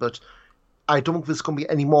horizon, but I don't think there's going to be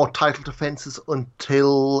any more title defenses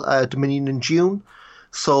until Dominion in June.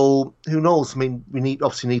 So who knows? I mean, we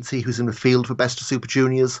obviously need to see who's in the field for Best of Super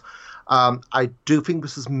Juniors. I do think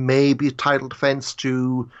this is maybe a title defense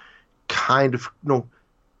to kind of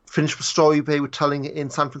finish the story they were telling in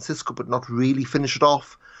San Francisco, but not really finish it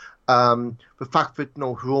off. The fact that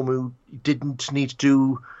Hiromu didn't need to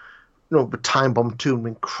do the Time Bomb 2. I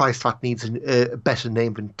mean, Christ, that needs a better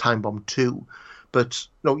name than Time Bomb 2. But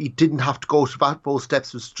he didn't have to go to those steps.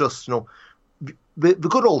 It was just the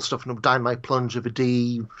good old stuff, Dynamite Plunge of a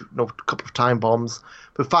D, a couple of time bombs.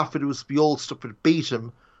 But the fact that it was the old stuff that beat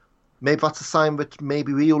him, maybe that's a sign that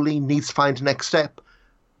maybe Ryu Lee needs to find the next step.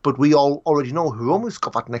 But we all already know Hiromu's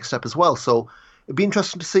got that next step as well. So it'd be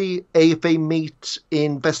interesting to see if they meet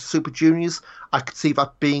in Best of Super Juniors. I could see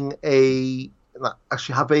that being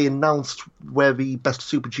actually, have they announced where the Best of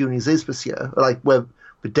Super Juniors is this year? Like where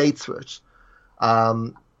the dates for it?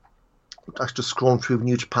 Actually, just scrolling through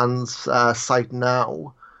New Japan's site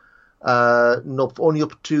now. Only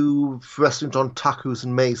up to Wrestling John Taku's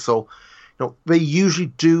in May. So, they usually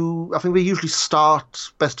do. I think they usually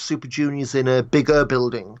start Best of Super Juniors in a bigger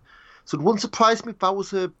building. So it wouldn't surprise me if that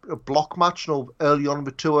was a block match, early on in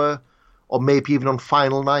the tour, or maybe even on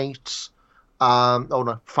final night.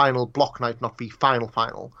 Final block night, not the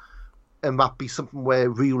final. And that'd be something where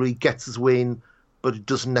Ryu Lee gets his win, but it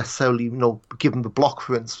doesn't necessarily, give him the block,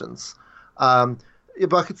 for instance. But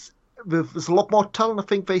there's a lot more talent. I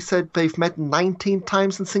think they said they've met 19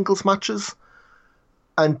 times in singles matches.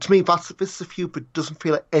 And to me, this is a feud, but it doesn't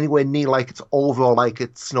feel anywhere near like it's over or like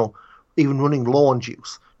it's, even running low on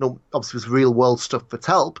juice. Obviously there's real world stuff that's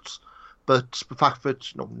helped, but the fact that,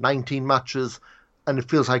 19 matches and it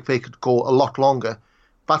feels like they could go a lot longer,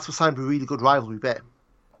 that's a sign of a really good rivalry there.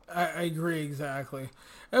 I agree, exactly.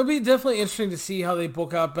 It would be definitely interesting to see how they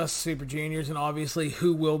book out Best of Super Juniors and obviously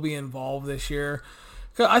who will be involved this year.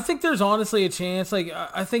 I think there's honestly a chance,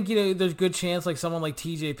 I think, there's a good chance, someone like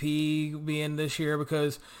TJP will be in this year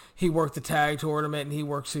because he worked the tag tournament and he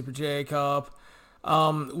worked Super J Cup.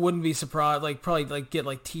 Wouldn't be surprised, probably, get,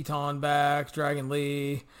 Teton back, Dragon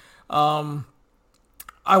Lee.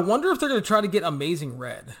 I wonder if they're going to try to get Amazing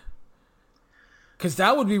Red. Because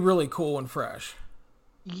that would be really cool and fresh.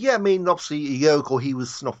 Yeah, I mean, obviously, a year ago he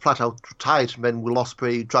was flat out retired, and then Will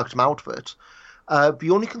Ospreay dragged him out of it.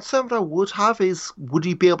 The only concern that I would have is, would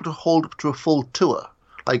he be able to hold up to a full tour?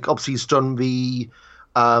 Obviously, he's done the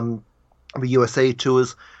USA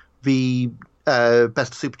tours, the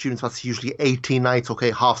Best of Super Juniors, that's usually 18 nights,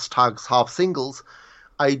 okay, half tags, half singles.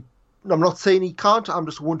 I'm not saying he can't, I'm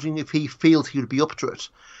just wondering if he feels he would be up to it.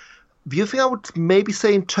 The other thing I would maybe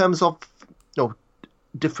say in terms of,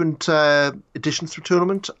 different additions to the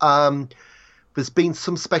tournament, there's been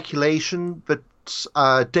some speculation that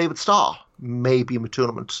David Starr may be in the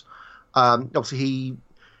tournament. Obviously, he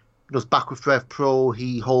goes back with Rev Pro.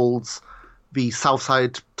 He holds the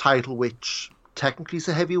Southside title, which technically is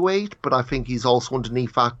a heavyweight, but I think he's also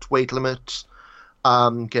underneath that weight limit.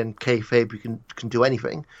 Again, kayfabe, you can do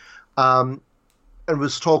anything. And there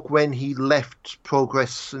was talk when he left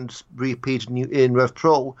Progress and reappeared in Rev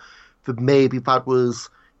Pro that maybe that was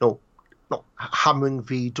hammering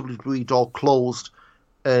the WWE door closed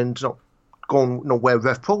and going where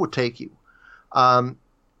Rev Pro would take you.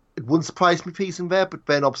 It wouldn't surprise me if he's in there, but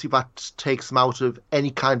then obviously that takes him out of any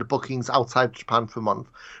kind of bookings outside Japan for a month.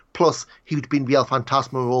 Plus, he would be in the El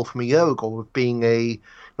Fantasma role from a year ago of being a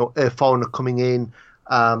foreigner coming in,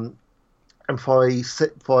 and for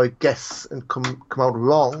a guess and come out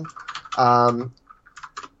wrong.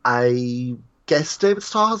 I guess David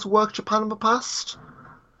Starr has worked Japan in the past,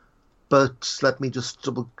 but let me just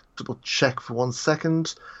double check for 1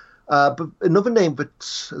 second. But another name that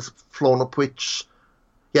has flown up, which,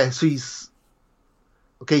 so he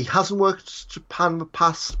hasn't worked Japan in the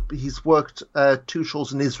past, but he's worked 2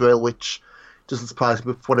 shows in Israel, which doesn't surprise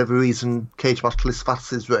me, but for whatever reason, Cage Match lists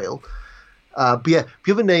that's Israel. But the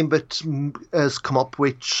other name that has come up,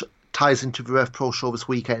 which ties into the Rev Pro show this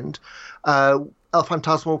weekend, El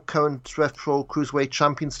Fantasmo, current Rev Pro Cruiserweight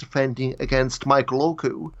champions, defending against Michael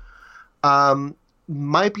Oku.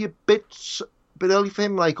 Might be a bit bit early for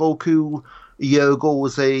him. Like Oku a year ago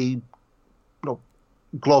was a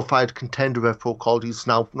glorified contender, if pro called. He's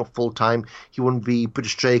now not full time. He won the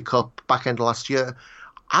British J Cup back end of last year.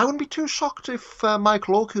 I wouldn't be too shocked if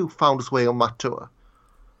Michael Oku found his way on that tour.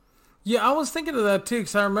 Yeah, I was thinking of that too,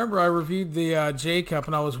 because I remember I reviewed the J Cup,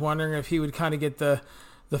 and I was wondering if he would kind of get the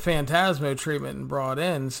Phantasmo treatment and brought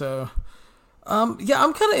in. So, yeah,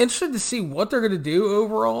 I'm kind of interested to see what they're going to do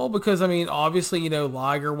overall, because, I mean, obviously,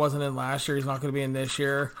 Liger wasn't in last year. He's not going to be in this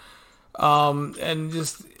year. And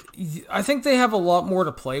just, I think they have a lot more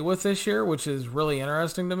to play with this year, which is really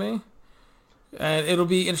interesting to me. And it'll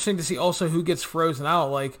be interesting to see also who gets frozen out.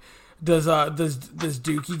 Like, does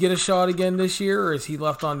Dookie get a shot again this year, or is he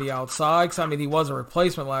left on the outside? Because, I mean, he was a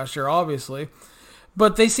replacement last year, obviously.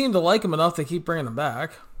 But they seem to like him enough they keep bringing him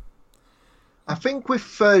back. I think with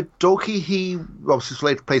Doki, he obviously was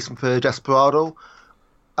late replacement for Desperado.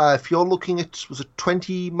 If you're looking at, was it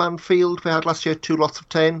 20-man field they had last year, 2 lots of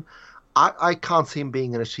 10? I can't see him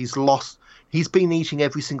being in it. He's lost. He's been eating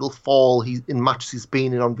every single fall in matches he's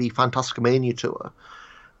been in on the Fantastica Mania tour.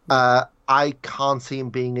 I can't see him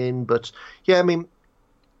being in, but yeah, I mean,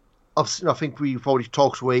 obviously, I think we've already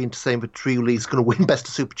talked away into saying that Trioli is going to win Best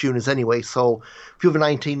of Super Juniors anyway. So if you have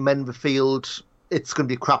 19 men in the field, it's going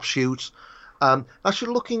to be a crapshoot.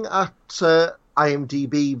 Actually, looking at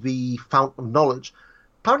IMDb, the Fountain of Knowledge,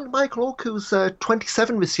 apparently Michael Oku's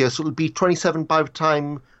 27 this year, so it'll be 27 by the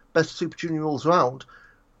time Best of Super Junior rolls around.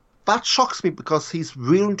 That shocks me because he's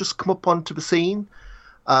really just come up onto the scene.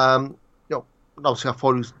 Obviously I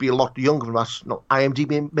thought he would be a lot younger than that.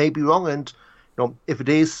 IMDb may be wrong, and if it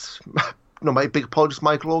is, my big apologies,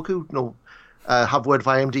 Michael Oku. Have word of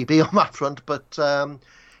IMDb on that front. But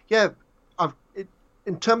yeah,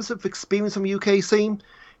 in terms of experience on the UK scene,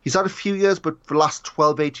 he's had a few years, but for the last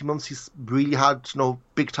 12, 18 months, he's really had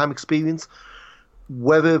big time experience.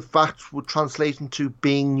 Whether that would translate into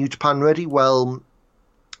being New Japan ready, well,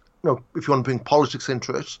 if you want to bring politics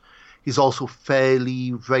into it, he's also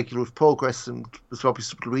fairly regular with progress, and there's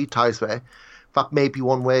obviously some ties there. That may be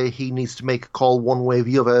one way he needs to make a call one way or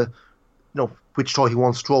the other, which door he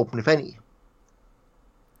wants to open, if any.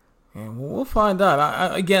 And we'll find out.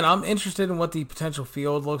 I'm interested in what the potential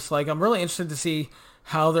field looks like. I'm really interested to see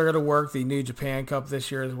how they're going to work the New Japan Cup this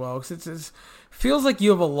year as well, because it feels like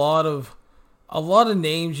you have a lot of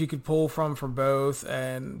names you could pull from for both,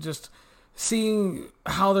 and just seeing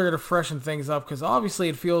how they're going to freshen things up, because obviously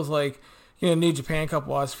it feels like, New Japan Cup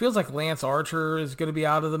wise, feels like Lance Archer is going to be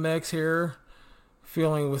out of the mix here,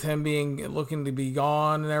 feeling with him looking to be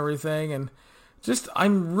gone and everything, and just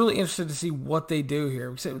I'm really interested to see what they do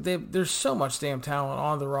here. There's so much damn talent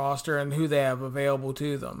on the roster and who they have available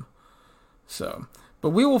to them. So, but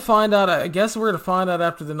we will find out. I guess we're going to find out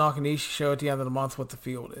after the Nakanishi show at the end of the month what the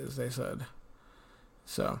field is, they said.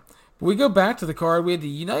 So, we go back to the card. We had the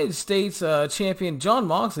United States champion Jon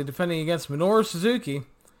Moxley defending against Minoru Suzuki.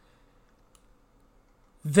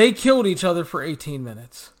 They killed each other for 18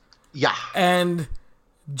 minutes. Yeah. And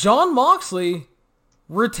Jon Moxley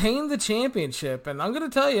retained the championship. And I'm going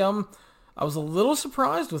to tell you, I was a little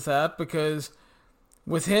surprised with that, because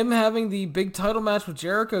with him having the big title match with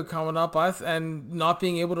Jericho coming up and not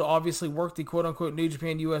being able to obviously work the quote-unquote New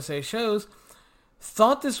Japan USA shows,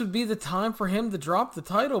 thought this would be the time for him to drop the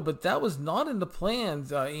title, but that was not in the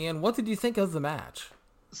plans. Ian, what did you think of the match?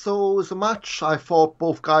 So it was a match, I thought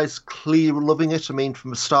both guys clearly were loving it. I mean,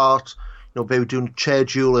 from the start, they were doing a chair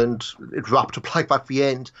duel and it wrapped up like that at the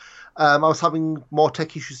end. I was having more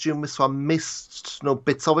tech issues during this, so I missed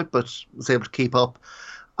bits of it, but was able to keep up.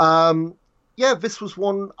 Yeah, this was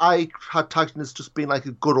one I had tagged in as just being like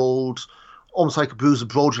a good old, almost like a Bruiser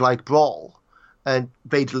Brody-like brawl, and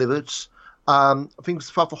they delivered. I think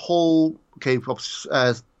throughout the whole,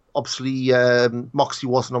 obviously Moxley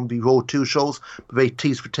wasn't on the Road 2 shows, but they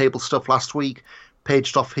teased for table stuff last week,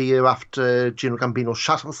 paged off here after Gino Gambino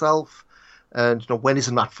shot himself, and when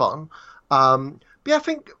isn't that fun? But yeah, I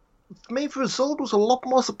think for me the result was a lot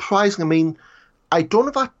more surprising. I mean, I don't know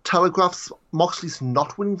if that telegraphs Moxley's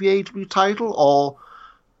not winning the AEW title, or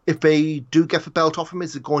if they do get the belt off him,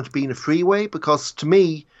 is it going to be in a freeway? Because to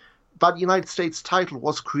me, that United States title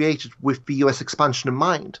was created with the US expansion in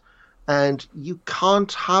mind. And you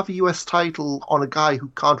can't have a US title on a guy who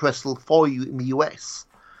can't wrestle for you in the US.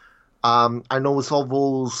 I know there's all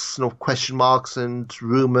those question marks and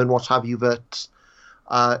rumour and what have you that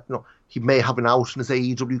he may have an out in his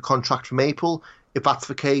AEW contract from April. If that's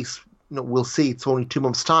the case, we'll see. It's only 2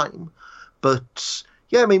 months' time. But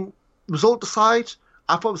yeah, I mean, result aside,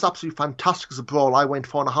 I thought it was absolutely fantastic as a brawl. I went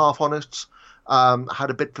 4.5 on it. I had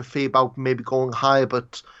a bit of a fear about maybe going higher,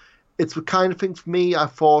 but it's the kind of thing for me. I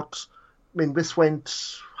thought mean, this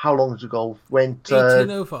went, how long did it go? Went,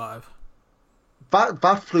 1805.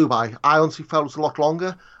 that flew by. I honestly felt it was a lot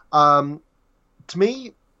longer. To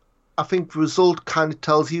me, I think the result kind of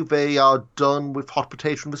tells you they are done with hot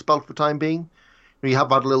potato in this belt for the time being. You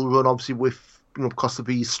have had a little run, obviously, with, because of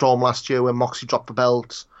the Storm last year where Moxley dropped the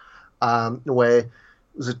belt, where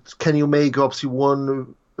was it Kenny Omega obviously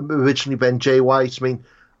won originally, then Jay White. I mean,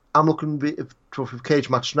 I'm looking for a cage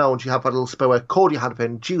match now, and you have that little spell where Cody had it,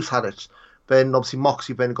 then Juice had it, then obviously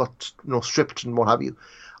Moxley then got stripped and what have you.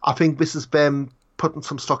 I think this is them putting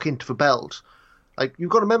some stock into the belt. Like, you've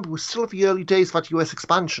got to remember, we're still at the early days of that US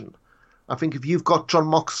expansion. I think if you've got John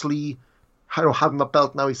Moxley, having that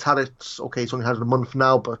belt now, he's had it, okay, he's only had it a month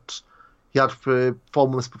now, but he had it for 4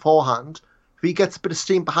 months beforehand. If he gets a bit of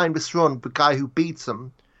steam behind this run, the guy who beats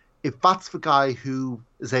him, if that's the guy who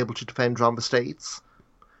is able to defend around the States,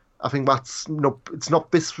 I think that's, it's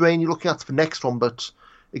not this reign you're looking at, it's the next one, but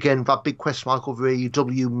again, that big question mark over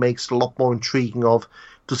AEW makes it a lot more intriguing of,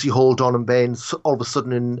 does he hold on, and then all of a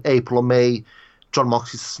sudden in April or May, John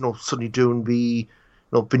Moxley's suddenly doing the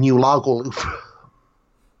new Largo loop.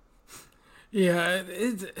 Yeah,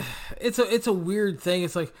 it's a weird thing.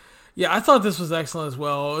 It's like, yeah, I thought this was excellent as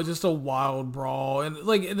well. It was just a wild brawl, and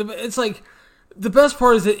like it's like the best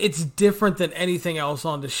part is that it's different than anything else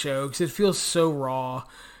on the show because it feels so raw,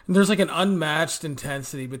 and there's like an unmatched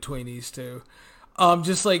intensity between these two.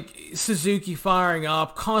 Just like Suzuki firing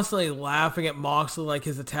up, constantly laughing at Moxley like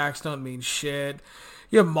his attacks don't mean shit.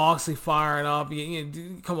 You have Moxley firing up,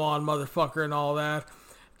 come on, motherfucker, and all that.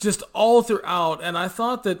 Just all throughout, and I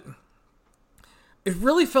thought that it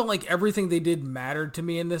really felt like everything they did mattered to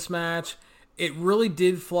me in this match. It really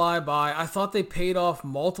did fly by. I thought they paid off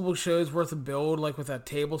multiple shows worth of build, like with that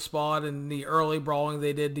table spot and the early brawling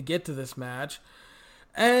they did to get to this match.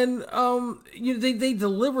 And they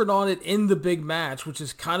delivered on it in the big match, which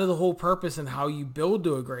is kind of the whole purpose and how you build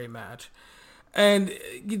to a great match. And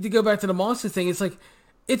to go back to the Monster thing, it's like,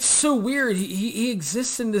 it's so weird. He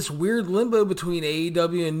exists in this weird limbo between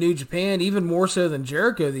AEW and New Japan, even more so than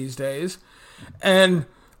Jericho these days. And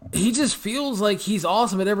he just feels like he's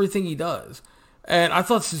awesome at everything he does. And I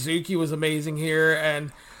thought Suzuki was amazing here,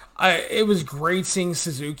 and it was great seeing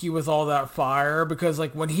Suzuki with all that fire, because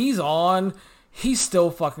like when he's on, he's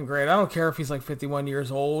still fucking great. I don't care if he's like 51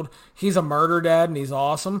 years old. He's a murder dad and he's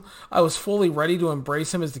awesome. I was fully ready to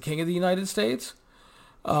embrace him as the king of the United States.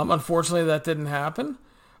 Unfortunately, that didn't happen.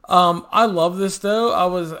 I love this though. I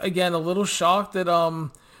was again a little shocked that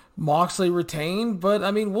Moxley retained, but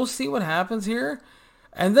I mean, we'll see what happens here.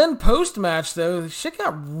 And then post-match though, shit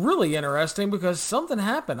got really interesting because something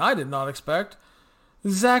happened I did not expect.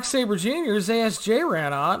 Zack Sabre Jr., ZSJ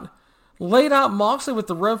ran out, laid out Moxley with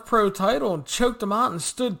the Rev Pro title and choked him out and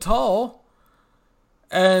stood tall.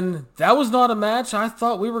 And that was not a match I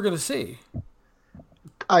thought we were going to see.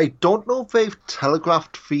 I don't know if they've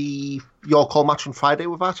telegraphed the Your Call match on Friday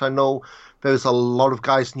with that. I know there's a lot of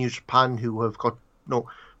guys in New Japan who have got,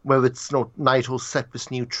 whether it's Naito set this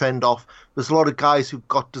new trend off. There's a lot of guys who've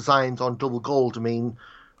got designs on double gold. I mean,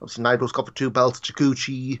 obviously Naito's got the 2 belts.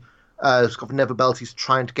 Taguchi has got the Never belt. He's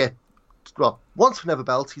trying to get, once for Never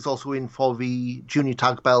belt, he's also in for the junior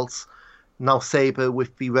tag belts. Now Sabre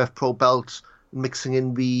with the Rev Pro belt, mixing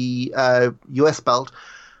in the US belt.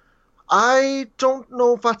 I don't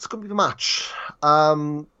know if that's going to be the match.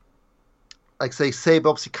 Like I say, Sabre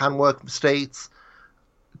obviously can work in the States.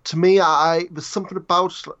 To me, there's something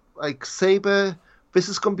about like Sabre. This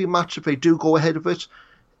is going to be a match, if they do go ahead of it,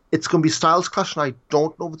 it's going to be Styles Clash, and I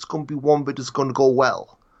don't know if it's going to be one that is going to go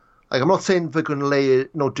well. Like, I'm not saying they're going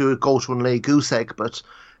to do a go-to and lay a goose egg, but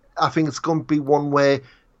I think it's going to be one where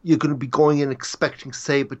you're going to be going in expecting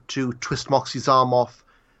Sabre to twist Moxie's arm off,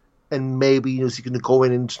 and maybe he's going to go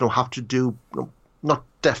in and have to do not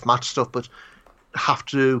death match stuff, but have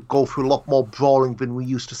to go through a lot more brawling than we're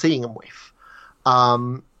used to seeing him with.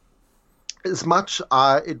 This match,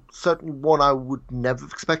 it's certainly one I would never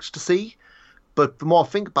have expected to see, but the more I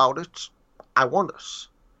think about it, I want it.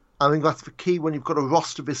 I think that's the key when you've got a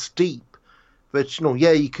roster this deep. That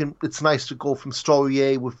you can. It's nice to go from story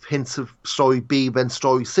A with hints of story B, then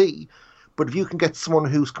story C. But if you can get someone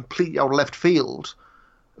who's completely out of left field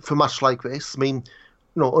for a match like this, I mean,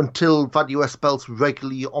 until that US belt's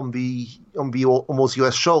regularly on those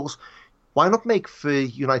US shows, why not make the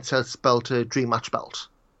United States belt a dream match belt?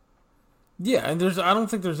 Yeah, and I don't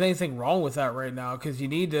think there's anything wrong with that right now, because you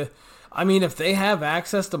need to. I mean, if they have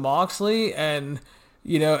access to Moxley and,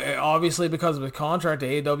 obviously because of the contract,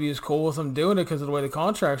 AEW is cool with them doing it because of the way the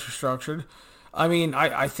contracts are structured. I mean,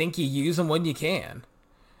 I think you use them when you can.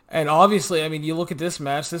 And obviously, I mean, you look at this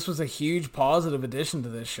match, this was a huge positive addition to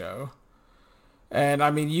this show. And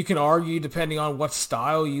I mean, you can argue depending on what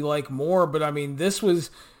style you like more, but I mean, this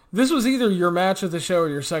was either your match of the show or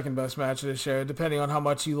your second best match of the show, depending on how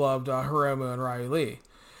much you loved Hiromu and Riley.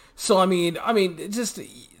 So I mean, just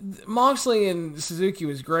Moxley and Suzuki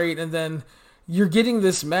was great, and then you're getting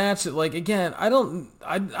this match that, like, again, I don't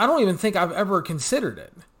even think I've ever considered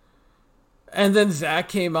it. And then Zack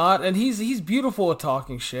came out, and he's beautiful at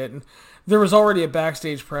talking shit, and there was already a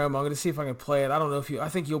backstage promo. I'm going to see if I can play it. I don't know if I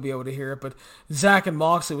think you'll be able to hear it, but Zack and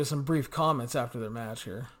Moxley with some brief comments after their match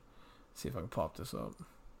here. Let's see if I can pop this up.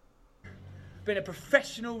 Been a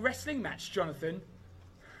professional wrestling match, Jonathan.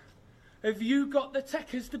 Have you got the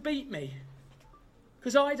techers to beat me?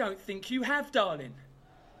 Because I don't think you have, darling.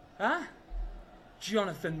 Huh?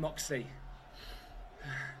 Jonathan Moxley.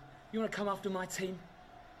 You want to come after my team?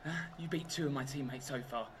 Huh? You beat 2 of my teammates so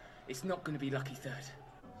far. It's not going to be lucky third.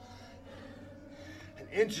 An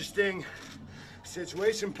interesting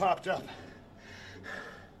situation popped up.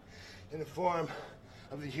 In the form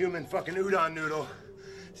of the human fucking udon noodle,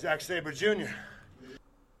 Zack Sabre Jr.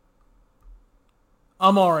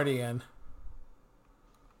 I'm already in.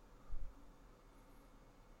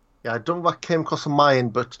 Yeah, I don't know what came across on my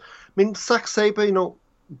end, but I mean, Zack Sabre,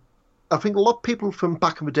 I think a lot of people from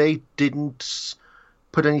back in the day didn't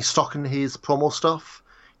put any stock in his promo stuff.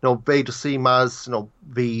 They just see him as,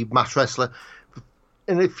 the match wrestler.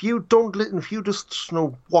 And if you just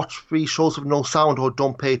watch the shows with no sound or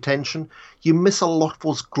don't pay attention, you miss a lot of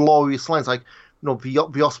those glorious lines, like the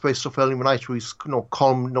Ospreay stuff earlier in the night, where he's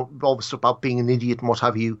calling all the stuff about being an idiot and what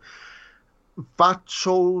have you. That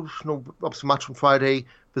show, obviously match on Friday,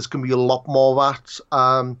 there's going to be a lot more of that.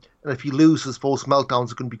 And if he loses, those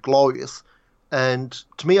meltdowns are going to be glorious. And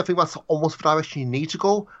to me, I think that's almost the direction you need to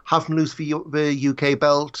go. Have him lose the UK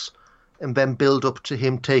belt, and then build up to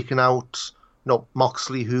him taking out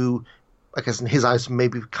Moxley, who I guess in his eyes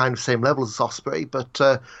maybe kind of same level as Ospreay. But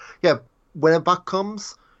whenever that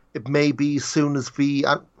comes, it may be as soon as it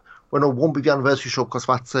won't be the anniversary show because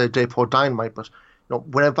that's day before Dynamite. But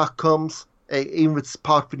whenever that comes, even if it's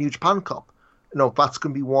part of the New Japan Cup, that's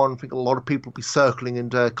going to be one I think a lot of people will be circling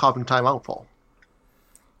and carving time out for.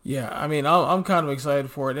 Yeah, I mean, I'm kind of excited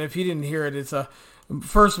for it. And if you didn't hear it, it's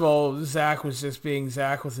first of all, Zack was just being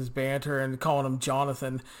Zack with his banter and calling him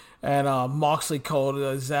Jonathan, and Moxley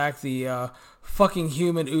called Zack the fucking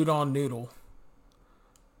human udon noodle.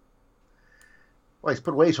 Well, he's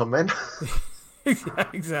put weight on, man. Yeah,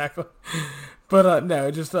 exactly. But no,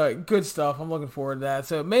 just good stuff. I'm looking forward to that.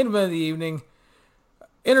 So, main event of the evening,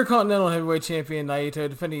 Intercontinental Heavyweight Champion Naito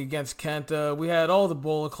defending against Kenta. We had all the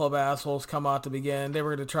Bullet Club assholes come out to begin. They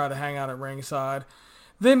were going to try to hang out at ringside.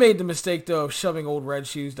 They made the mistake, though, of shoving Old Red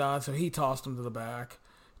Shoes down, so he tossed him to the back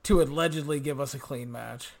to allegedly give us a clean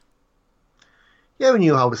match. Yeah, we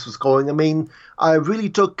knew how this was going. I mean, I really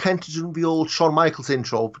dug Kenta doing the old Shawn Michaels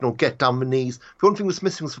intro, get down the knees. The only thing was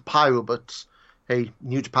missing was the pyro, but hey,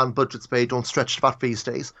 New Japan budgets pay, don't stretch to that these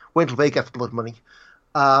days. Wait until they get the blood money.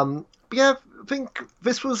 But yeah, I think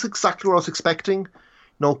this was exactly what I was expecting.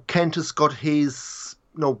 Kenta's got his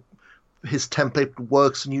template that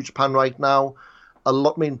works in New Japan right now. A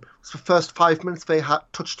lot. I mean, for the first 5 minutes they had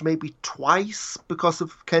touched maybe twice because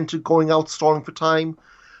of Kenta going out stalling for time.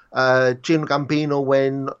 Gino Gambino,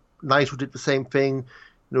 when Naito did the same thing,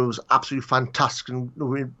 it was absolutely fantastic. And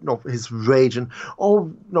his rage and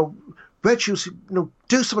Red Shoes,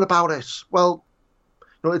 do something about it. Well,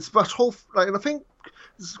 it's that whole. And I think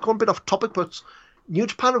this is going a bit off topic, but New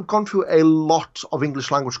Japan have gone through a lot of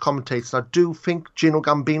English language commentators, and I do think Gino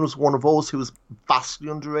Gambino is one of those who is vastly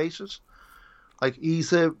underrated. Like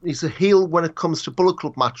he's a heel when it comes to Bullet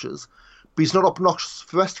Club matches, but he's not obnoxious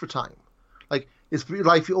for the rest of the time. Like it's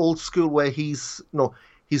like the old school where he's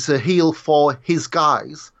a heel for his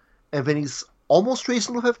guys, and then he's almost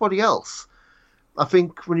reasonable with everybody else. I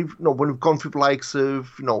think when we've gone through the likes of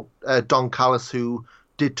Don Callis, who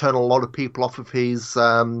did turn a lot of people off of his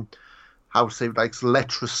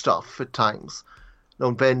lecherous stuff at times.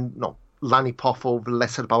 Then Lanny Poffo, the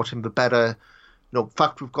less said about him, the better. In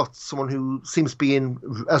fact, we've got someone who seems to be in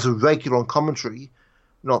as a regular on commentary.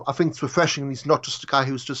 I think it's refreshing. He's not just a guy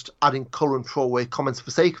who's just adding colour and throwaway comments for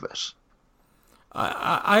the sake of it.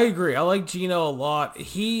 I agree. I like Gino a lot.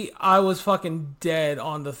 I was fucking dead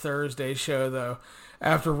on the Thursday show, though,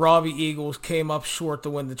 after Robbie Eagles came up short to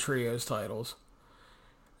win the Trios titles.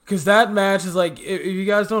 Because that match is like, if you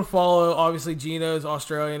guys don't follow, obviously Gino's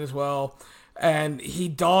Australian as well, and he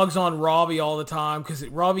dogs on Robbie all the time because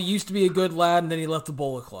Robbie used to be a good lad and then he left the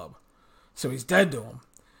Bullet Club. So he's dead to him.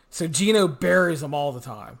 So Gino buries him all the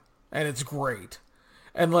time, and it's great.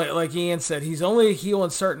 And like Ian said, he's only a heel in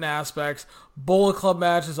certain aspects. Bullet Club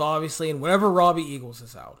matches, obviously, and whenever Robbie Eagles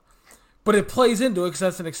is out. but it plays into it because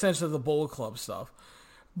that's an extension of the Bullet Club stuff.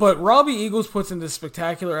 But Robbie Eagles puts in this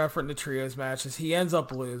spectacular effort in the trios matches. He ends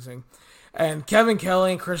up losing. And Kevin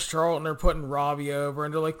Kelly and Chris Charlton are putting Robbie over.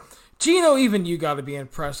 And they're like, Gino, even you got to be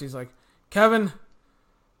impressed. He's like, Kevin,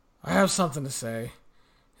 I have something to say.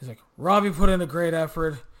 He's like, Robbie put in a great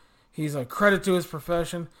effort. He's like, credit to his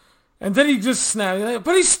profession. And then he just snaps, like,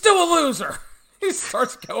 but he's still a loser. He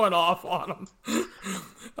starts going off on him.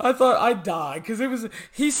 I thought I'd die because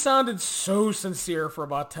he sounded so sincere for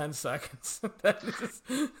about 10 seconds.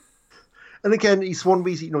 And again, he's one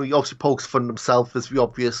reason, he obviously pokes fun at himself, as the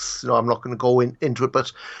obvious, I'm not going to go into it,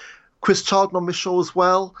 but Chris Charlton on this show as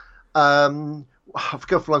well, I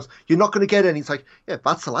forget for once, you're not going to get any. He's like, yeah,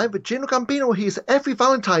 that's the line, but Gino Gambino, he's every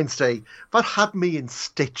Valentine's Day. That had me in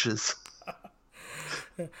stitches.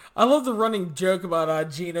 I love the running joke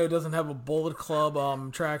about Gino doesn't have a Bullet Club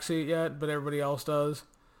tracksuit yet, but everybody else does.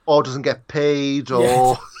 Or doesn't get paid,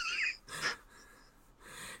 or...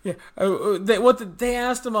 Yeah. They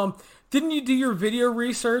asked him, didn't you do your video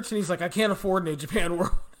research? And he's like, I can't afford New Japan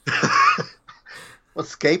World.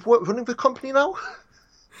 Escape running the company now?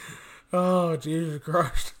 Oh, Jesus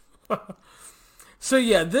Christ. So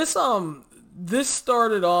yeah, this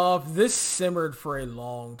started off, this simmered for a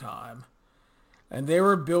long time. And they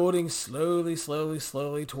were building slowly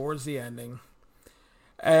towards the ending.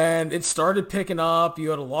 And it started picking up. You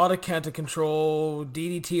had a lot of Kenta control,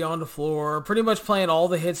 DDT on the floor, pretty much playing all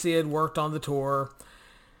the hits they had worked on the tour.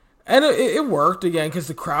 And it worked, again, because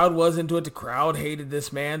the crowd was into it. The crowd hated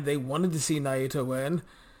this man. They wanted to see Naito win.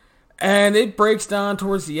 And it breaks down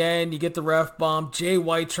towards the end. You get the ref bump. Jay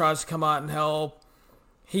White tries to come out and help.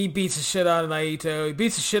 He beats the shit out of Naito. He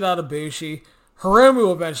beats the shit out of Bushi.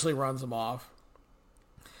 Hiromu eventually runs him off.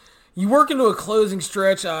 You work into a closing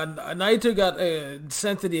stretch. Naito got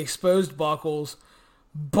sent to the exposed buckles,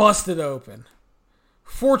 busted open.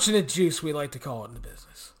 Fortunate juice, we like to call it in the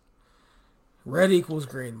business. Red equals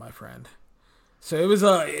green, my friend. So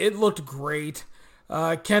it looked great.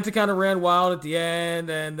 Kenta kind of ran wild at the end,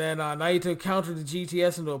 and then Naito countered the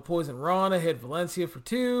GTS into a Poison Rana, hit Valencia for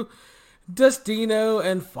 2, Destino,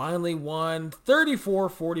 and finally won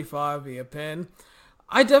 34-45 via pin.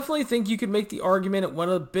 I definitely think you could make the argument it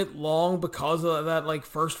went a bit long because of that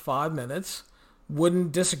first 5 minutes.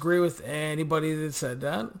 Wouldn't disagree with anybody that said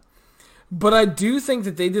that. But I do think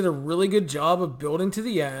that they did a really good job of building to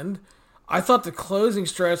the end. I thought the closing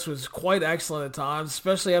stretch was quite excellent at times,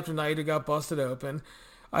 especially after Naito got busted open.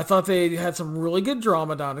 I thought they had some really good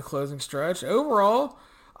drama down the closing stretch. Overall,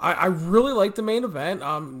 I really liked the main event.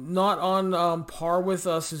 Not on par with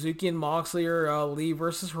Suzuki and Moxley or Lee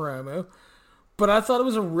versus Hiromu. But I thought it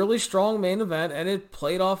was a really strong main event, and it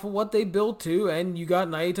played off of what they built to, and you got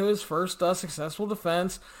Naito's first successful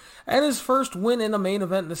defense, and his first win in a main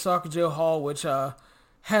event in Osaka Hall, which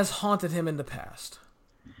has haunted him in the past.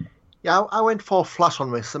 Yeah, I went for a flash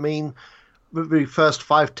on this. I mean, the first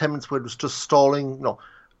 5-10 minutes where it was just stalling,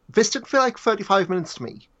 this didn't feel like 35 minutes to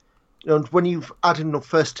me. And when you've added the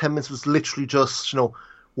first 10 minutes was literally just,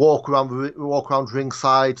 walk around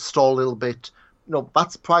ringside, stall a little bit.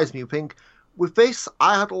 That surprised me, I think. With this,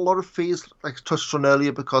 I had a lot of fears, like I touched on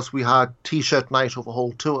earlier, because we had T-shirt Naito the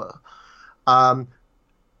whole tour.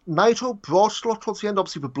 Naito brought a lot towards the end.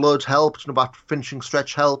 Obviously, the blood helped, that finishing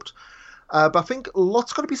stretch helped. But I think a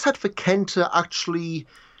lot's got to be said for Kenta actually,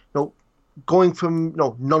 going from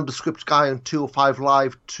nondescript guy on 205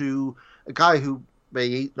 Live to a guy who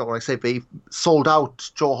they sold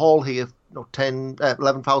out Joe Hall here,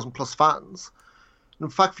 11,000 plus fans. And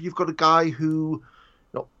in fact, you've got a guy who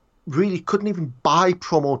really couldn't even buy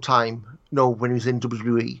promo time, when he was in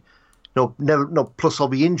WWE. Plus all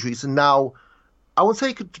the injuries. And now, I wouldn't say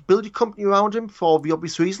you could build your company around him for the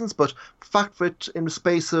obvious reasons, but the fact that in the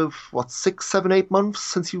space of, 6, 7, 8 months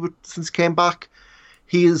since he came back,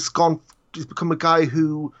 he's become a guy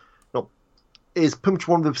who, is pretty much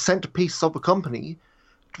one of the centerpieces of the company,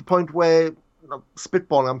 to the point where,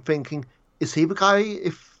 spitballing, I'm thinking, is he the guy,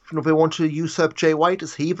 if, they want to usurp Jay White,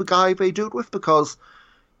 is he the guy they do it with? Because,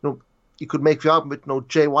 you could make the argument,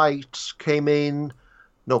 Jay White came in,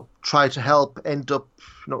 tried to help, end up,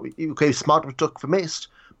 smart enough duck for missed,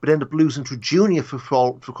 but end up losing to Junior for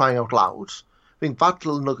crying out loud. I think that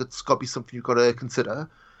little nugget's got to be something you've got to consider.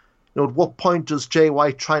 At what point does Jay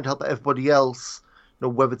White try to help everybody else,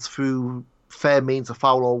 whether it's through fair means or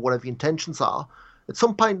foul or whatever the intentions are, at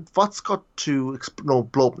some point that's got to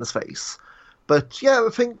blow up in his face. But yeah,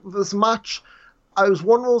 I think this match, I was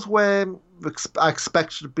one of those where I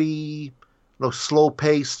expected to be, slow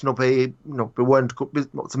paced. They weren't.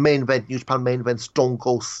 It's a main event. New Japan main events don't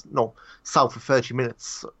go, south for 30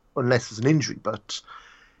 minutes unless there's an injury. But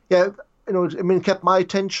yeah, it kept my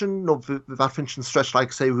attention. That finishing stretch, like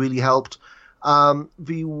I say, really helped.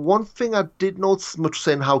 The one thing I did notice, much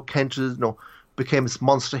saying how Kent became this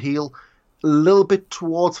monster heel, a little bit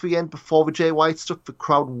towards the end before the Jay White stuff, the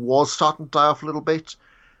crowd was starting to die off a little bit.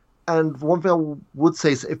 And one thing I would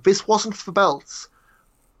say is, if this wasn't for belts,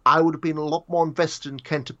 I would have been a lot more invested in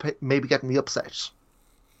Kent maybe getting the upset.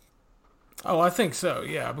 Oh, I think so,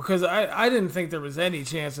 yeah, because I didn't think there was any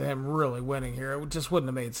chance of him really winning here. It just wouldn't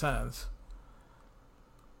have made sense.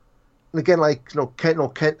 And again,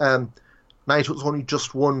 Naito's only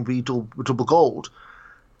just won the double gold.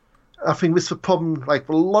 I think this is a problem, like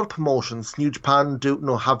a lot of promotions, New Japan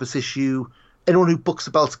have this issue. Anyone who books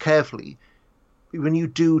the belts carefully, when you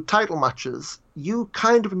do title matches, you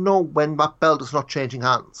kind of know when that belt is not changing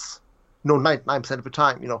hands. 99% of the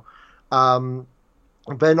time,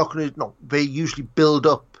 they're not going to. They usually build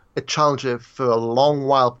up a challenger for a long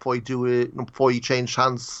while before you do it, before you change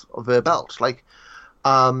hands of their belt. Like,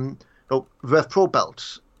 Rev Pro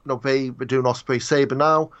belt, they're doing Osprey Sabre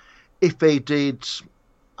now. If they did,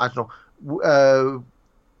 I don't know,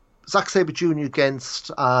 Zack Sabre Jr. against,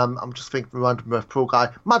 I'm just thinking of a random Rev Pro guy,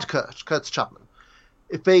 Mad Curtis Chapman.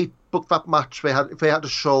 If they booked that match, if they had a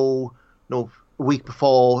show, a week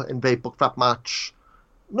before, and they booked that match,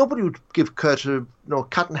 nobody would give Kurt a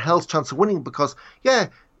cat and hell's chance of winning, because, yeah,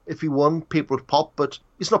 if he won, people would pop, but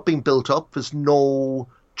he's not being built up. There's no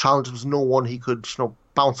challenge. There's no one he could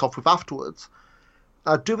bounce off with afterwards.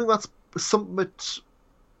 I do think that's something that,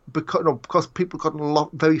 because people have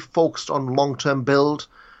gotten very focused on long-term build,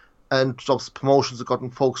 and promotions have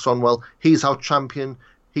gotten focused on, well, he's our champion,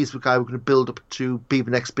 he's the guy we're going to build up to be the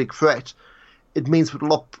next big threat. It means that a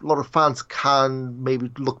lot of fans can maybe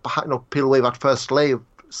look behind, peel away that first layer,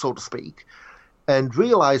 so to speak, and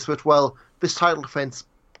realise that, well, this title defence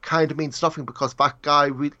kind of means nothing, because that guy,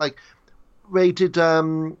 Ray did, I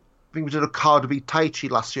think we did a card to beat Taichi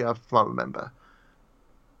last year, if I remember.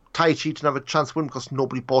 Taichi didn't have a chance to win because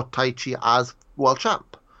nobody bought Taichi as world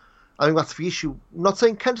champ. I think that's the issue. I'm not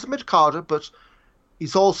saying Kent's a mid-carder, but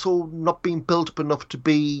he's also not being built up enough to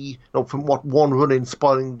be, from what one run-in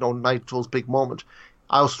spoiling Naito's big moment.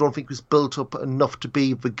 I also don't think he was built up enough to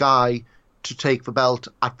be the guy to take the belt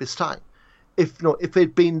at this time. If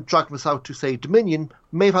they'd been dragging this out to, say, Dominion,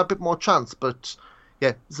 may have had a bit more chance, but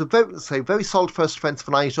yeah, it's a very solid first defense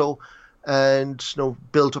for Naito, and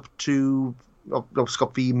built up to it's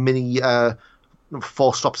got the mini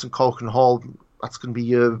 4 stops in Cork and Hall. That's going to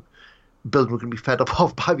be a building we're going to be fed up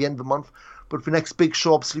of by the end of the month. But the next big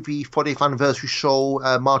show, obviously, the 40th anniversary show,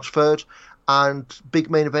 March 3rd, and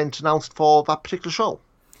big main event announced for that particular show.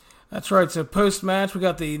 That's right. So post-match, we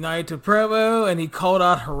got the Naito promo, and he called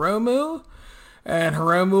out Hiromu, and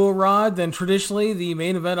Hiromu arrived. Then traditionally, the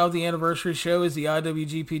main event of the anniversary show is the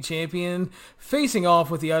IWGP Champion facing off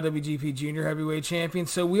with the IWGP Junior Heavyweight Champion.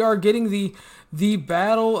 So we are getting the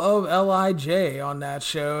Battle of LIJ on that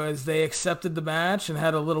show, as they accepted the match and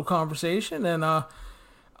had a little conversation. And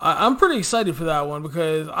I'm pretty excited for that one,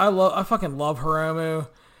 because I fucking love Hiromu.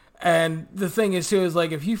 And the thing is, too, is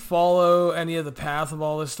like, if you follow any of the path of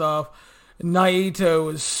all this stuff,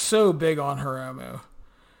 Naito is so big on Hiromu.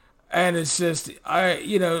 And it's just,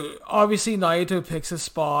 obviously Naito picks his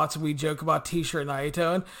spots. We joke about T-shirt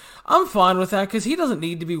Naito, and I'm fine with that, because he doesn't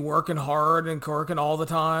need to be working hard and working all the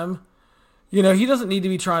time. He doesn't need to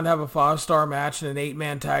be trying to have a 5-star match in an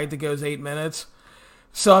 8-man tag that goes 8 minutes.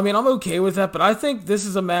 So, I'm okay with that, but I think this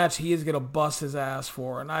is a match he is going to bust his ass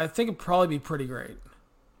for, and I think it'd probably be pretty great.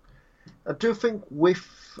 I do think with,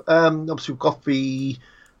 obviously we've got the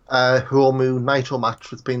Hiromu Naito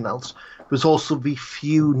match that's been announced. There's also the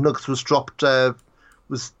few nuggets was dropped,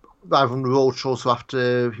 was either on the road show, so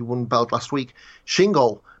after he won the belt last week.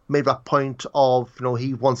 Shingo made that point of,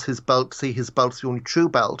 he wants his belt, see his belt's the only true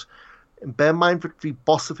belt. And bear in mind that the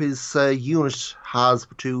boss of his unit has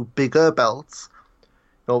 2 bigger belts.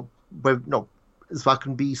 Is that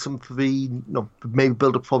going to be something for the, maybe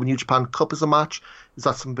build up for the New Japan Cup as a match? Is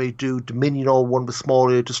that something they do Dominion, or one of the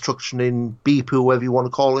smaller Destruction in Bipu, whatever you want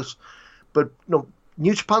to call it? But,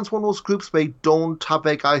 New Japan's one of those groups they don't have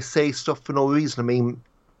their guys say stuff for no reason. When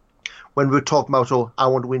we were talking about, I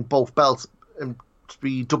want to win both belts, and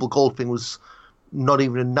the double gold thing was not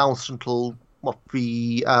even announced until,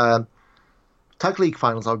 the Tag League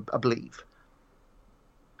finals, I believe.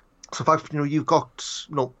 So, in fact, you've got,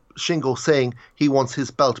 Shingo saying he wants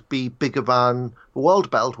his belt to be bigger than the world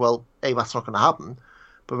belt. Well, A, that's not going to happen.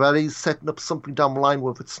 But that he's setting up something down the line,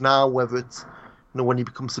 whether it's now, whether it's, when he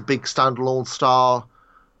becomes a big standalone star,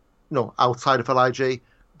 outside of LIJ.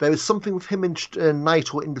 There is something with him and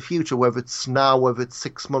Naito in the future, whether it's now, whether it's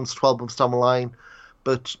 6 months, 12 months down the line.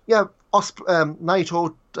 But, yeah,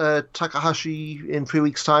 Naito Takahashi in 3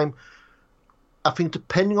 weeks' time. I think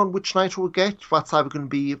depending on which Naito we get, that's either going to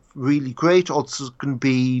be really great or it's going to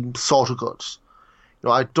be sort of good.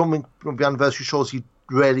 I don't think the anniversary shows you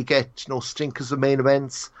rarely get stinkers the main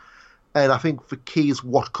events, and I think the key is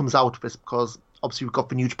what comes out of this, because obviously we've got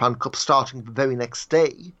the New Japan Cup starting the very next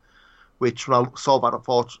day, which when I saw that I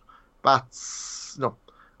thought that's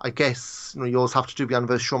I guess you always have to do the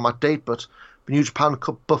anniversary show on that date, but the New Japan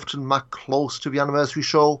Cup buffed and that close to the anniversary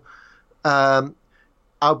show.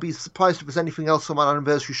 I'll be surprised if there's anything else on that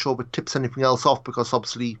anniversary show that tips anything else off, because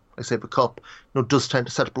obviously, like I say, the Cup does tend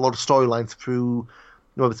to set up a lot of storylines through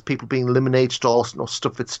whether it's people being eliminated or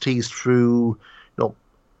stuff that's teased through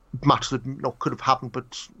matches that could have happened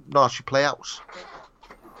but not actually play out.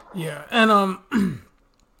 Yeah, and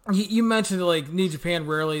you mentioned like New Japan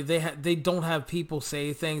rarely they don't have people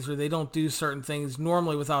say things or they don't do certain things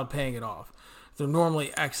normally without paying it off. They're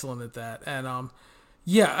normally excellent at that, and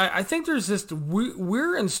yeah, I think there's just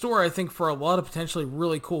we're in store. I think for a lot of potentially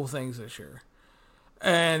really cool things this year,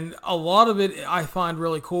 and a lot of it I find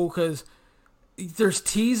really cool because there's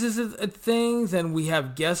teases at things and we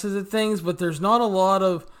have guesses at things, but there's not a lot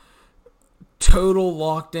of total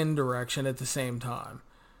locked in direction at the same time,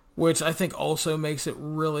 which I think also makes it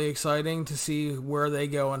really exciting to see where they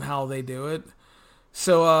go and how they do it.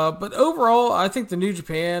 So, but overall, I think the New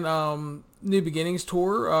Japan New Beginnings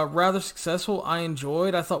tour rather successful. I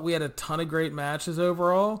enjoyed. I thought we had a ton of great matches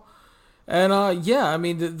overall. And yeah, I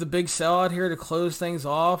mean the big sellout here to close things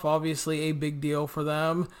off, obviously a big deal for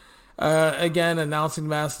them. Again, announcing the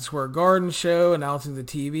Madison Square Garden show, announcing the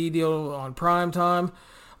TV deal on primetime.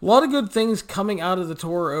 A lot of good things coming out of the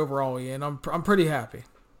tour overall, Ian. I'm pretty happy.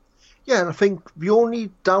 Yeah, and I think the only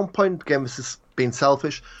down point, again, this is being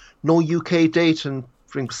selfish, no UK date, and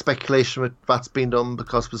I think speculation that that's been done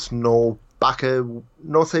because there's no backer,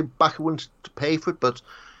 not say backer willing to pay for it, but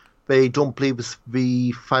they don't believe it's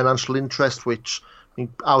the financial interest, which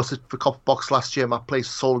I was at the Copper Box last year, and my place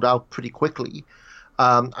sold out pretty quickly.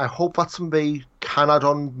 I hope that's something they can add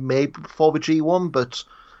on maybe before the G1, but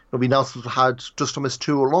we now had just on this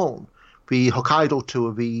tour alone, the Hokkaido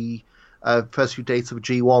tour, the first few dates of the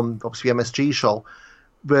G1, obviously the MSG show.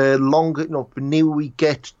 The longer, the nearer we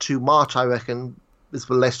get to March, I reckon, is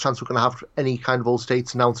the less chance we're going to have any kind of those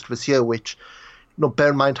dates announced this year, which, bear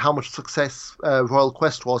in mind how much success Royal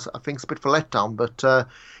Quest was, I think it's a bit of a letdown. But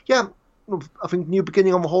yeah, I think New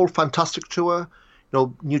Beginning on the whole, fantastic tour.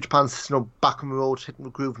 New Japan's back on the road, hitting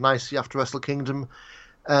the groove nicely after Wrestle Kingdom.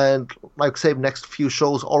 And like I say, the next few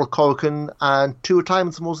shows, all at Korakuen, and 2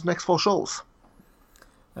 times in those next 4 shows.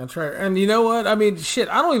 That's right. And you know what? I mean, shit,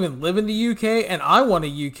 I don't even live in the UK, and I want a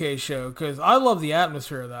UK show because I love the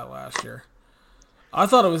atmosphere of that last year. I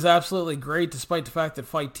thought it was absolutely great, despite the fact that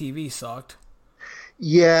Fight TV sucked.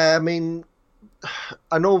 Yeah, I mean,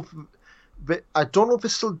 I know, I don't know if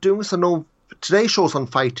it's still doing this. I know today's show's on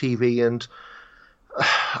Fight TV, and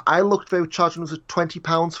I looked, they were charging us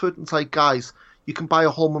 £20 for it, and it's like, guys, you can buy a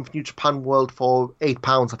whole month New Japan World for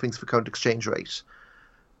 £8, I think, is the current exchange rate.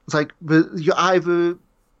 It's like, you either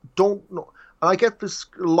don't know, and I get there's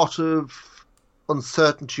a lot of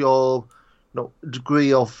uncertainty or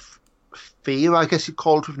degree of fear, I guess you'd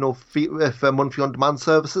call it, with fear for monthly on-demand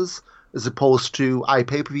services as opposed to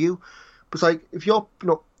iPay-per-view. But it's like, if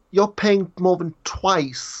you're paying more than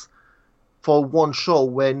twice for one show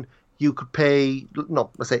when you could pay,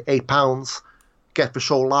 let's say £8, get the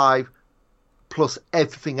show live, plus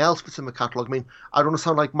everything else that's in the catalogue. I mean, I don't want to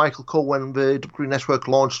sound like Michael Cole when the WWE Network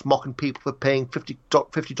launched, mocking people for paying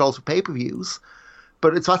 $50 for pay-per-views,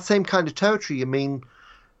 but it's that same kind of territory. I mean,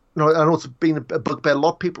 I know it's been a bugbear a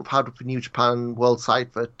lot of people have had with the New Japan World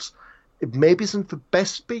site that it maybe isn't the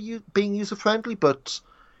best being user-friendly, but,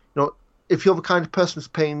 if you're the kind of person who's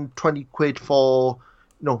paying £20 for,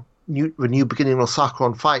 the New Beginning in Osaka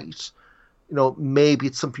on Fight, maybe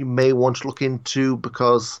it's something you may want to look into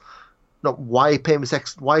because, why paying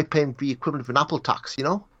the equivalent of an Apple tax,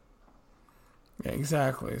 Yeah,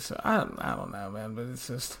 exactly. So I don't know, man, but it's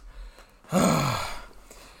just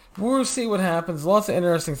we'll see what happens. Lots of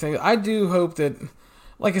interesting things. I do hope that,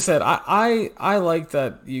 like I said, I liked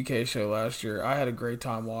that UK show last year. I had a great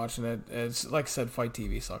time watching it. It's like I said, Fight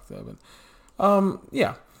TV sucked though, but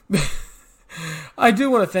yeah. I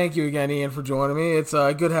do want to thank you again, Ian, for joining me. It's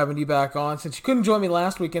good having you back on. Since you couldn't join me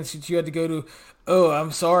last weekend, since you had to go to,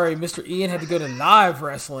 I'm sorry, Mr. Ian had to go to live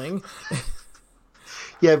wrestling.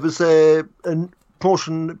 Yeah, it was a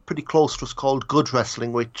promotion pretty close to us called Good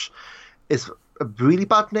Wrestling, which is a really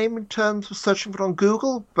bad name in terms of searching for it on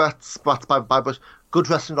Google. That's but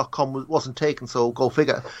goodwrestling.com wasn't taken, so go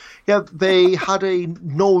figure. Yeah, they had a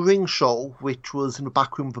no-ring show, which was in the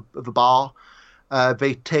back room of a bar.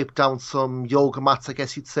 They taped down some yoga mats, I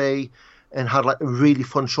guess you'd say, and had like a really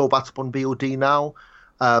fun show. That's up on VOD now.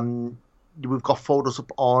 We've got photos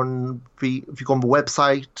up on if you go on the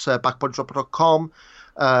website, backbodydropper.com.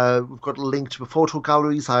 We've got a link to the photo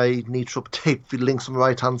galleries. I need to update the links on the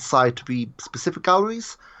right-hand side to the specific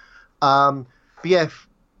galleries. But yeah,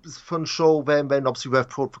 it's a fun show. Then obviously Rev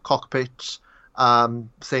Pro for Cockpit,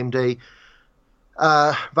 same day.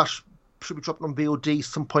 That should be dropping on VOD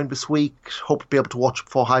some point this week. Hope to be able to watch it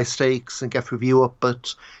before High Stakes and get the review up.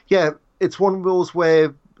 But yeah, it's one of those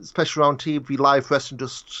where, especially around TV, live wrestling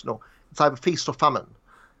just, it's either feast or famine.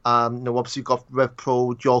 Obviously you've got Rev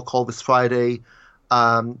Pro, your call this Friday.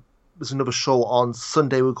 There's another show on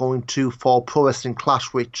Sunday we're going to for Pro Wrestling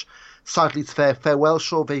Clash, which sadly it's their farewell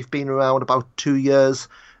show. They've been around about 2 years.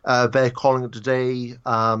 They're calling it today.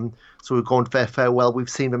 So we're going to their farewell. We've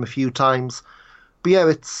seen them a few times. But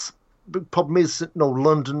yeah, the problem is,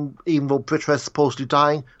 London, even though Brit Wrestling is supposedly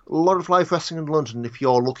dying, a lot of live wrestling in London if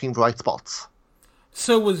you're looking for right spots.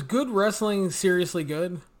 So was good wrestling seriously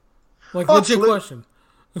good? Like, legit question.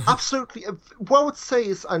 Absolutely. What I would say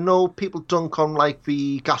is, I know people dunk on like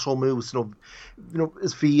the Gato moves,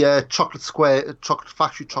 is the chocolate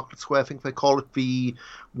factory chocolate square, I think they call it, the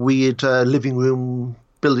weird living room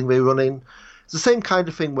building they run in. It's the same kind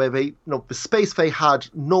of thing where they, the space they had,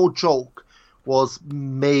 no joke, was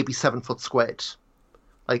maybe 7 foot squared.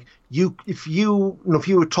 Like if you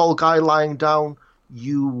were a tall guy lying down,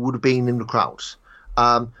 you would have been in the crowd.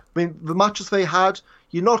 The matches they had,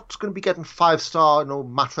 you're not going to be getting 5-star,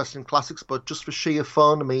 match wrestling classics, but just for sheer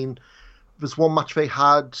fun. There's one match they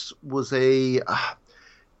had was a.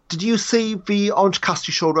 Did you see the Orange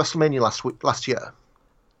Cassidy show at WrestleMania last year?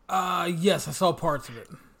 Yes, I saw parts of it.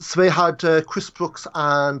 So they had Chris Brooks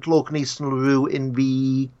and Logan Easton LaRue in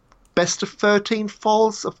the best of 13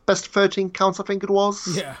 falls of best of 13 counts, I think it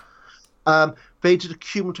was. Yeah. They did a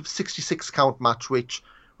cumulative 66 count match, which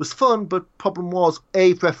was fun, but problem was,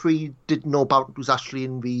 the referee didn't know about it, was actually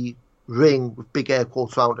in the ring with big air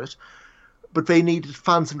quotes around it. But they needed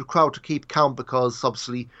fans in the crowd to keep count because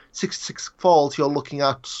obviously 66 falls, you're looking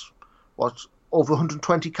at, over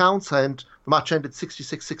 120 counts, and the match ended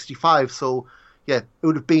 66-65. So, yeah, it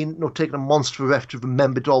would have been taking a monster ref to have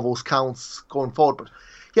remembered all those counts going forward. But,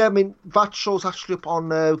 yeah, that show's actually up on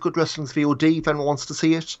Good Wrestling's VOD if anyone wants to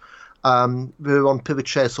see it. We're on Pivot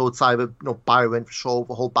Share, so it's either buy or rent for show,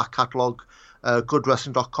 the whole back catalogue,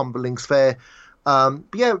 goodwrestling.com, the links there. But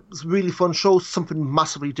yeah, it was a really fun show, something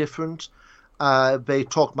massively different. They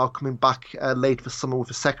talked about coming back late this summer with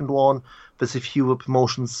a second one. There's a few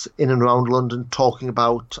promotions in and around London talking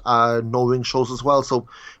about no-ring shows as well. So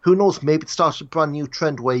who knows, maybe it started a brand new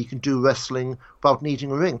trend where you can do wrestling without needing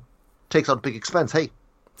a ring. Takes out a big expense, hey.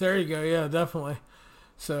 There you go, yeah, definitely.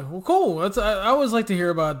 So, well, cool. I always like to hear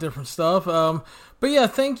about different stuff. But yeah,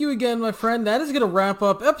 thank you again, my friend. That is going to wrap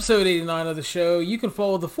up episode 89 of the show. You can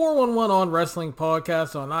follow the 411 On Wrestling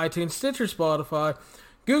podcast on iTunes, Stitcher, Spotify,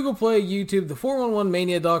 Google Play, YouTube, the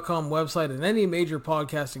 411mania.com website, and any major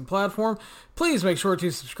podcasting platform. Please make sure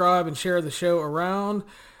to subscribe and share the show around.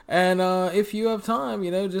 And if you have time,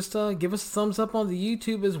 just give us a thumbs up on the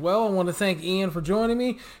YouTube as well. I want to thank Ian for joining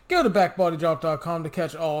me. Go to backbodydrop.com to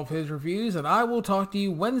catch all of his reviews, and I will talk to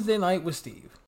you Wednesday night with Steve.